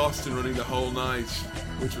Steve Austin running the whole night,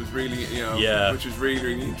 which was really, which was really,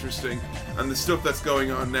 really interesting. And the stuff that's going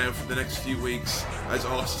on now for the next few weeks as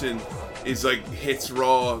Austin is like hits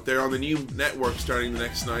Raw. They're on the new network starting the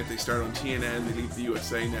next night. They start on TNN, they leave the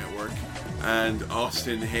USA network, and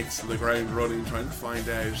Austin hits the ground running trying to find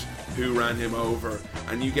out who ran him over.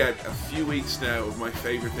 And you get a few weeks now of my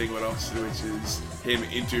favourite thing with Austin, which is him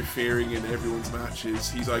interfering in everyone's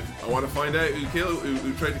matches. He's like, I want to find out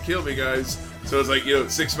who tried to kill me, guys. So it's like,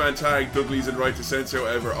 6-man tag, Dudley's in right to censor,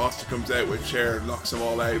 whatever. Austin comes out with a chair, knocks them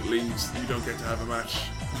all out, leaves. You don't get to have a match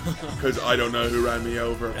because I don't know who ran me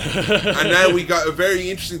over. And now we got a very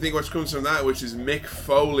interesting thing which comes from that, which is Mick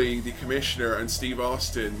Foley, the commissioner, and Steve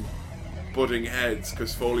Austin butting heads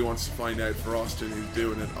because Foley wants to find out for Austin who's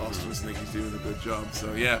doing it. Austin doesn't think he's doing a good job.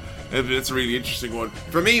 So yeah, it's a really interesting one.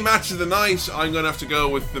 For me, Match of the Night, I'm going to have to go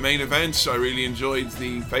with the main event. I really enjoyed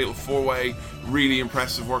the Fatal 4-Way. Really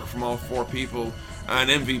impressive work from all four people. And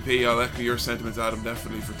MVP, I'll echo your sentiments, Adam,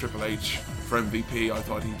 definitely for Triple H. For MVP, I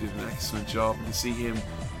thought he did an excellent job. And to see him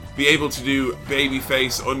be able to do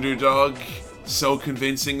babyface underdog so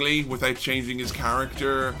convincingly without changing his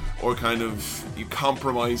character or kind of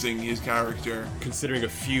compromising his character. Considering a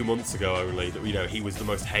few months ago only that he was the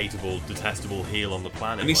most hateable, detestable heel on the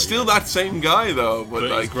planet. And he's still that same guy though,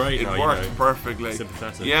 but he's great it now, worked perfectly.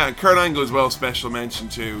 Sympathetic. Yeah, and Kurt Angle as well, special mention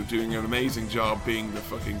too, doing an amazing job being the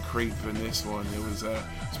fucking creep in this one.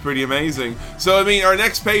 It's pretty amazing. So I mean, our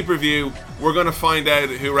next pay-per-view, we're gonna find out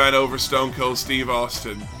who ran over Stone Cold Steve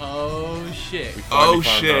Austin. Oh shit.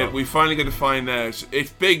 We finally get to find out.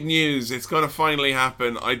 It's big news. It's gonna finally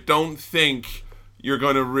happen. I don't think you're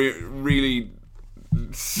gonna really.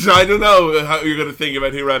 I don't know how you're gonna think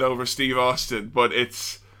about who ran over Steve Austin, but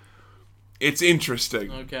it's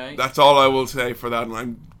interesting. Okay. That's all I will say for that, and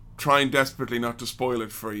I'm trying desperately not to spoil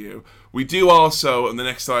it for you. We do also, on the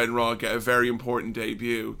next night in Raw, get a very important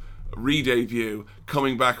re-debut,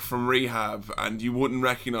 coming back from rehab, and you wouldn't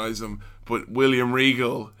recognise him, but William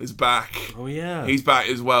Regal is back. Oh yeah. He's back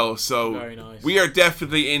as well, so very nice. We are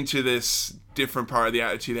definitely into this different part of the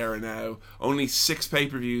Attitude Era now. Only 6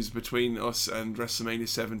 pay-per-views between us and WrestleMania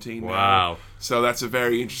 17 now. Wow. So that's a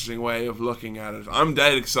very interesting way of looking at it. I'm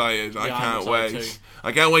dead excited. I can't wait. Too.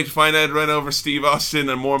 I can't wait to find out who ran over Steve Austin,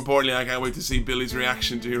 and more importantly, I can't wait to see Billy's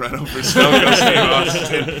reaction to who ran over Stone Cold Steve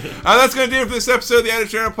Austin. And that's going to do it for this episode of the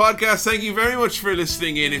Attitude Era Podcast. Thank you very much for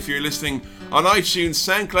listening in. If you're listening on iTunes,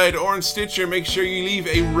 SoundCloud, or on Stitcher, make sure you leave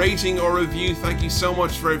a rating or review. Thank you so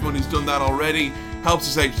much for everyone who's done that already.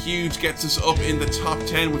 Helps us out huge, gets us up in the top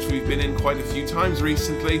 10, which we've been in quite a few times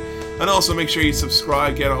recently. And also make sure you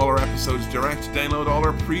subscribe, get all our episodes direct, download all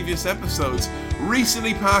our previous episodes.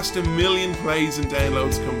 Recently passed 1 million plays and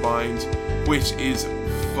downloads combined, which is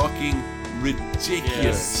fucking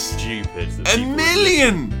ridiculous. Yeah, stupid. $1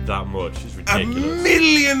 million! That much is ridiculous. $1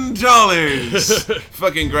 million!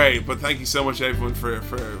 Fucking great. But thank you so much, everyone, for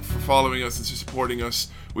following us and for supporting us.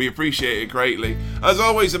 We appreciate it greatly. As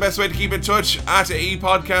always, the best way to keep in touch, at AE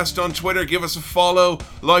Podcast on Twitter. Give us a follow.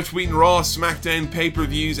 Live tweeting Raw, SmackDown,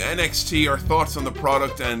 pay-per-views, NXT, our thoughts on the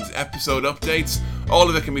product and episode updates. All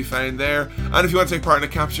of it can be found there. And if you want to take part in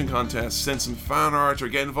a caption contest, send some fan art or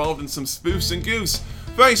get involved in some spoofs and goofs,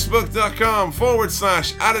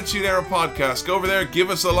 Facebook.com/Attitude Era Podcast. Go over there, give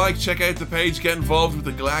us a like, check out the page, get involved with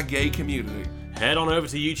the glad gay community. Head on over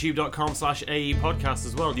to youtube.com/AE Podcast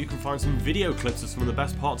as well. You can find some video clips of some of the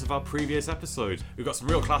best parts of our previous episode. We've got some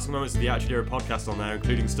real classic moments of the Attitude Era Podcast on there,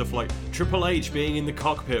 including stuff like Triple H being in the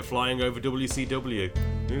cockpit flying over WCW.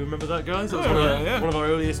 You remember that, guys? That was one of our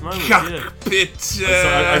earliest moments. Cockpit!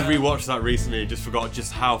 I rewatched that recently and just forgot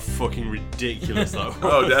just how fucking ridiculous that was.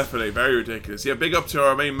 Oh, definitely. Very ridiculous. Yeah, big up to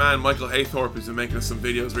our main man, Michael Haythorpe, who's been making us some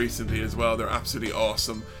videos recently as well. They're absolutely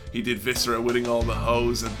awesome. He did Viscera winning all the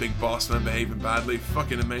hoes and Big Boss Man behaving badly.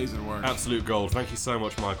 Fucking amazing work. Absolute gold. Thank you so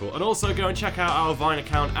much, Michael. And also go and check out our Vine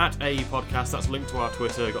account at AE Podcast. That's linked to our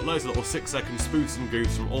Twitter. Got loads of little 6-second spoofs and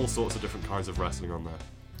goofs from all sorts of different kinds of wrestling on there.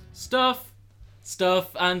 Stuff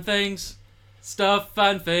and things.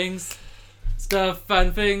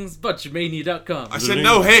 Butchermania.com. I said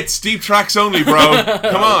no hits, deep tracks only, bro.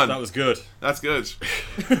 Come on. That was good. That's good.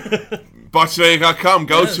 Butchermania.com,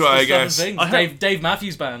 go to it, I guess. Dave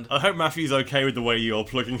Matthews Band. I hope Matthew's okay with the way you're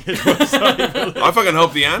plugging his website. I fucking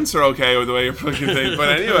hope the ants are okay with the way you're plugging things.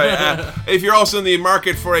 But anyway, if you're also in the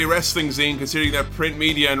market for a wrestling zine, considering that print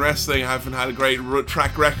media and wrestling haven't had a great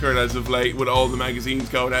track record as of late with all the magazines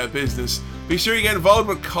going out of business, be sure you get involved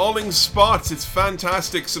with Calling Spots. It's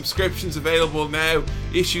fantastic. Subscriptions available now.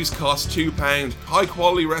 Issues cost £2. High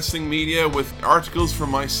quality wrestling media with articles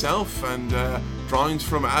from myself and drawings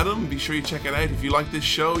from Adam. Be sure you check it out. If you like this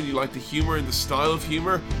show and you like the humor and the style of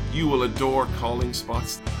humor, you will adore Calling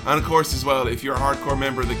Spots. And of course as well, if you're a hardcore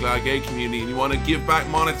member of the Glad Gay community and you want to give back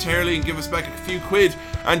monetarily and give us back a few quid,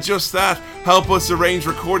 and just that, help us arrange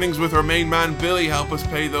recordings with our main man Billy, help us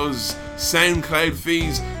pay those SoundCloud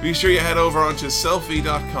fees, be sure you head over onto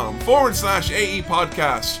selfie.com/AE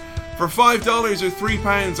Podcast. For $5 or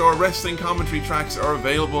 £3, our wrestling commentary tracks are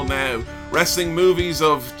available now. Wrestling movies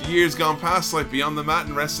of years gone past like Beyond the Mat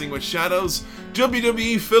and Wrestling with Shadows,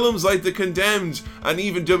 WWE films like The Condemned, and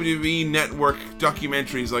even WWE Network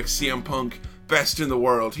documentaries like CM Punk, Best in the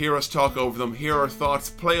World. Hear us talk over them, hear our thoughts,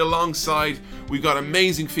 play alongside. We've got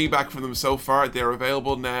amazing feedback from them so far. They're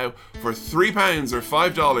available now for £3 or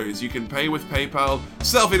 $5. You can pay with PayPal.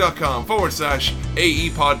 Selfie.com/AE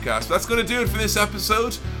Podcast. That's going to do it for this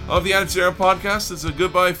episode of the Attitude Era Podcast. It's a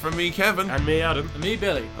goodbye from me, Kevin. And me, Adam. And me,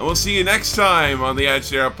 Billy. And we'll see you next time on the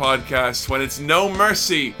Attitude Era Podcast when it's No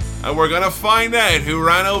Mercy. And we're going to find out who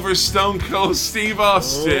ran over Stone Cold Steve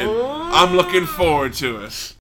Austin. I'm looking forward to it.